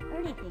back.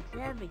 Ernie thinks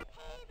everything.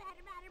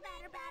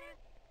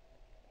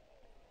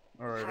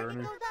 Alright, As it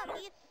Ernie. goes up,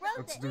 he throws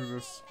Let's it. do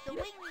this. Swing.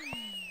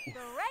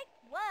 Strike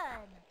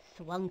one.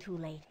 Swung too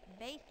late.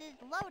 Bases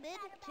loaded.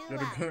 Two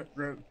Gotta out. get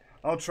rid.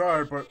 I'll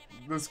try, but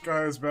this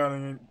guy's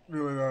batting ain't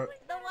really that.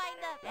 The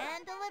windup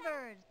and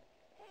delivers.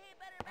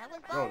 That was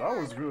Yo, ball that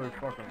was one. really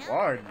fucking Count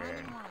wide, 1 man.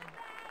 and 1.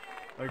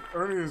 Like,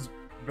 Ernie's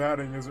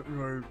batting isn't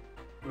really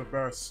the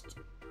best.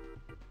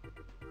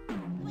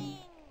 Swing.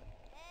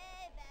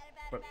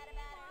 But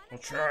I'll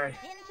try. Into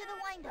the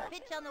windup.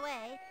 Pitch on the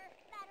way.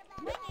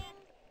 Swinging.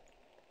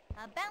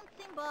 A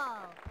bouncing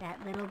ball.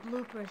 That little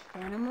blooper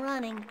sent him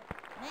running.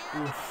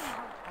 And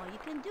All you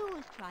can do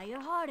is try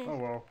your hardest. Oh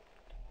well.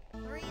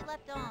 3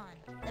 left on.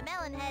 The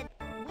melon head.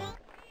 Wink.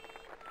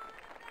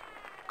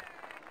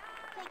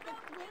 Take a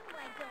swing,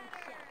 why don't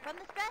ya? From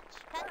the stretch,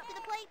 cuts to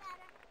the plate.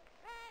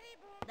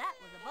 That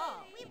was a ball.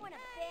 We want a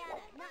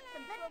batter, not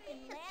some broken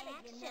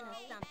action or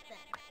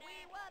something.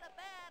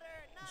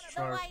 Let's The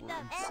try for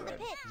windup and the inside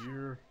pitch.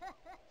 here.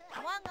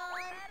 Swung on.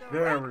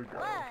 There Strike we go.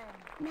 one.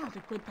 Now's a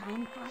good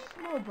time for a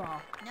slow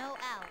ball. No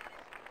out.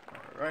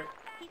 Alright.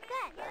 He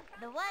set.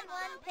 The 1-1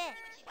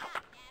 pitch.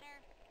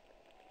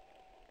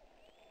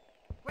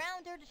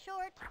 Grounder to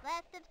short,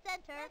 left of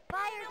center.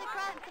 Fires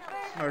across the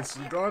first.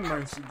 Nicely done,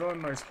 nicely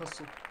done, nice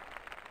hustle.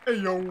 Hey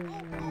yo!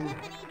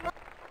 Tiffany ball.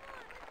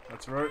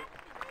 That's right.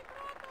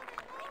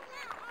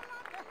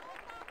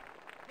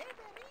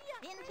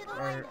 Into the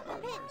Right, windup. The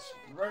pitch. nice.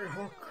 Right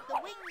hook. The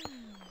wing.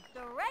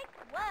 Strike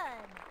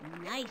one.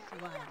 Nice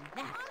one.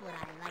 That's what I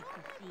like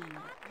to see.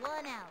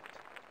 1 out.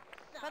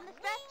 From the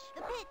stretch,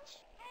 the pitch.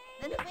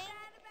 The swing.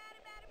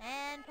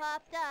 And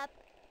popped up.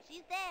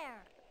 She's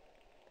there.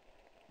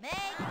 Makes it.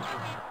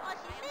 Oh,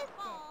 she missed it.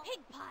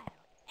 Pig pile.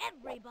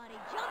 Everybody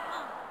jump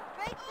on.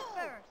 Straight to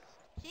first.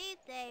 She's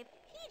safe.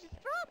 He just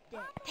dropped it.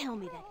 Tell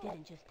me that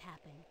didn't just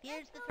happen.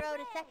 Here's the throw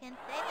to second.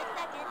 Save a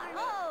second.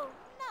 Oh,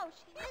 no,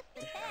 she missed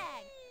the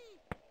tag.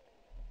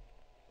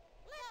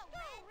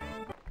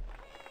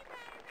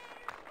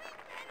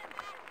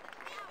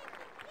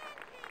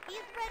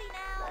 He's ready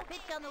now.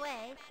 Pitch on the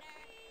way.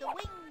 The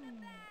wing.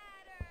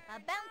 A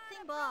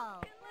bouncing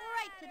ball.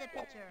 Right to the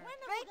pitcher.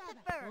 Straight to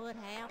first. What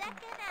happened?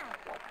 Second out.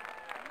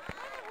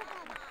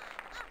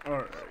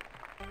 Alright.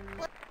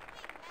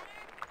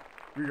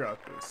 We got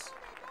this.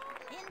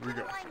 Into We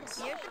the got windup. this.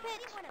 Here's the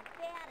pitch.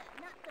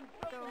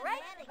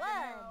 Strike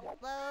one.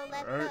 Slow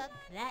left Alright. hook.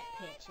 That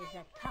pitch is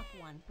a tough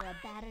one for a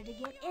batter to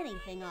get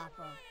anything off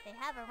of. They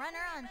have a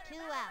runner on 2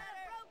 out.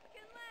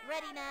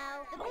 Ready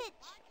now. The pitch.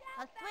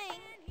 A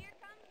swing.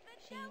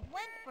 She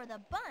went for the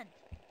bunt.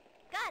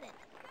 Got it.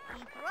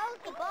 He throws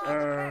the ball to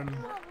And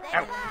first. They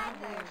out. have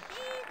her.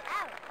 She's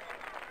out.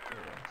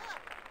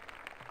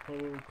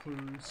 Hello,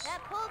 clues.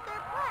 That pulled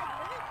their plug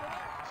for this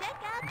one. Check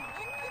out the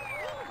instant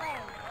replay.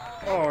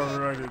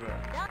 Alrighty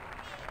then.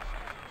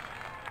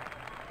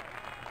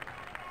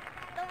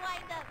 The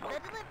windup. The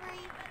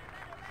delivery.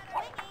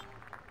 Swinging.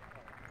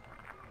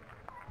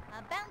 A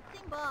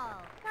bouncing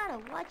ball. Gotta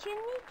watch your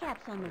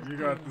kneecaps on this You game.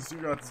 got this down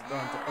to. That's an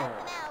Oh. out.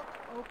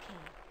 Okay.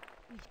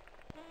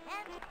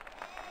 And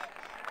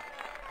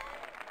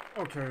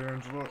Okay,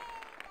 Angela.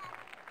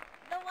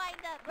 the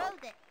windup.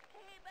 Rose it.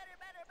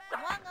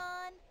 Swung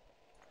on.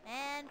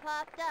 And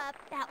popped up.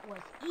 That was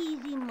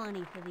easy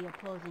money for the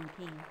opposing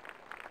team.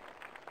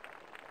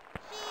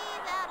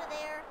 She's out of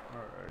there.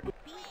 Alright.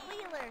 Pete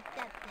Wheeler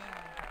steps in.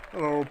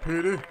 Hello,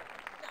 Petey.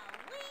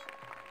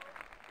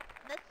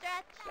 The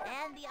stretch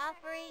and the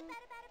offering.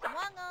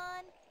 Swung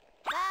on.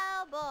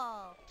 Foul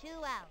ball.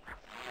 2 out.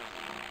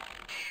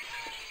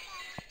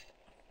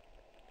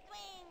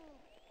 Swing.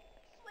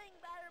 Swing,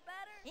 batter,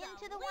 batter.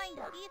 Into the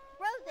windup. He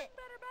throws it.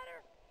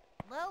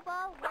 Low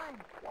ball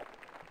 1. Swing.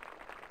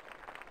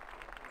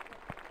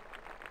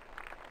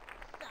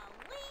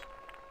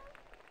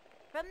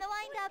 From the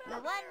windup, the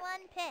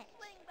 1-1 pitch.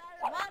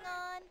 Swung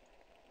on.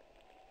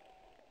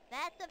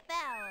 That's a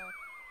foul.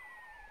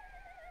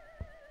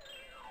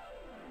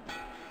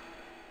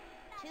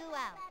 2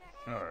 out.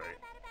 Alright.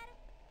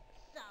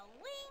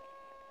 Swing.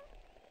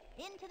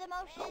 Into the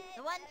motion.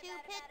 The 1-2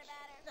 pitch.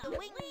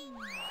 Swing.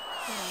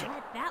 Should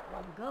let that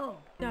one go.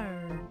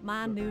 Darn,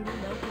 my noodle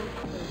local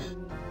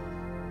food.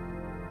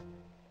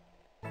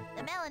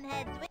 The melon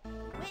head swing.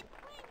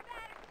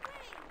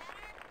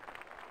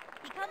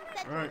 He comes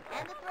central Right.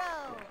 and the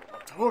throw.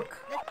 Hook.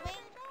 The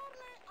swing.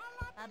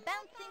 A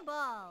bouncing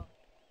ball.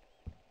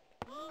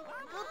 He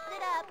scoops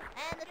it up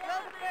and the throw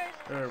to first.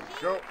 There we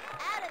She's go.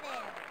 out of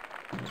there.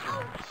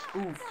 Ouch.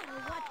 Oof. Gotta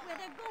watch where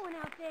they're going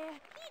out there. He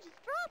just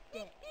dropped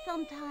it.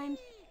 Sometimes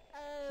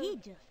he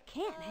just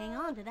can't hang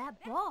on to that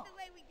ball.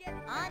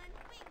 On.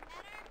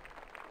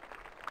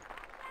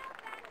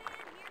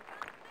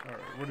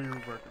 Alright, what do you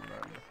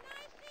recommend?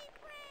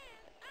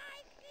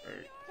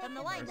 Hey. From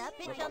the windup,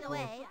 pitch on the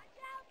way.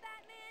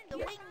 The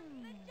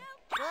wing.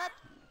 Whoops.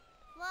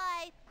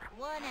 Slice.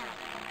 1 out.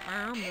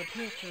 I'm the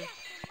pitcher.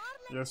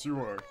 Yes, you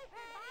are.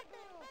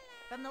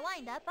 From the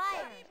windup,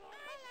 fire.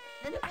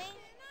 The swing.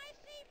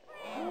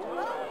 And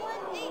throw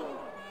one deep.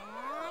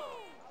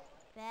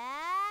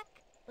 Back.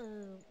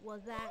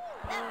 Was that?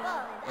 That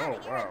ball is out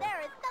of here, wow. and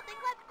there is nothing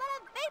left but a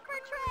vapor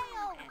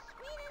trail. As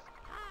sweet as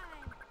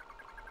pie.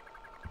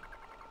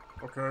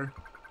 Okay.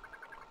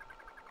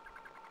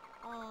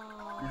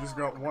 We just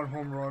got 1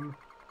 home run.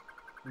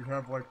 We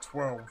have like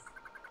 12.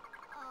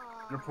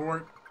 Your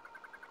point?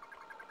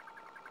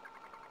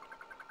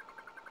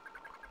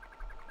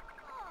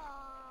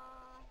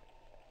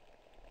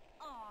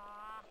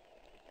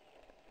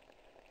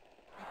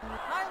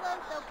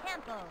 Carlos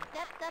Ocampo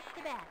steps up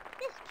to bat.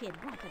 This kid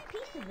wants a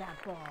piece of that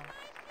ball.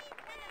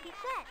 He's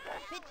set.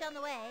 Pitch on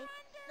the way.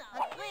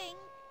 A swing.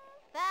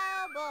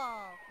 Foul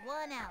ball.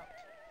 1 out.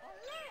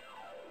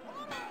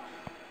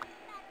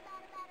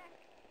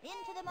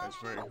 Into the That's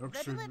motion. right, hook The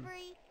shooting.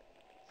 delivery.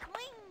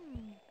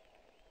 Swing.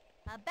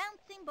 A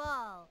bouncing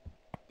ball.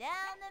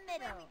 Down the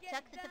middle.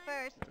 Chucks it to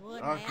first.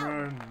 One out.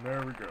 Achman,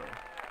 there we go.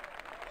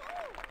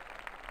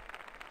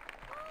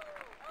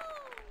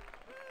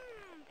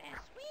 As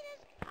sweet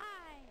as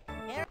pie.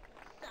 Here.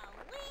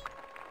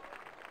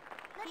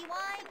 He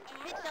winds.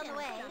 Pitch on the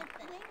way.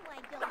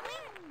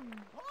 Swing.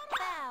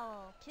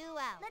 Foul. 2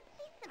 out. Let's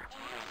see some action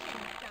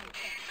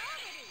something.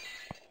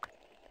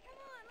 Come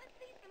on, let's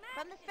see some action.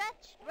 From the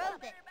stretch.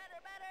 Rose it.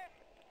 Better.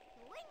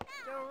 Swing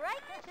now.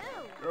 Strike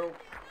 2. Go.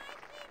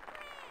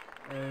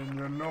 And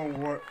you know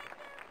what?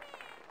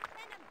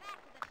 Send him back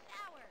to the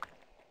shower.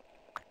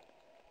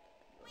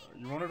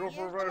 You want to go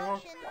for a Here's the right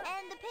hook? motion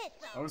and the pitch.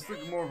 I was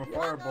thinking more of a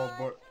fireball,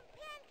 but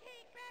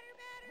Pancake batter.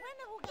 When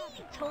the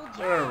Houdini told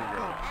you. there we go.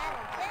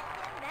 That'll send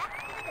him back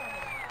to the day.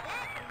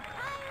 That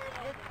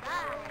entire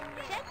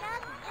goodbye. Check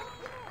out the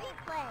instant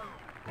replay.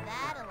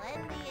 That'll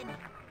end the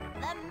inning.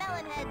 The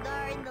Melonheads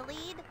are in the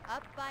lead,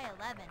 up by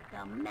 11.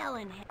 The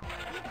melon head.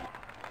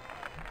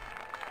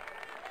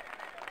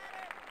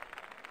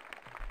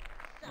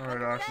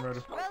 Alright,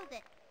 Ahmed. Throws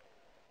it.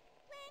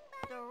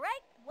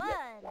 Strike 1.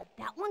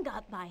 That one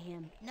got by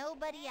him.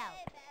 Nobody out.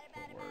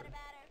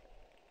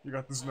 You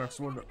got this next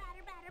one.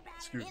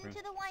 Excuse me.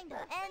 Into the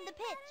windup and the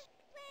pitch.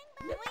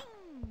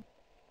 Swing.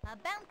 A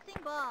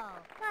bouncing ball.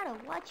 Gotta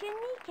watch your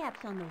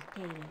kneecaps on those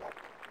taters.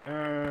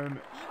 And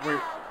He's wait.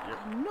 out. Yep.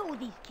 I know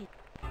these kids.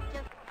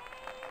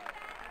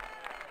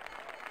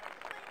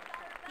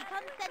 He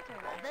comes center.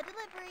 The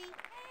delivery.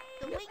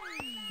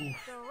 Swing.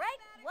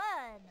 Strike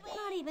 1.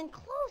 Not even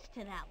close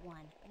to that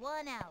one.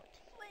 1 out.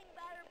 Swing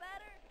batter.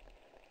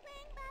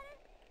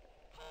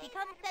 He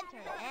comes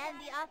center and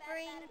the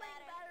offering.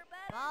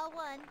 Ball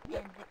 1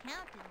 and the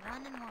count is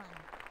 1-1.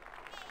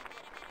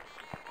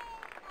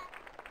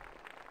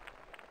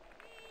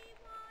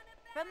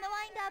 From the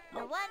windup, the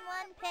 1-1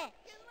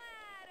 pitch.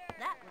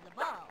 That was a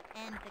ball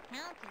and the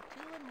count is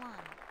 2-1.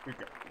 We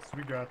got this.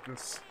 We got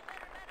this.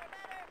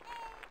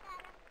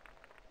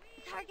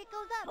 The target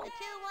goes up. The 2-1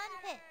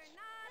 pitch.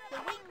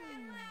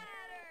 Swing.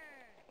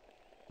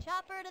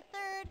 Chopper to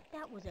third.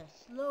 That was a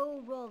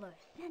slow roller.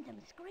 Sent him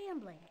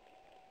scrambling.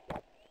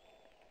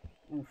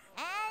 Oof.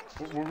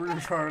 And she What were you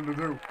trying to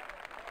do?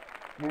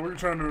 What were you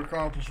trying to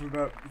accomplish with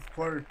that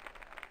play?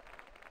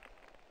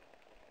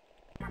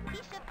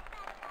 Keisha.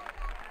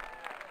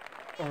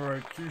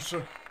 Alright,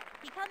 Keisha.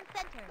 He comes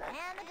center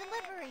and the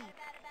delivery.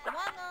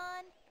 Swung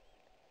on.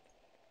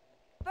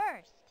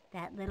 First.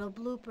 That little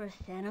blooper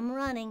sent him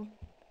running.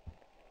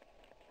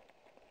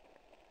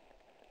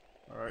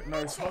 Alright,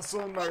 nice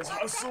hustle, nice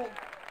hustle.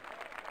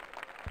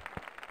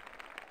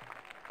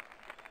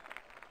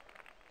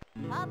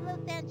 Pablo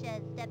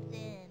Sanchez steps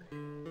in.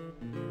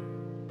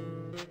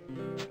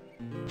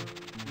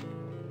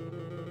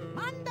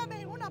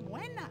 Mándame una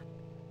buena.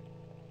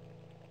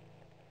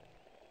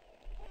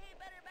 Hey,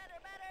 better.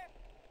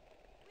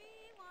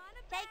 We want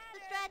a Takes the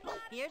stretch.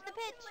 Here's the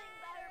pitch. swing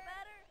batter.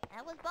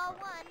 That was ball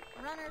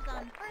 1. Runners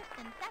on first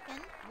and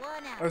second.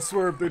 1 out. I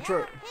swear if they Now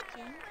try.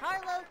 pitching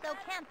Carlos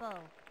Ocampo.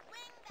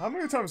 How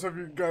many times have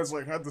you guys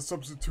like had to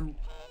substitute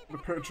the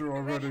pitcher Ready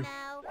already?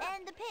 now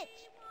and the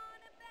pitch.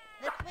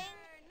 The swing.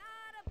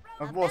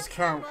 I've a lost bouncing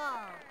count.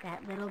 ball.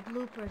 That little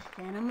blooper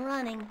sent him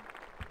running.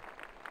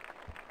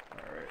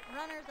 Alright.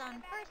 Runners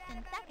on first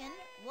and second.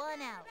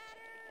 1 out.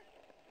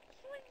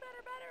 Swing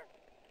batter.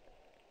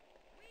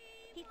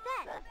 He's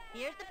set.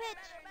 Here's the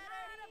pitch.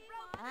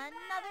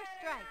 Another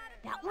strike.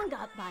 That one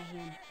got by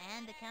him.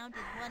 And the count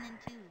is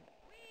 1-2.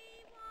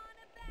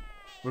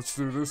 Let's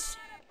do this.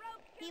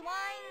 He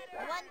winds.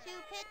 A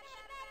 1-2 pitch.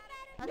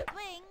 A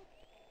swing.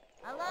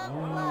 A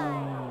long fly.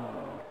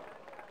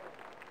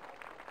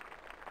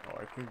 Oh,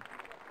 I think.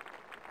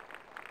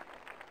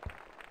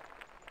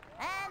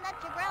 And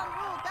that's your ground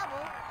rule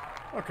double.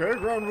 Okay,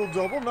 ground rule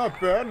double. Not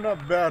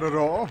bad at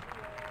all.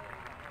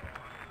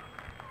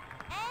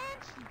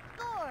 And she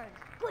scores.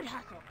 Good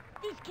hustle.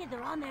 These kids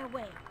are on their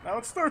way. Now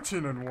it's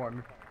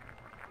 13-1.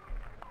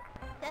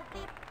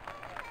 Stephanie,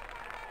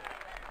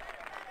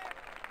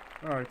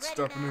 Alright, ready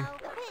Stephanie. now.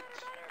 The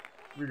pitch.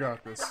 We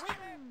got this.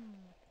 Swing.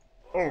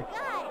 Oh.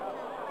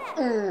 Got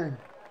it. Mm.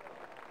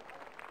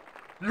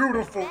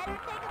 Beautiful. Better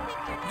take a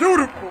picture now.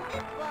 Beautiful.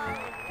 This ball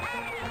is out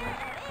of here,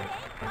 and it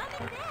ain't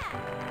coming back.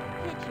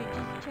 Pitcher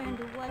just turned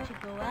to watch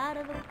it go out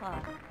of the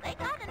park. They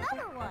got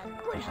another one.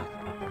 Good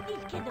hustle.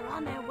 These kids are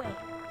on their way.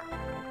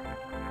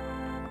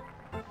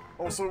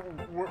 Also, And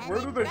where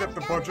do they get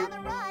the scratched out budget?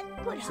 another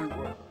run. Good See,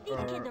 hustle.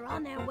 These kids are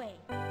on their way.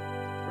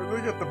 Where do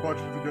they get the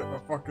budget to get a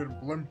fucking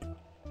blimp?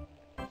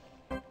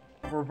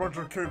 For a bunch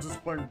of kids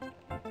just playing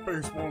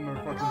baseball in their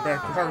fucking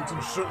backyards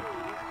and shit.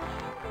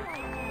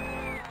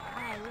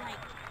 I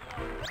like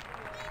it.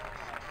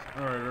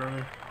 Alright,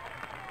 Ernie.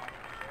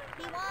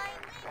 He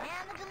winds,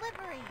 and the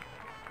delivery.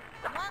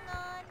 Swung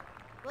on,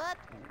 whoop,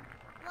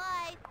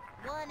 slide,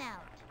 one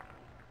out.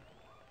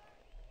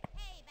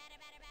 Hey, batter,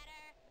 batter,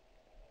 batter.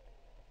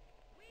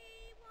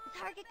 The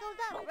target goes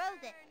up,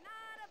 throws it.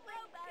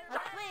 A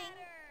swing,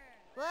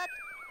 whoop,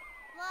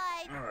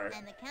 slide, Alright.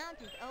 and the count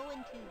is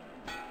 0-2.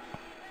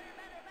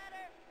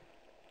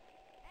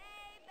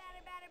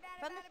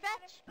 From the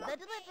stretch, the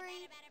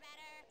delivery.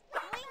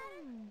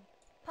 Swing,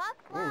 pop,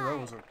 Oh, that fly.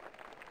 was a...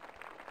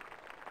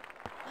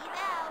 He's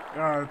out.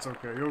 Ah, it's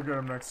okay. You'll get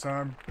him next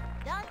time.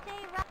 Dante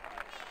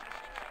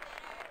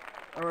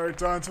Alright,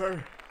 Dante.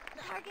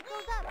 The target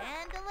goes up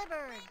and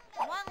delivered.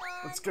 Swung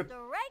on. Let's get-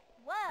 Strike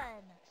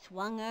one.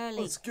 Swung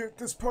early. Let's get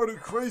this party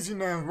crazy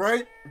now,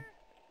 right?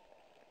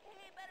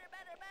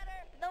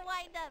 The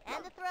wind up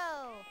and the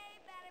throw.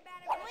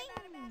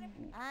 Swing.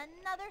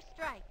 Another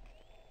strike.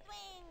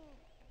 Swing.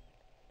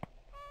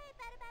 Hey,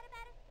 batter, batter,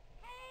 batter.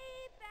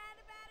 Hey,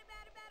 batter, batter,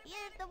 batter, batter.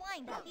 Here's the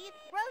wind up. He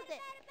throws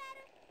it.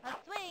 A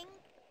swing.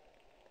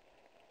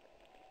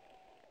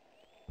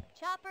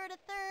 Chopper to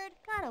third.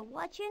 Gotta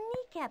watch your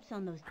kneecaps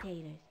on those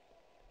taters.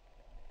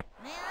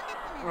 And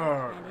it's an out.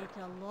 Alright. And it's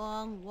a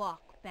long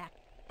walk back.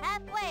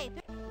 Halfway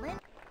through. Let's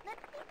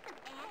see some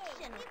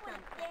action or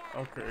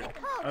something. Okay.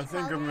 Coach, I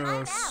think Pablo, I'm gonna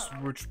I'm out.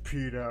 switch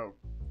Pete out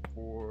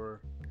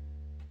for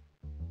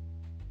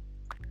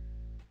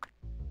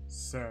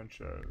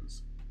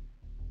Sanchez.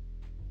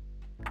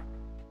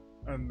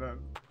 And then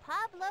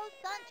Pablo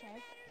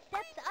Sanchez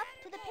steps up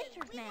to the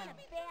pitcher's mound.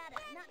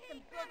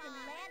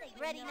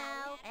 Ready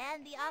now,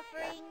 and the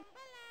offering.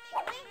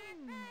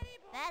 Swing.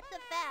 That's a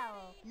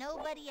foul.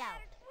 Nobody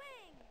out.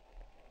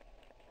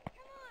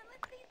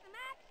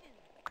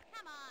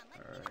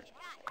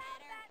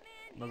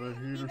 another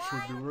He heater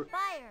should do winds, it.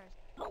 fires.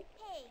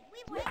 Hey, we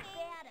want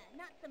batter,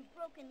 not some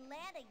broken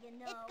ladder, you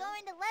know. It's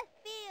going to left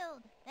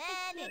field,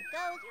 and it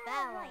goes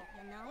foul. Right,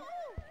 you know.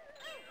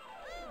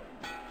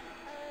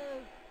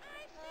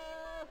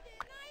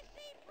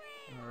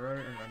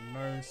 Alright, and a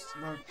nice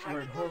left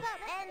right hook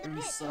And the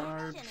pitch.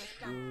 inside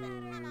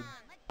Action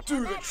should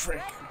do the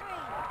trick.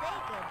 Say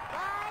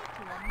goodbye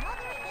to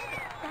another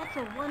hitter. That's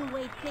a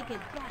one-way ticket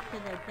back to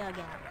the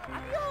dugout.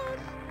 Adios.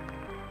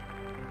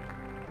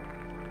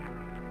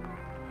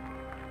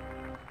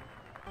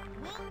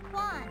 Wing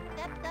Kwan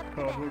steps up to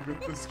Pablo, bat.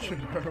 get this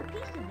kid out.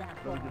 Piece of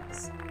that Gotta ball. get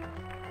this.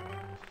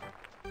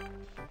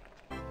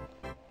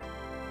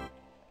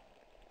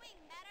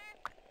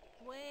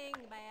 Swing,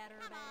 batter,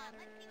 batter.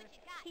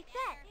 He's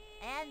set,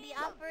 and the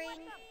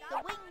offering, the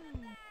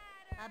wing.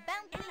 A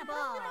bouncy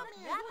ball.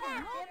 Got past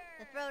him.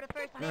 The throw to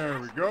first base. There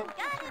we go.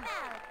 Got him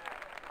out.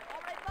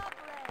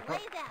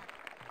 Lays out.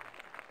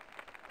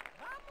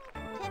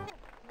 Tippett.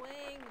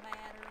 Swing,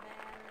 batter,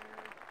 batter.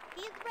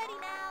 He's ready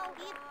now.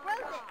 He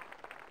throws it.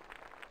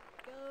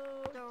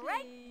 Go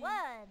Strike team.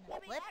 one.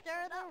 Lifter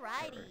the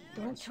righty.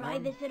 Don't try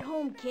this at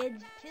home,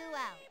 kids. 2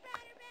 out.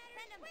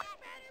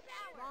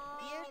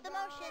 Here's the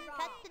motion.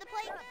 Cuts to the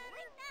plate.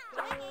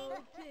 Swinging. Go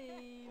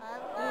team. A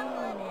long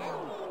one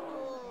and he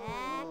pulls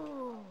back.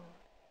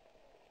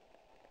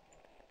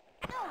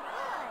 No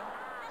good.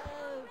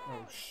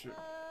 Oh shit.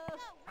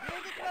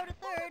 Here's a throw to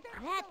third.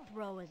 That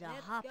throw is a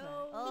Let's hopper.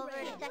 go. Over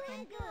to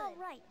second. All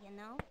right, you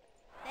know.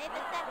 Save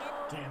a second.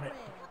 Damn it.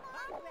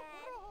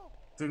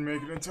 Didn't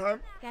make it in time?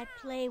 That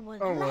play was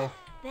Oh, well. less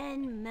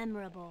than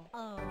memorable.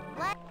 Oh.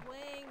 Black.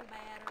 Swing,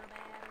 batter,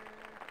 batter.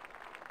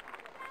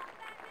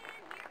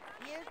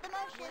 Here's the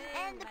motion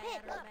and the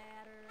pitch. Batter,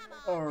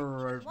 batter.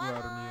 Alright, One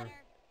on. Vladimir.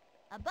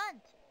 A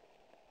bunt.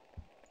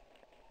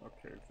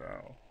 Okay,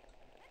 foul.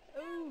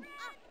 Ooh.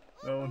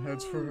 That one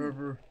heads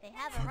forever. They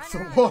have a Fuck the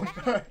runner on Wombats.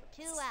 second.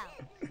 2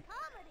 out.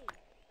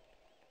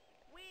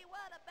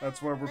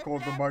 That's why we're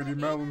called the Mighty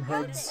Melon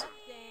Heads.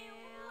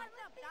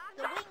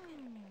 The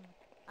wing.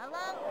 A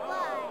long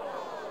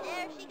fly.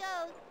 There she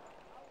goes.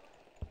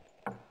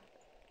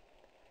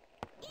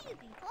 Easy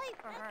play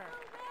for her.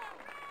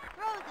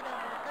 Throws it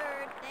over to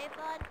third. Safe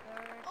on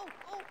third.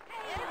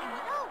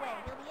 There's no way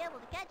he'll be able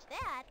to catch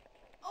that.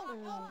 Throws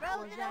it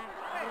over to first.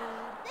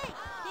 Say,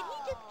 did he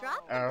just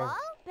drop the Ow. ball?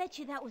 Bet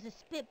you that was a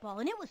spitball,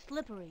 and it was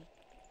slippery.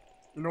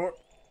 You know what?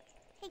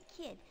 Hey,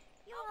 kid,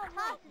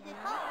 Tosses it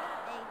home.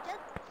 They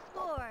just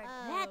scored.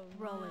 that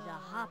throw is a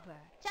hopper.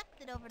 Chucks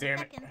it over Damn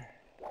to it. second.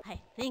 I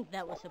think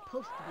that was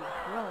supposed to be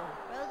a throw.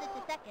 Throws it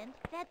to second.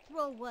 That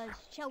throw was,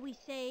 shall we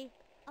say,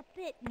 a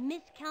bit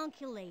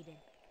miscalculated.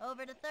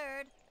 Over to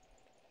third.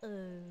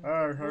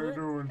 Hi, how you what?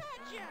 doing?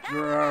 Got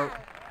You're him out.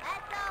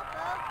 That's all,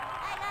 folks.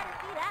 I gotta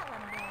see that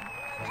one again.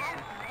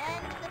 That's the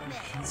end of the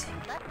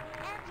fifth. Left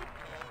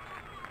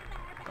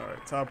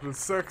Alright, top of the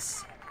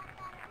sixth.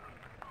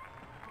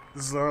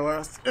 This is our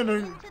last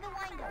inning. into the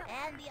windup.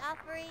 And the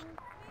offering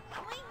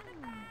swing.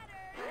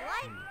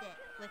 Sliced it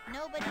with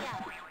nobody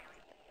out.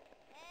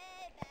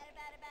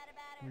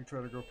 Let me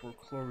try to go for a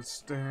closed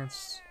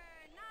stance.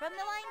 From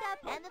the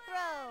windup and the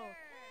throw.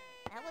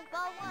 That was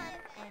ball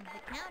one, and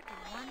the count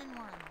is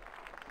 1-1.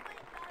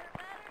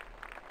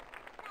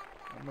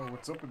 I don't know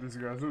what's up with these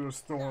guys. They're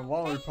just throwing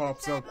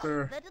lollipops out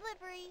there. The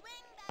delivery.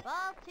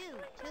 Ball two,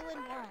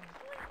 2-1.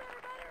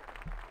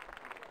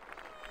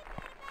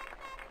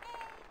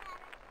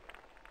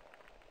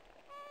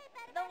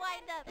 The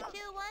windup. The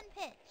 2-1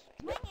 pitch.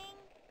 Swinging.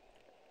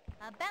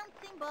 A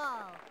bouncing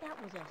ball.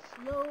 That was a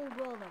slow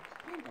roller,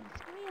 sent them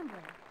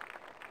scrambling.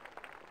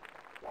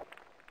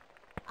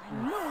 I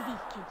know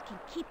these kids can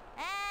keep.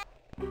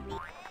 And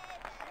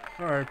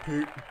Alright,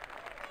 Pete.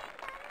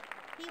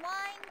 he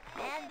winds.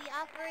 And the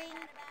offering.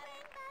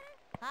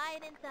 High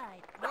and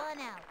inside. 1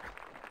 out.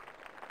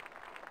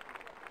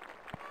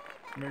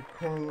 Make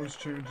Carlos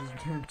change his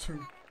name to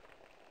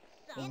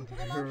Into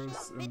the motion.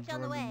 Harris and Pitch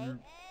on the way. Brandon.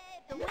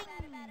 The wing.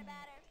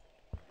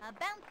 A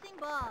bouncing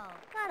ball.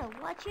 Gotta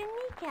watch your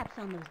kneecaps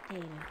on those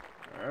taters.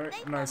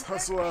 Alright, nice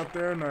hustle out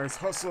there. Nice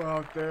hustle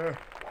out there.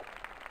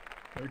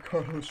 Make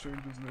Carlos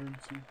change his name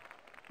to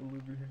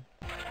Olivia.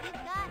 He's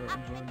got Right, up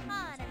enjoying and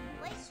on and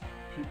plate.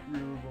 Pete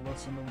Wheeler, the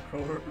lesser known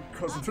color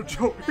cousin to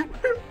Joey.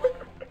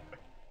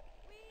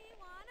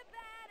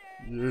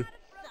 Yeah.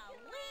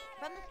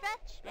 From the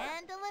stretch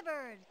and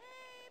delivers.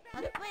 A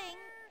swing.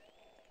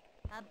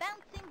 A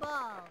bouncing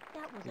ball.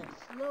 That was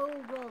a slow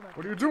roller.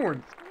 What are you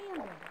doing?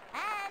 Scrambling.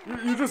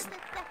 And You just- the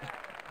second.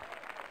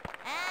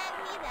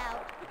 And he's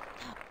out.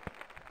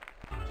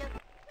 Just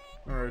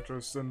Alright,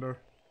 Jocinda.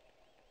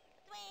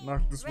 swing.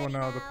 Knock this one Ready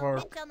out of the now.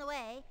 park. Pitch on the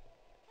way.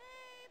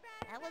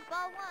 That was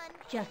ball one.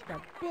 Just a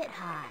bit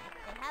high.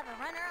 They have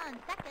a runner on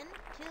second.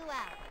 2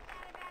 out.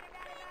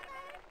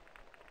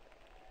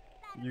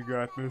 You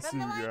got this, From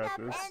you the got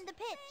windup this. and the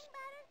pitch.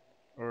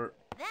 Or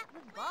That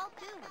was ball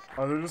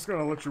two. are they just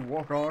gonna let you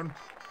walk on?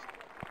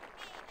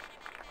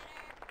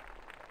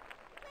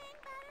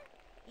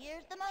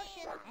 Here's the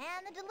motion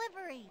and the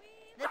delivery.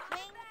 The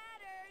swing.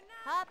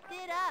 Popped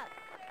it up.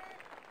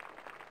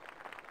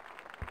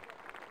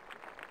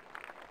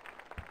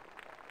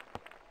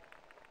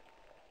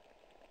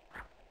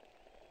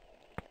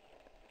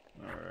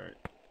 Alright.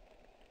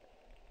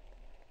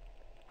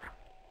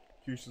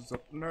 Keisha's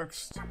up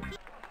next.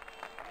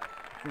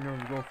 We're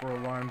gonna go for a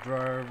line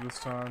drive this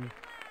time.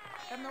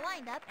 From the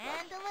windup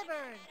and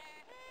delivered.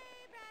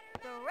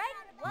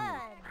 Strike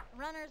one.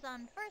 Runners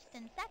on first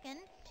and second.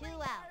 2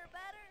 out.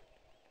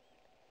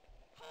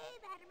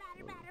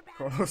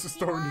 Carlos is He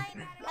throwing. winds,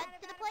 cuts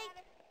to the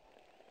plate.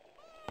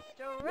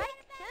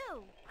 Strike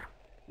two.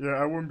 Yeah,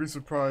 I wouldn't be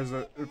surprised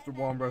that if the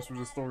Wombats were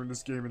just throwing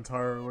this game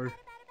entirely.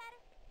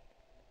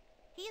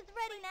 He's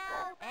ready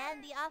now.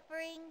 And the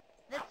offering.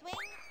 The swing.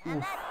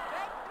 And that's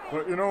strike three.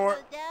 But you know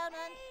what? Goes down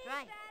on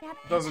strike.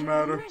 That Doesn't pitch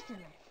matter. was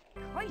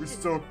merciless. We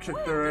still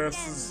kicked their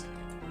asses.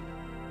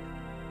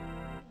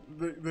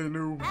 They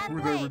knew At who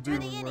they play were for the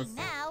dealing inning with.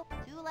 now.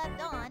 2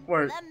 left on.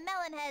 Wait. The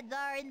Melonheads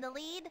are in the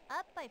lead.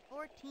 Up by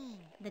 14.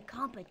 The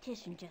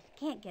competition just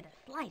can't get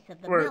a slice of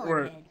the Wait,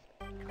 melonheads.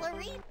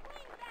 Clarice.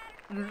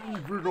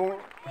 We're going.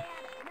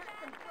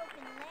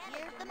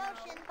 Here's the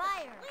motion.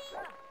 Fire.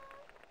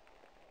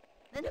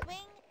 The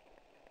swing.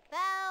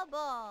 Foul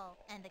ball.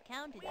 And the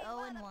count is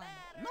 0-1.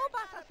 No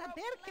vas a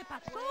saber qué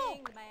pasó.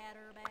 Swing,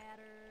 batter,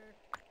 batter.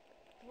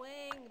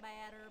 Swing,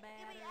 batter,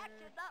 batter.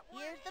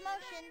 Here's the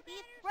motion.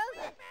 He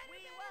throws it.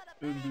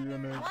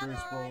 Indiana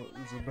baseball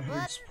is a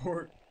better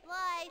sport.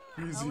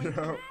 Slice. Easy 0-2. out.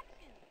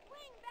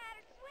 Swing,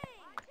 batter, swing.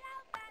 Watch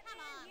out,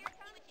 Batman. Here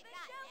comes the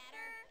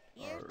Joker.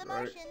 Here's the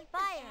Alright. motion.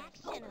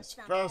 Fire. Nice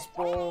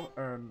fastball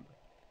and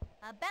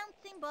A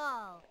bouncing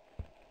ball.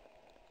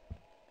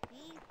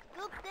 He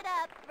scoops it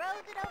up,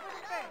 throws it over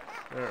the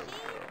first. there we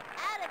She's go.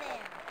 out of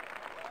there.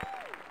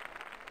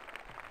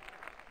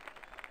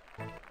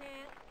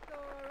 Can't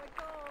score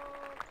a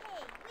goal.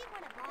 Hey, we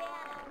want a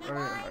ball. He Very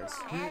winds,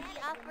 nice. and the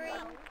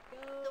offering.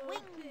 Go The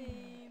wing.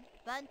 team.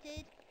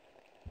 Bunted.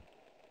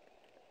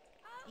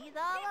 He's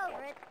all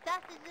over it.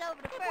 Tosses it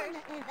over to first.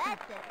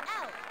 That's it.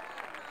 Out.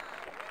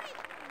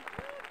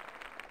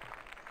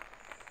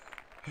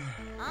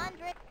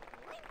 Andre.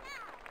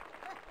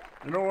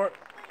 You know what?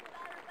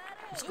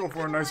 Let's go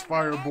for a nice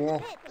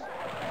fireball.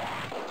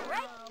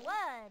 Strike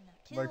one.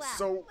 2 Like out.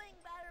 so. Swing,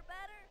 batter,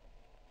 batter.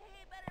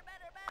 Hey, batter,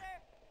 batter, batter.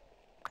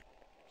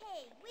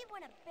 Hey, we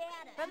want a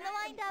batter. From the not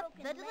some windup,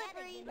 broken the ladder,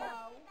 delivery. you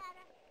know.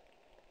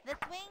 The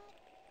swing.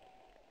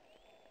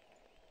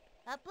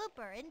 A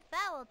blooper in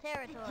foul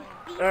territory.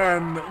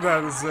 And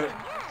that is it.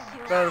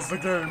 Yes. That is the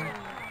game.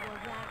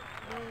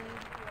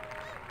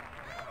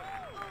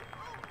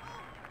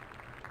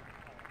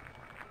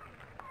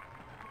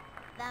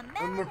 The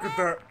And look at Melonheads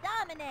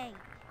that. dominate.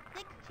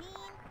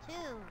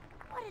 16-2.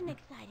 What an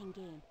exciting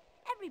game.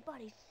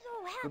 Everybody's so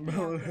The happy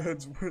out there.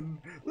 Melonheads win!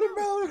 The Now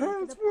it's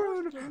time Melonheads for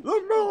win! post-game The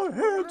football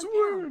Melonheads around town,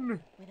 win!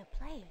 where the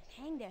players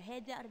hang their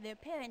heads out of their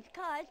parents'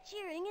 cars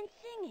cheering and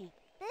singing.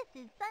 This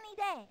is Sunny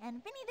Day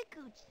and Vinny the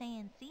Cooch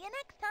saying see you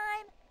next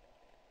time.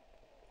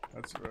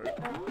 That's right.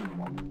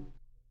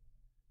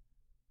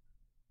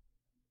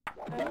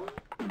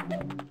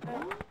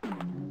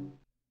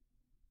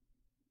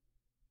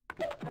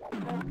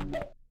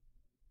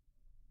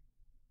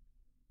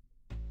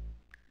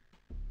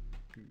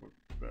 Look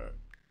at that.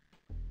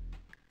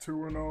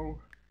 2-0.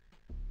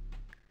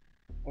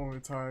 Only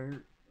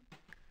tying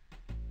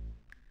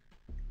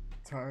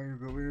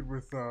the lead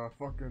with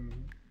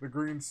fucking the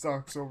Green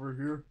Sox over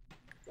here.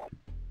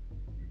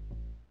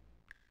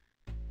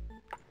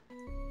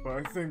 But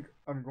I think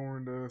I'm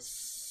going to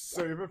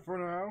save it for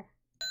now.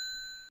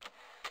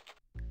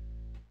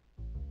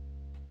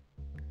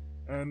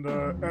 And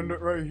end it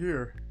right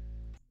here.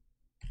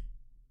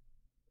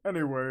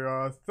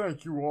 Anyway,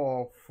 thank you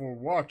all for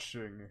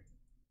watching.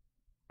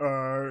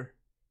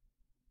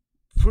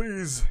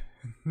 Please.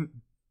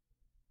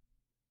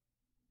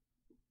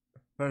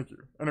 Thank you.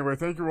 Anyway,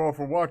 thank you all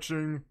for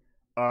watching.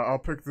 I'll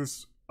pick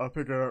this up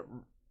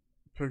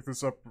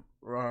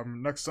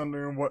next Sunday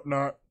and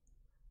whatnot.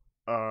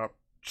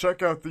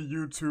 Check out the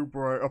YouTube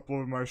where I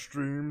upload my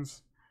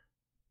streams.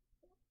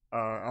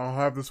 I'll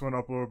have this one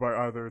uploaded by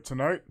either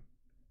tonight.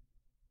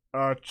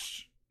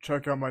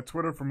 Check out my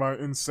Twitter for my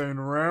insane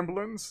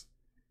ramblings.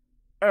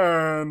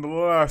 And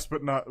last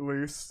but not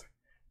least,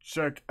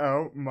 check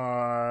out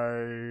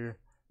my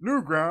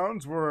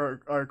Newgrounds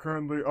where I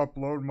currently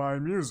upload my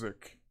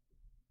music.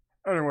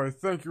 Anyway,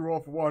 thank you all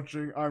for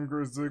watching. I'm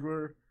Grizz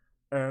Ziegler,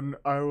 and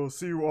I will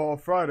see you all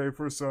Friday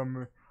for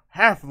some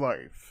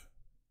Half-Life.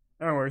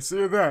 Anyway, see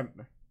you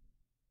then.